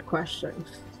is a good question.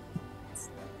 It's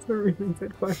a really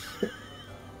good question.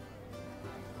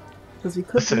 Because we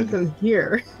could Listen. leave them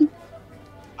here.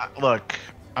 Look,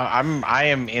 I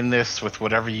am in this with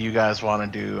whatever you guys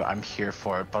want to do. I'm here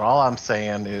for it. But all I'm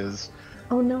saying is,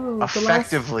 Oh no. the last-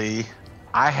 effectively,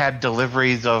 I had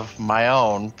deliveries of my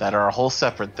own that are a whole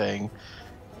separate thing,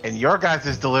 and your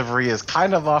guys' delivery is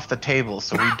kind of off the table,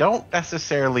 so we don't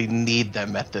necessarily need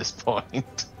them at this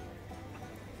point.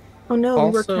 Oh no,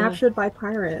 we were Also- captured by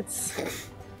pirates.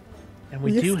 And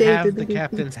we We do just have saved the the-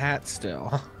 captain's hat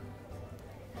still.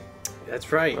 That's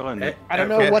right. Well, and I don't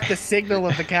know what the signal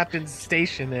of the captain's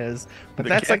station is, but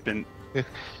that's captain,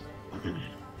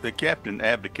 the captain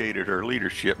abdicated her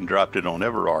leadership and dropped it on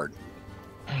Everard.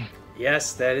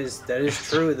 Yes, that is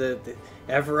true. The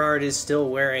Everard is still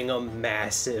wearing a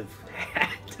massive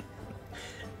hat.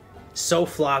 So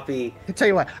floppy. I tell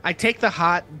you what, I take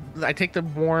the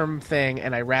warm thing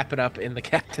and I wrap it up in the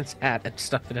captain's hat and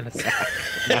stuff it in a sack.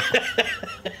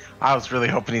 I was really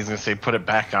hoping he's going to say put it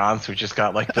back on, so we just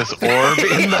got like this orb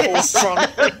in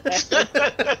the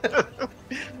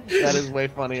That is way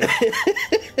funnier.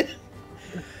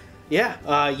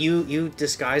 Yeah, you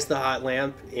disguise the hot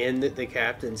lamp in the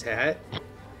captain's hat.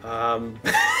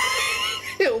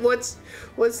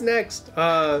 What's next?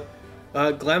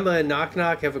 Glemma and Knock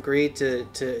Knock have agreed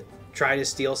to try to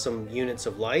steal some units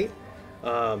of light.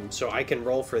 So I can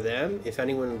roll for them if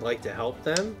anyone would like to help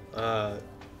them.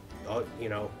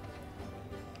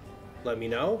 Let me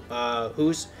know.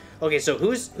 Who's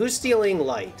stealing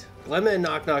light? Glemma and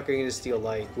Knock Knock are going to steal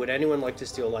light. Would anyone like to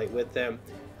steal light with them?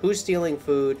 Who's stealing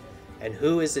food? And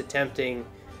who is attempting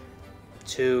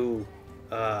to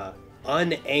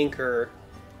unanchor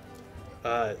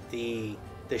the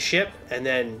ship? And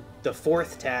then the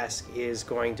fourth task is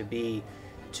going to be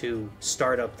to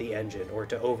start up the engine or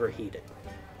to overheat it.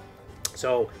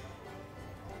 So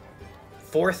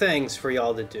 4 things for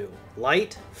y'all to do: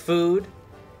 light, food,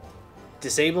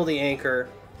 disable the anchor,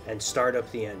 and start up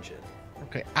the engine.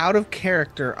 Okay, out of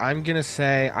character, I'm gonna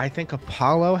say I think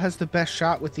Apollo has the best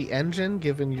shot with the engine,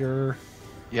 given your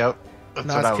Yep, that's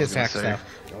what I was going to say. stuff.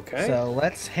 Okay. So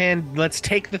let's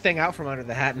take the thing out from under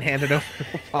the hat and hand it over to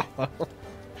Apollo.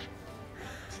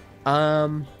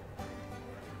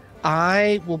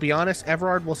 I will be honest,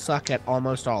 Everard will suck at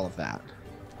almost all of that.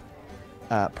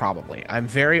 Probably. I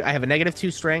have a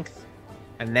 -2 strength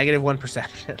and -1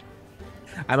 perception.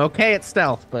 I'm okay at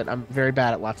stealth, but I'm very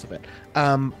bad at lots of it.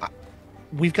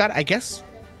 We've got, I guess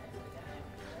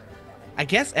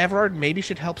Everard maybe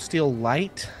should help steal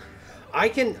light. I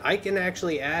can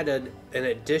actually add an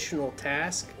additional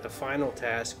task, a final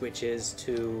task, which is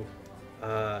to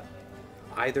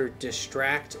either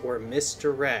distract or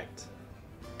misdirect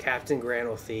Captain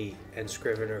Granolthy and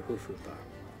Scrivener Hufupa.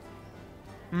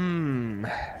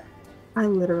 I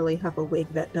literally have a wig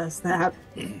that does that.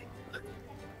 And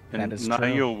That is true.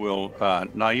 Nail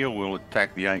will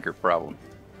attack the anchor problem.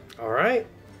 All right.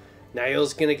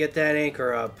 Niall's gonna get that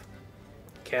anchor up.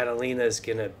 Catalina's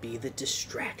gonna be the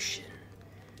distraction.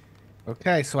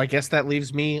 Okay, so I guess that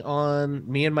leaves me and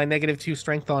my -2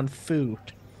 strength on food.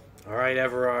 All right,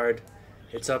 Everard.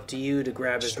 It's up to you to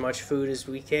grab as much food as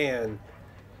we can.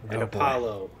 And Oh, boy.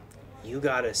 Apollo, you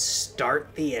gotta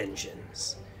start the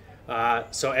engines.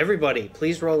 So everybody,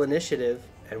 please roll initiative,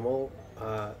 and we'll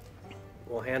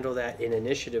handle that in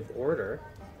initiative order.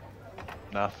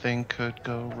 Nothing could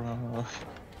go wrong.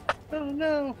 Oh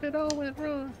no, it all went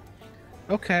wrong.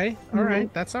 Okay, all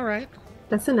right, that's all right.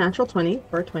 That's a natural 20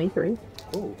 for a 23.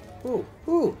 Ooh, ooh,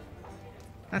 ooh.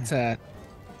 That's a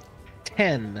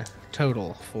 10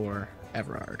 total for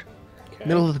Everard. Okay.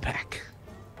 Middle of the pack.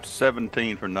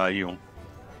 17 for Nail.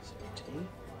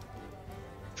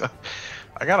 17.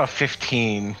 I got a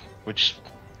 15, which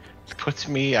puts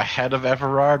me ahead of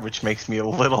Everard, which makes me a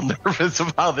little nervous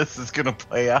of how this is going to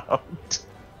play out.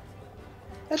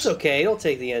 That's okay. It'll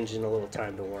take the engine a little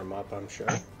time to warm up, I'm sure.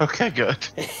 Okay, good.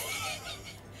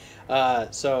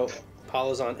 So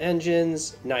Apollo's on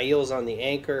engines, Nail's on the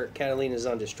anchor, Catalina's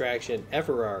on distraction,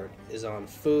 Everard is on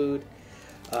food,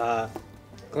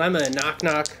 Glemma and Knock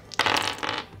Knock.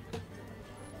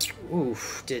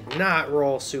 Oof, did not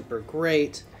roll super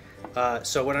great.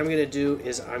 So what I'm going to do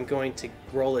is I'm going to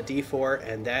roll a d4,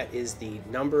 and that is the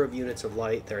number of units of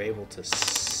light they're able to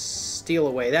steal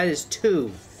away. That is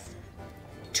 2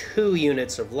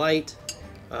 units of light.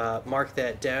 Mark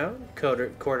that down,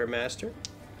 Quartermaster.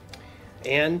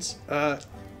 And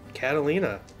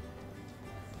Catalina,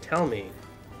 tell me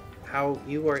how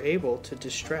you are able to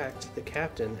distract the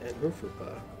captain and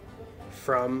Hufupa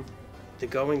from the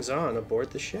goings-on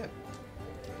aboard the ship.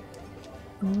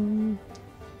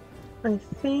 I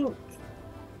think.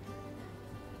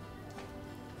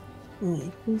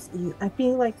 I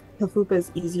feel like Hafupa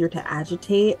is easier to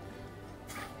agitate.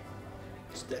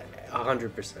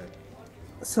 100%.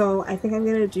 So I think I'm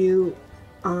gonna do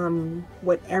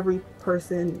what every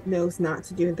person knows not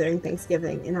to do during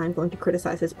Thanksgiving, and I'm going to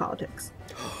criticize his politics.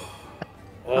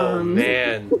 Oh,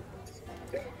 man.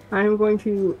 I'm going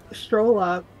to stroll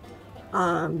up,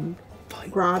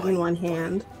 grog in one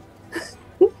hand,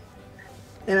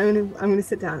 and I'm gonna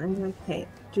sit down and be like, "Hey,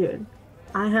 dude,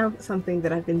 I have something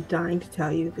that I've been dying to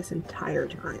tell you this entire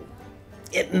time.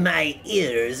 My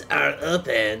ears are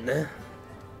open.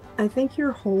 I think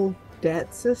your whole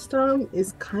debt system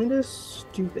is kind of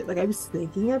stupid. Like, I was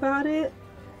thinking about it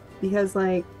because,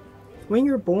 like, when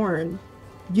you're born,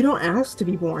 you don't ask to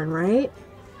be born, right?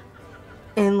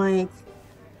 And, like,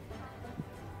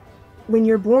 when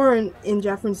you're born in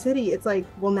Jafrune City, it's like,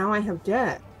 well, now I have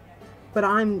debt, but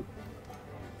I'm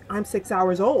 6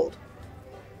 hours old.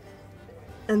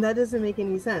 And that doesn't make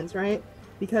any sense, right?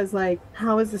 Because, like,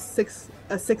 how is a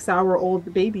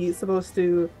 6-hour-old baby supposed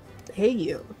to pay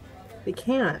you? They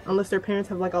can't unless their parents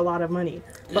have, like, a lot of money.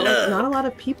 But like, not a lot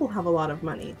of people have a lot of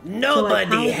money. Nobody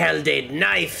So, like, held a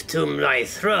knife to my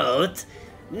throat.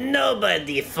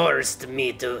 Nobody forced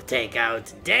me to take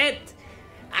out debt.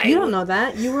 You don't know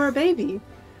that. You were a baby.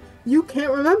 You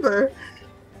can't remember.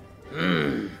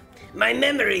 My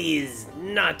memory is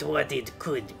not what it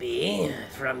could be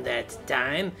from that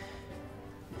time.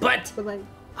 But But, like,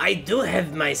 I do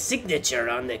have my signature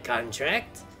on the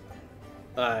contract.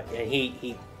 And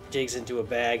he digs into a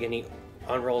bag and he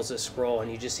unrolls a scroll, and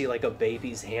you just see like a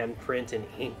baby's handprint in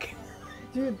ink.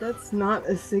 dude, that's not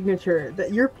a signature.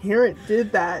 That your parent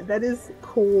did that. That is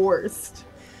coerced.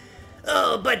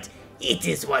 Oh, but it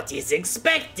is what is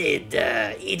expected.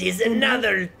 It is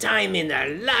another time in our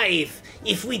life.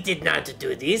 If we did not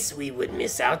do this, we would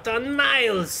miss out on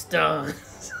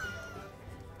milestones.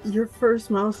 Your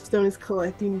first milestone is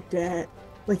collecting debt.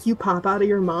 Like, you pop out of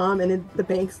your mom and the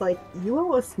bank's like, you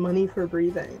owe us money for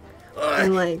breathing.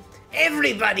 And like,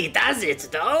 Everybody does it,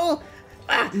 though.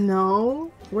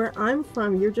 no, where I'm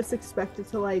from, you're just expected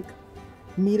to, like,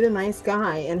 meet a nice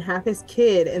guy and have his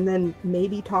kid and then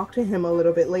maybe talk to him a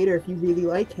little bit later if you really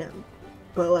like him.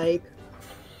 But, like,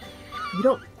 you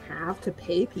don't have to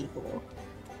pay people.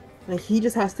 Like, he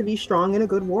just has to be strong and a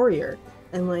good warrior.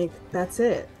 And, like, that's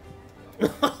it.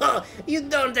 You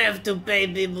don't have to pay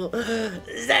people.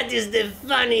 That is the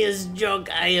funniest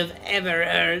joke I have ever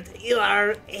heard. You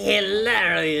are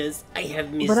hilarious. I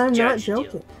have misjudged But I'm not you.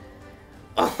 joking.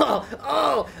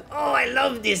 Oh, I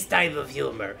love this type of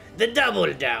humor. The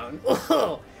double down.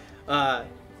 Oh.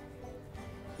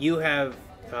 You have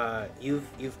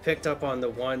you've picked up on the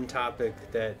one topic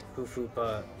that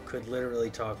Hufupa could literally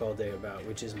talk all day about,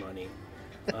 which is money.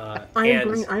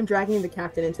 I'm dragging the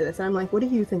captain into this. I'm like, what do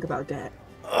you think about debt?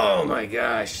 Oh my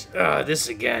gosh. This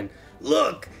again.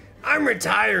 Look, I'm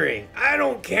retiring. I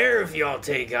don't care if y'all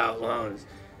take out loans.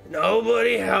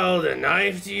 Nobody held a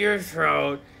knife to your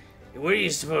throat. What are you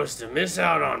supposed to miss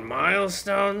out on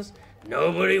milestones?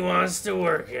 Nobody wants to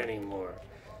work anymore.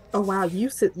 Oh wow, you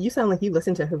sound like you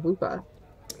listen to Havupa.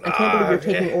 I can't believe you're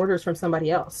taking orders from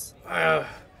somebody else.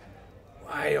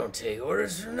 I don't take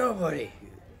orders from nobody.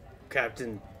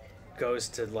 Captain goes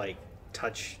to, like,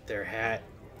 touch their hat,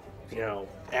 you know,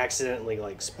 accidentally,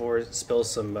 like, spills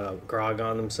some grog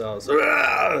on themselves.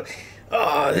 Oh,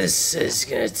 this is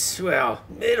gonna, well,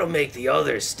 it'll make the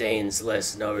other stains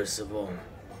less noticeable.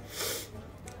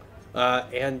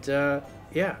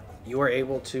 Yeah, you are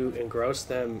able to engross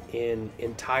them in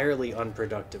entirely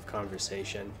unproductive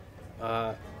conversation.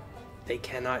 They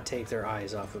cannot take their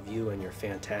eyes off of you and your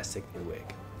fantastic new wig.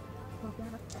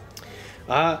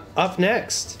 Up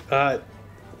next,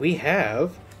 we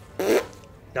have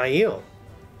Nail.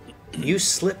 You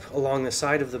slip along the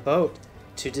side of the boat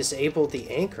to disable the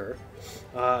anchor.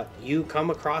 You come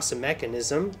across a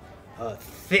mechanism, a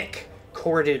thick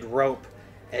corded rope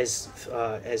as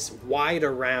wide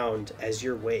around as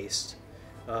your waist,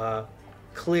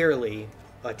 clearly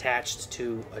attached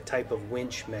to a type of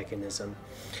winch mechanism.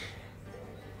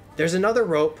 There's another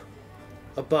rope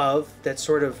above that's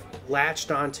sort of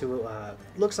latched onto,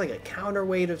 looks like a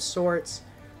counterweight of sorts,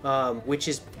 which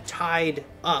is tied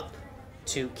up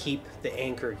to keep the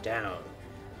anchor down.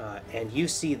 And you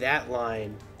see that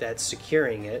line that's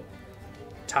securing it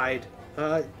tied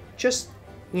just,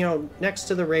 you know, next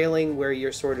to the railing where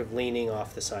you're sort of leaning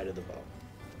off the side of the boat.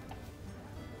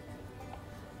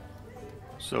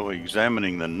 So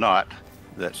examining the knot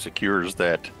that secures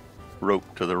that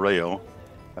rope to the rail,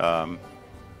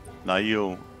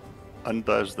 Nail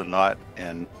undoes the knot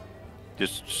and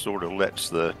just sort of lets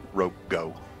the rope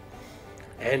go.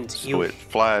 And so it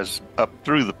flies up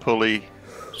through the pulley,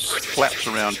 flaps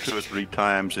around 2 or 3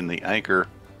 times, and the anchor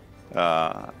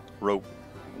rope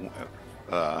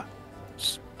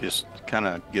just kind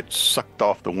of gets sucked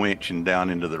off the winch and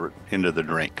down into the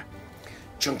drink.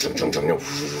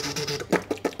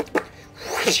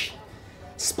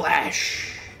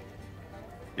 Splash.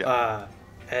 Yeah.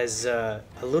 As a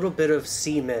little bit of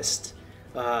sea mist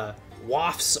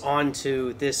wafts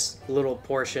onto this little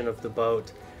portion of the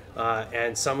boat,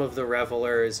 and some of the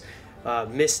revelers,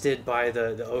 misted by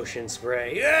the ocean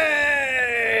spray,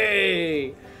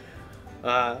 yay!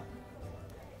 As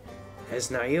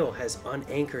Nail has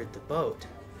unanchored the boat,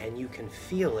 and you can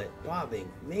feel it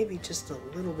bobbing, maybe just a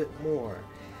little bit more.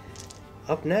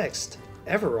 Up next,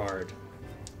 Everard.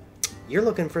 You're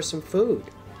looking for some food.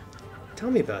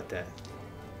 Tell me about that.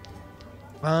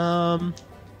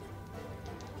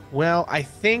 Well, I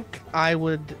think I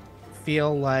would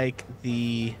feel like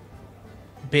the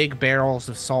big barrels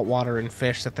of salt water and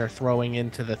fish that they're throwing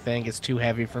into the thing is too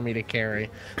heavy for me to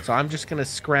carry. So I'm just going to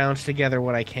scrounge together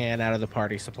what I can out of the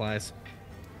party supplies.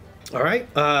 All right.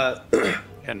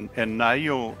 And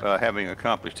Nail, having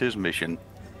accomplished his mission,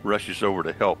 rushes over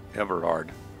to help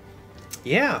Everard.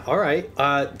 Yeah, all right.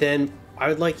 Then I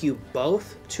would like you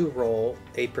both to roll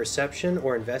a perception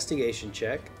or investigation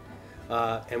check,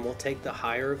 and we'll take the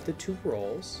higher of the 2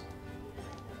 rolls.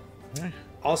 Okay.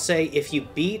 I'll say if you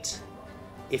beat...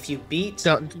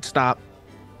 Don't stop.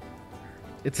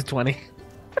 It's a 20.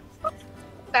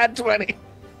 Nat 20.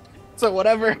 So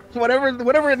whatever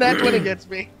nat 20 gets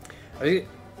me.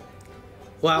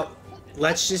 Well,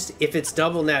 let's just... If it's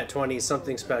double nat 20,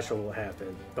 something special will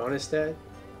happen. Bonus stat?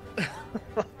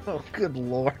 Oh, good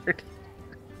lord.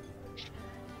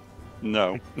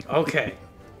 No. Okay.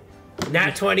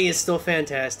 Nat 20 is still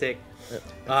fantastic.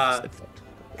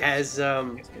 As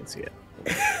can't see it.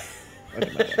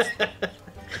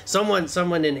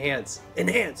 someone enhance,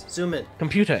 zoom in.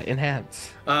 Computer enhance.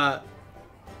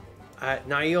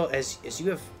 Nail, as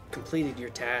you have completed your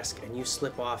task and you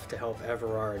slip off to help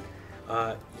Everard,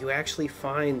 you actually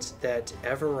find that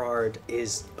Everard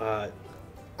is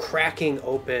cracking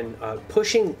open,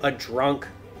 pushing a drunk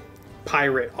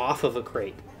pirate off of a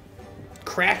crate,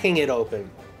 cracking it open,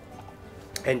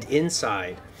 and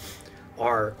inside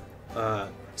are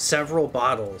several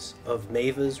bottles of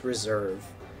Mave's Reserve,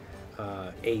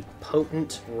 a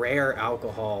potent, rare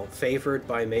alcohol favored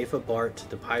by Mava Bart,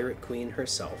 the pirate queen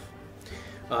herself.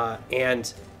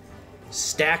 And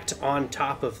stacked on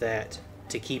top of that,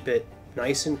 to keep it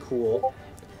nice and cool,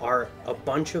 are a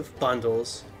bunch of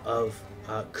bundles of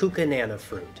cucanana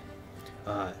fruit.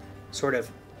 Sort of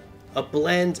a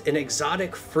blend, an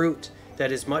exotic fruit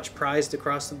that is much prized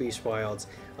across the Beast Wilds,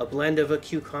 a blend of a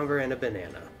cucumber and a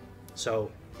banana.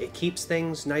 So it keeps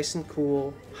things nice and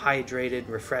cool, hydrated,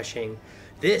 refreshing.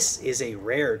 This is a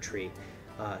rare treat.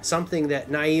 Something that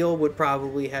Nail would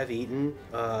probably have eaten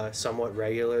somewhat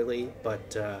regularly,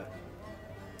 but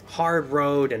hard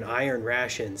road and iron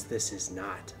rations, this is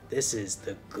not. This is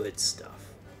the good stuff.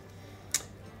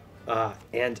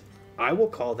 And I will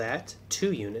call that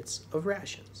 2 units of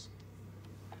rations.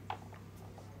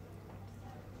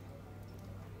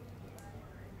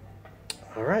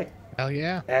 All right. Hell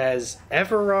yeah. As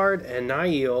Everard and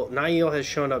Niall has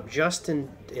shown up just in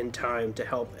time to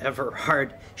help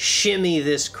Everard shimmy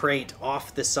this crate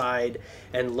off the side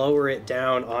and lower it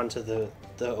down onto the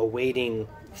awaiting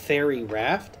ferry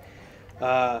raft.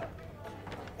 Oh,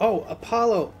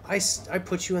 Apollo, I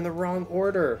put you in the wrong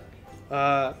order.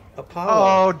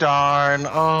 Apollo. Oh darn!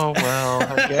 Oh well.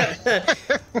 I guess.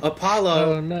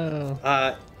 Apollo. Oh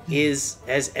no. Is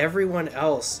as everyone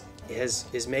else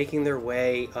is making their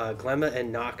way. Glemma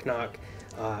and Knock Knock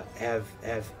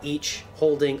have each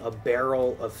holding a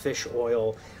barrel of fish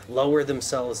oil, lower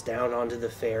themselves down onto the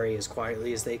ferry as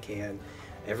quietly as they can.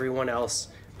 Everyone else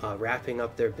wrapping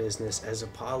up their business as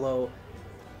Apollo,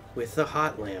 with the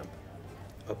hot lamp,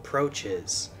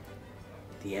 approaches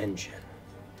the engine.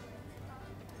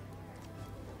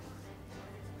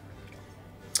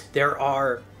 There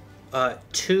are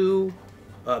two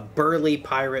burly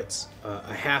pirates,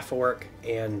 a half-orc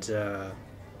and a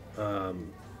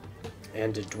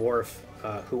dwarf,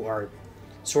 who are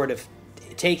sort of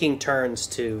taking turns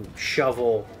to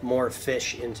shovel more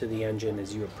fish into the engine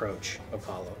as you approach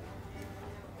Apollo.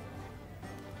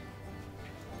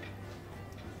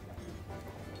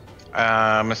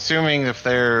 I'm assuming if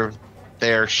they're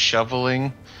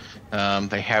shoveling,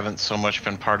 they haven't so much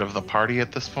been part of the party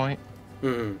at this point.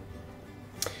 Mm-hmm.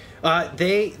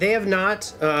 They have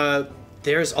not.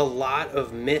 There's a lot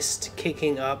of mist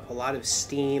kicking up, a lot of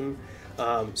steam.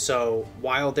 So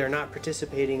while they're not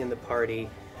participating in the party,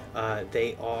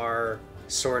 they are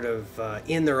sort of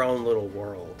in their own little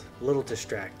world, a little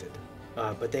distracted.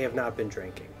 But they have not been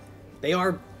drinking.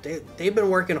 They've been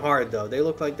working hard though. They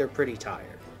look like they're pretty tired.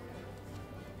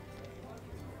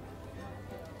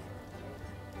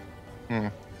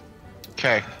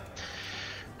 Okay.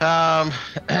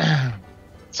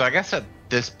 So I guess at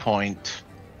this point,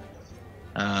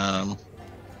 Apollo's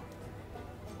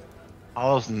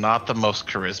not the most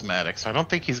charismatic, so I don't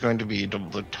think he's going to be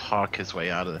able to talk his way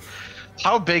out of it.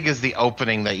 How big is the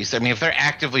opening that you said? I mean, if they're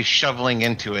actively shoveling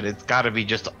into it, it's got to be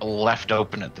just left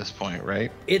open at this point,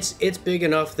 right? It's big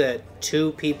enough that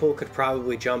two people could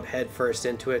probably jump headfirst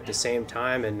into it at the same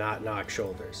time and not knock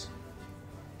shoulders.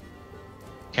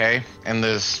 Okay, and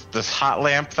this hot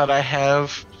lamp that I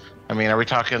have, I mean, are we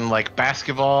talking like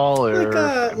basketball or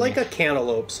like a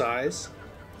cantaloupe size?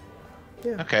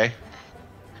 Yeah. Okay.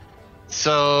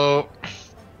 So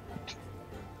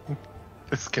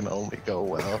this can only go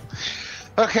well.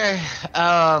 Okay.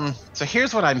 So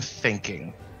here's what I'm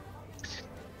thinking.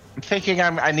 I'm thinking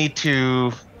I need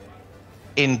to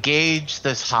engage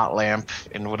this hot lamp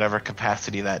in whatever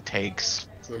capacity that takes.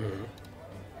 Mm-hmm.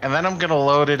 And then I'm going to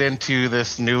load it into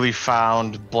this newly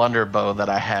found blunderbow that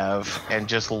I have and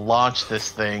just launch this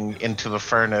thing into the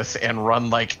furnace and run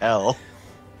like hell.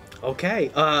 Okay.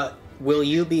 Will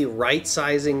you be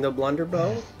right-sizing the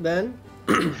blunderbow then?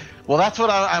 Well, that's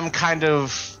what I'm kind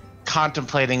of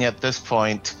contemplating at this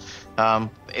point.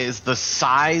 Is the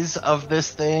size of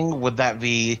this thing, would that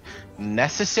be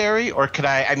necessary? Or could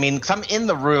I mean, because I'm in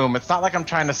the room, it's not like I'm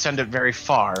trying to send it very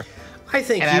far. I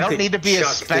think and you I don't could need to be chuck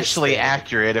especially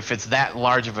accurate if it's that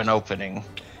large of an opening.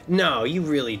 No, you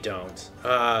really don't.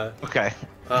 Okay.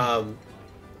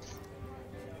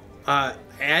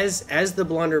 As the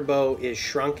blunderbow is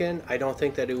shrunken, I don't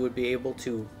think that it would be able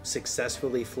to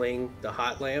successfully fling the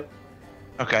hot lamp.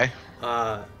 Okay.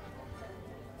 But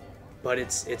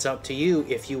it's up to you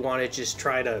if you want to just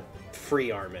try to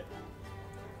free arm it.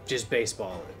 Just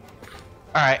baseball it.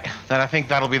 All right, then I think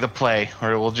that'll be the play,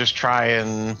 or we'll just try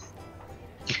and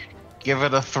give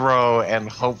it a throw and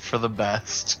hope for the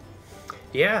best.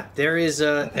 Yeah, there's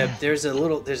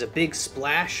a big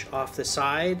splash off the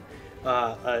side,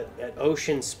 an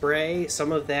ocean spray.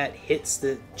 Some of that hits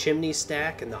the chimney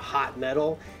stack and the hot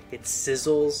metal. It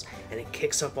sizzles and it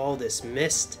kicks up all this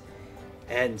mist,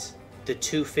 and the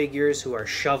two figures who are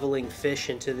shoveling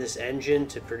fish into this engine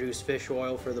to produce fish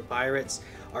oil for the pirates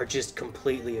are just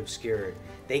completely obscured.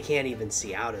 They can't even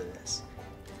see out of this.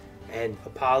 And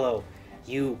Apollo,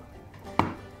 you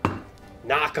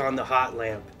knock on the hot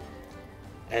lamp,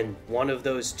 and one of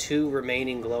those two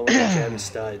remaining glowing gem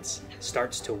studs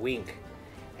starts to wink,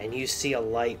 and you see a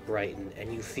light brighten,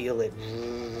 and you feel it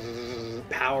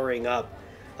powering up.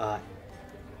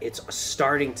 It's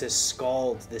starting to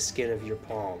scald the skin of your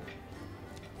palm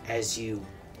as you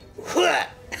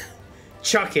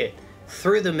chuck it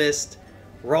through the mist,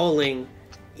 rolling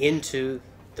into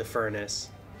the furnace,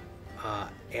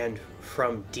 and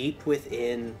from deep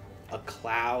within a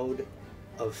cloud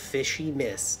of fishy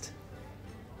mist,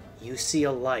 you see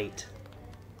a light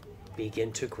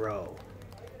begin to grow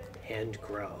and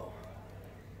grow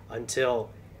until,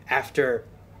 after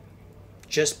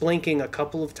just blinking a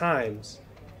couple of times,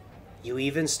 You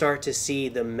even start to see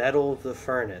the metal of the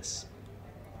furnace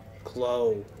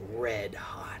glow red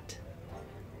hot.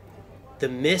 The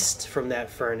mist from that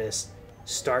furnace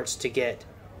starts to get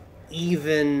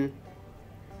even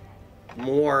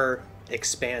more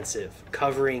expansive,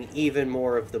 covering even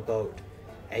more of the boat.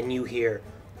 And you hear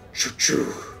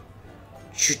choo-choo,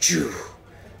 choo-choo,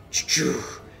 choo-choo,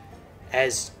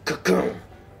 as ka-gung,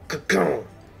 ka-gung,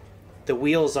 the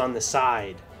wheels on the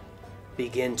side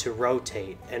begin to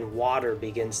rotate and water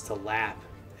begins to lap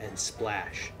and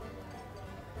splash.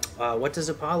 What does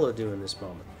Apollo do in this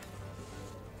moment?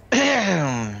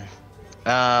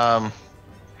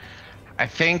 I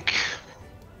think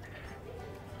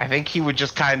he would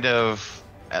just kind of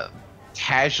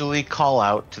casually call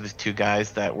out to the two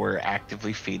guys that were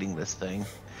actively feeding this thing.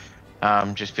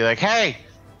 Just be like, "Hey,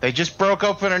 they just broke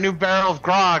open a new barrel of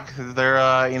grog.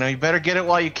 They're, you better get it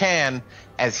while you can."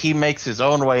 As he makes his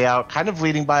own way out, kind of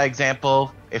leading by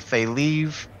example. If they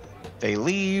leave, they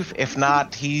leave. If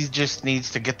not, he just needs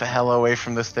to get the hell away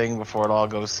from this thing before it all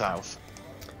goes south.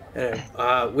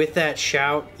 With that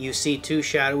shout, you see two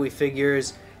shadowy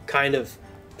figures kind of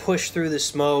push through the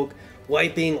smoke,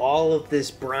 wiping all of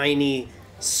this briny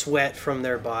sweat from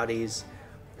their bodies.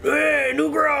 Hey,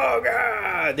 new grog!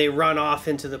 Ah! They run off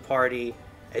into the party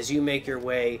as you make your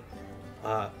way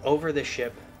over the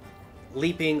ship,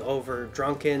 leaping over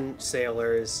drunken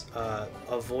sailors,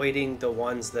 avoiding the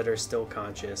ones that are still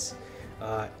conscious,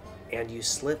 and you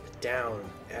slip down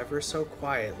ever so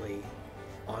quietly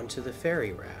onto the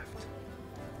ferry raft.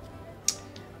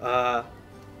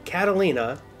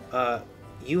 Catalina,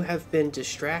 you have been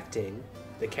distracting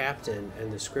the captain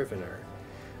and the scrivener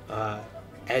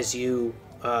as you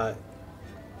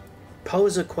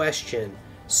pose a question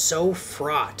so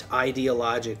fraught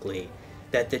ideologically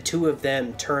that the two of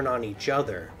them turn on each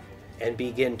other and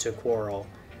begin to quarrel.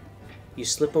 You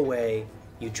slip away,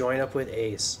 you join up with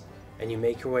Ace, and you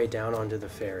make your way down onto the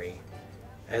ferry.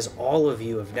 As all of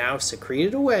you have now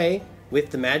secreted away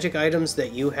with the magic items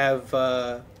that you have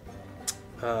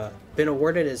been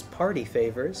awarded as party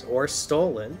favors or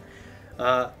stolen,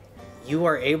 you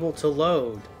are able to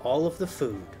load all of the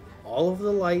food, all of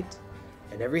the light,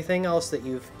 and everything else that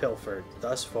you've pilfered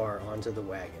thus far onto the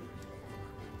wagon.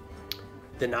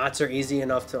 The knots are easy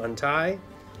enough to untie,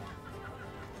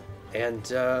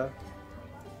 and I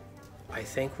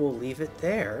think we'll leave it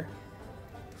there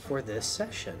for this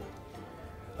session.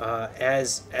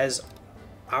 As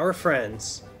our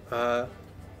friends of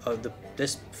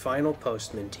this final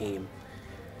Postman team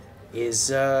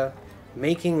is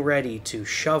making ready to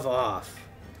shove off,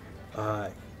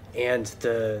 and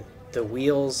the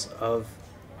wheels of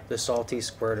the Salty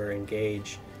Squirter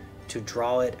engage to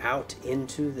draw it out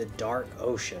into the dark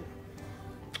ocean,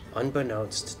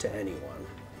 unbeknownst to anyone.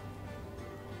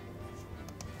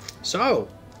 So,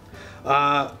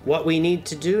 what we need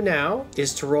to do now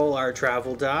is to roll our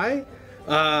travel die.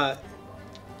 I'm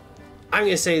going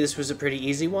to say this was a pretty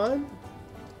easy one.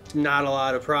 Not a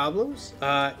lot of problems.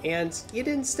 And you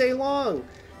didn't stay long.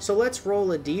 So let's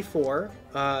roll a d4.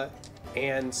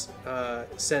 And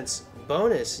since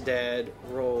Bonus Dad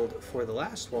rolled for the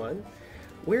last one,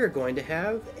 we're going to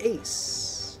have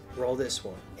Ace roll this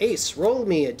one. Ace, roll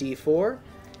me a d4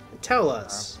 and tell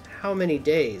us how many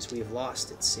days we've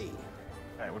lost at sea.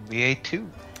 That would be a 2.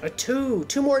 A 2.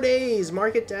 2 more days.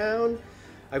 Mark it down.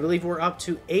 I believe we're up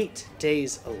to 8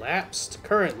 days elapsed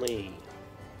currently,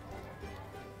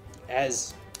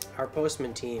 as our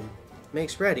Postman team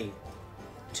makes ready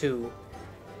to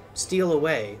steal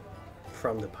away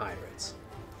from the pirates.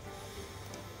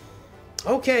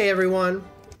 Okay, everyone.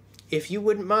 If you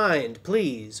wouldn't mind,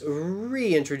 please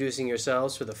reintroducing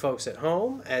yourselves for the folks at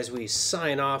home as we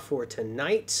sign off for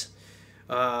tonight.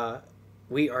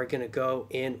 We are going to go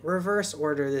in reverse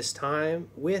order this time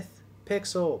with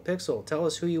Pixel. Pixel, tell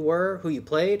us who you were, who you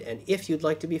played, and if you'd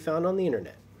like to be found on the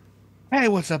internet. Hey,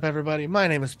 what's up, everybody? My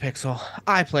name is Pixel.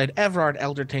 I played Everard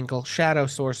Eldertinkle, Shadow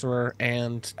Sorcerer,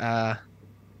 and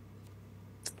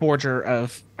Forger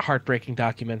of Heartbreaking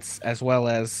Documents, as well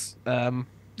as,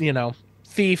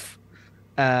 thief,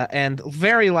 and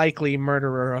very likely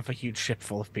murderer of a huge ship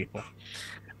full of people.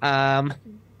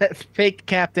 Fake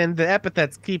captain, the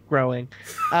epithets keep growing.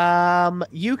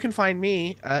 You can find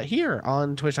me here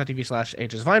on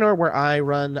twitch.tv/AgesVinor, where I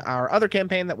run our other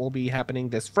campaign that will be happening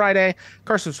this Friday,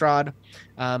 Curse of Strahd.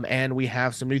 And we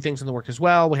have some new things in the work as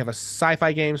well. We have a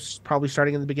sci-fi game probably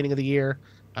starting in the beginning of the year.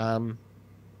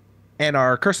 And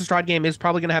our Curse of Strahd game is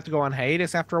probably going to have to go on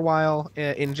hiatus after a while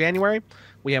in January.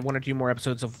 We have 1 or 2 more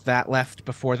episodes of that left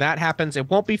before that happens. It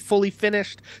won't be fully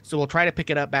finished, so we'll try to pick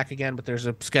it up back again, but there's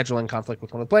a scheduling conflict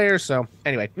with one of the players. So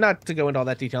anyway, not to go into all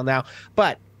that detail now,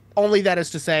 but only that is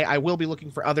to say, I will be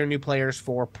looking for other new players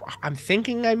for. I'm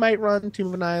thinking I might run Tomb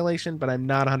of Annihilation, but I'm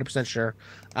not 100% sure.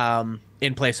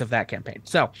 In place of that campaign.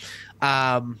 So,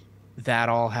 that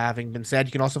all having been said,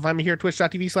 you can also find me here at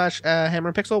twitch.tv/Hammer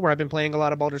and Pixel, where I've been playing a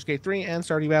lot of Baldur's Gate 3 and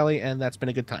Stardew Valley, and that's been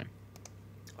a good time.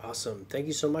 Awesome. Thank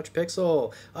you so much,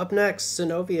 Pixel. Up next,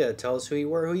 Zenobia. Tell us who you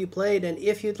were, who you played, and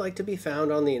if you'd like to be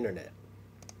found on the internet.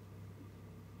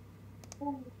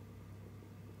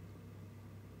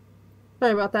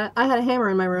 Sorry about that. I had a hammer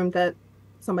in my room that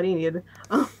somebody needed.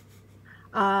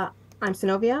 I'm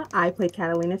Sinovia. I played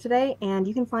Catalina today, and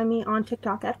you can find me on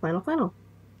TikTok at Flannel.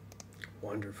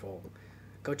 Wonderful.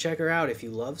 Go check her out if you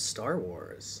love Star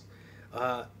Wars.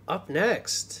 Up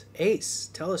next, Ace.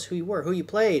 Tell us who you were, who you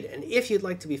played, and if you'd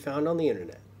like to be found on the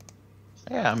internet.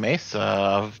 Yeah, I'm Ace.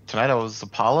 Tonight I was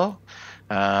Apollo.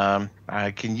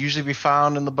 I can usually be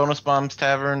found in the Bonus Bombs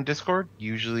Tavern Discord,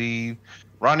 usually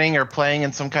running or playing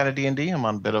in some kind of D&D. I'm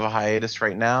on a bit of a hiatus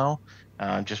right now.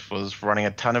 Just was running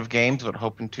a ton of games, but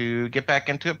hoping to get back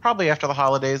into it probably after the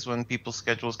holidays when people's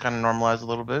schedules kind of normalize a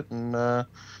little bit, and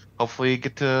hopefully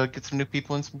get some new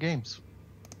people in some games.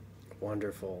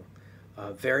 Wonderful.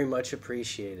 Very much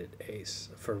appreciated, Ace,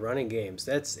 for running games.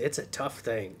 It's a tough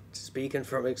thing, speaking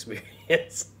from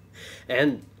experience.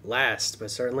 And last,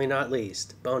 but certainly not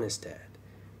least, Bonus Dad.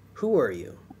 Who are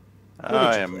you?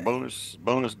 I am bonus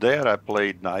dad. I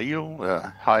played Nail,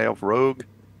 High Elf Rogue,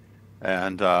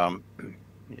 and as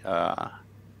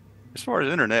far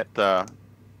as internet,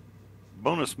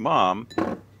 Bonus Mom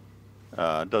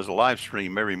does a live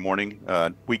stream every morning,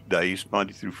 weekdays,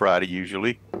 Monday through Friday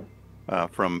usually,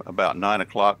 from about 9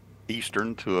 o'clock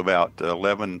Eastern to about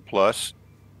 11 plus,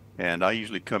 and I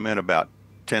usually come in about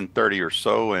 10:30 or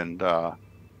so and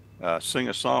sing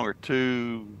a song or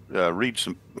two,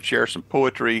 share some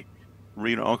poetry,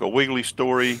 read an Uncle Wiggily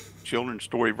story, children's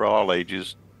story for all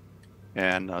ages.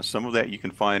 And some of that you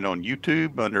can find on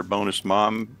YouTube under Bonus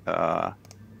Mom.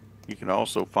 You can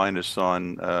also find us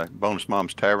on Bonus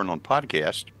Mom's Tavern on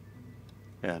podcast.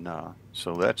 And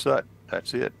so that's it.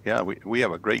 That's it. Yeah, we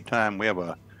have a great time. We have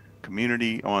a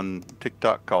community on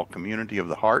TikTok called Community of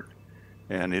the Heart.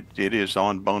 And it is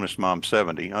on Bonus Mom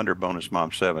 70, under Bonus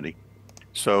Mom 70.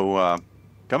 So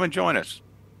come and join us.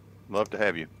 Love to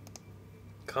have you.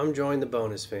 Come join the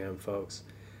bonus fam, folks.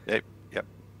 Yep.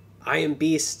 I am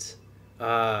Beast.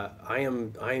 I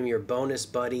am your bonus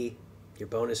buddy, your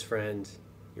bonus friend,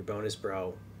 your bonus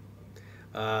bro.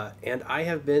 And I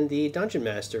have been the Dungeon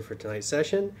Master for tonight's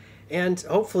session, and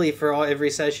hopefully for every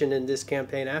session in this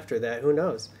campaign after that, who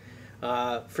knows.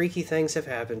 Freaky things have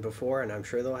happened before, and I'm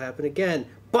sure they'll happen again.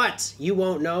 But you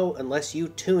won't know unless you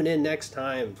tune in next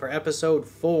time for episode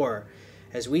 4,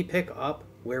 as we pick up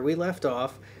where we left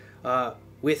off,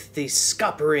 with the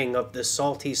scuppering of the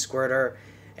salty squirter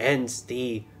and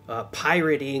the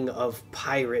pirating of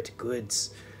pirate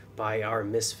goods by our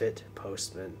misfit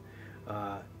postman.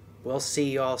 We'll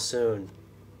see y'all soon.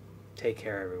 Take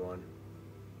care, everyone.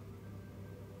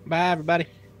 Bye, everybody.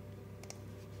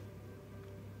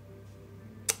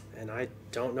 And I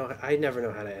never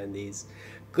know how to end these.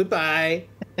 Goodbye.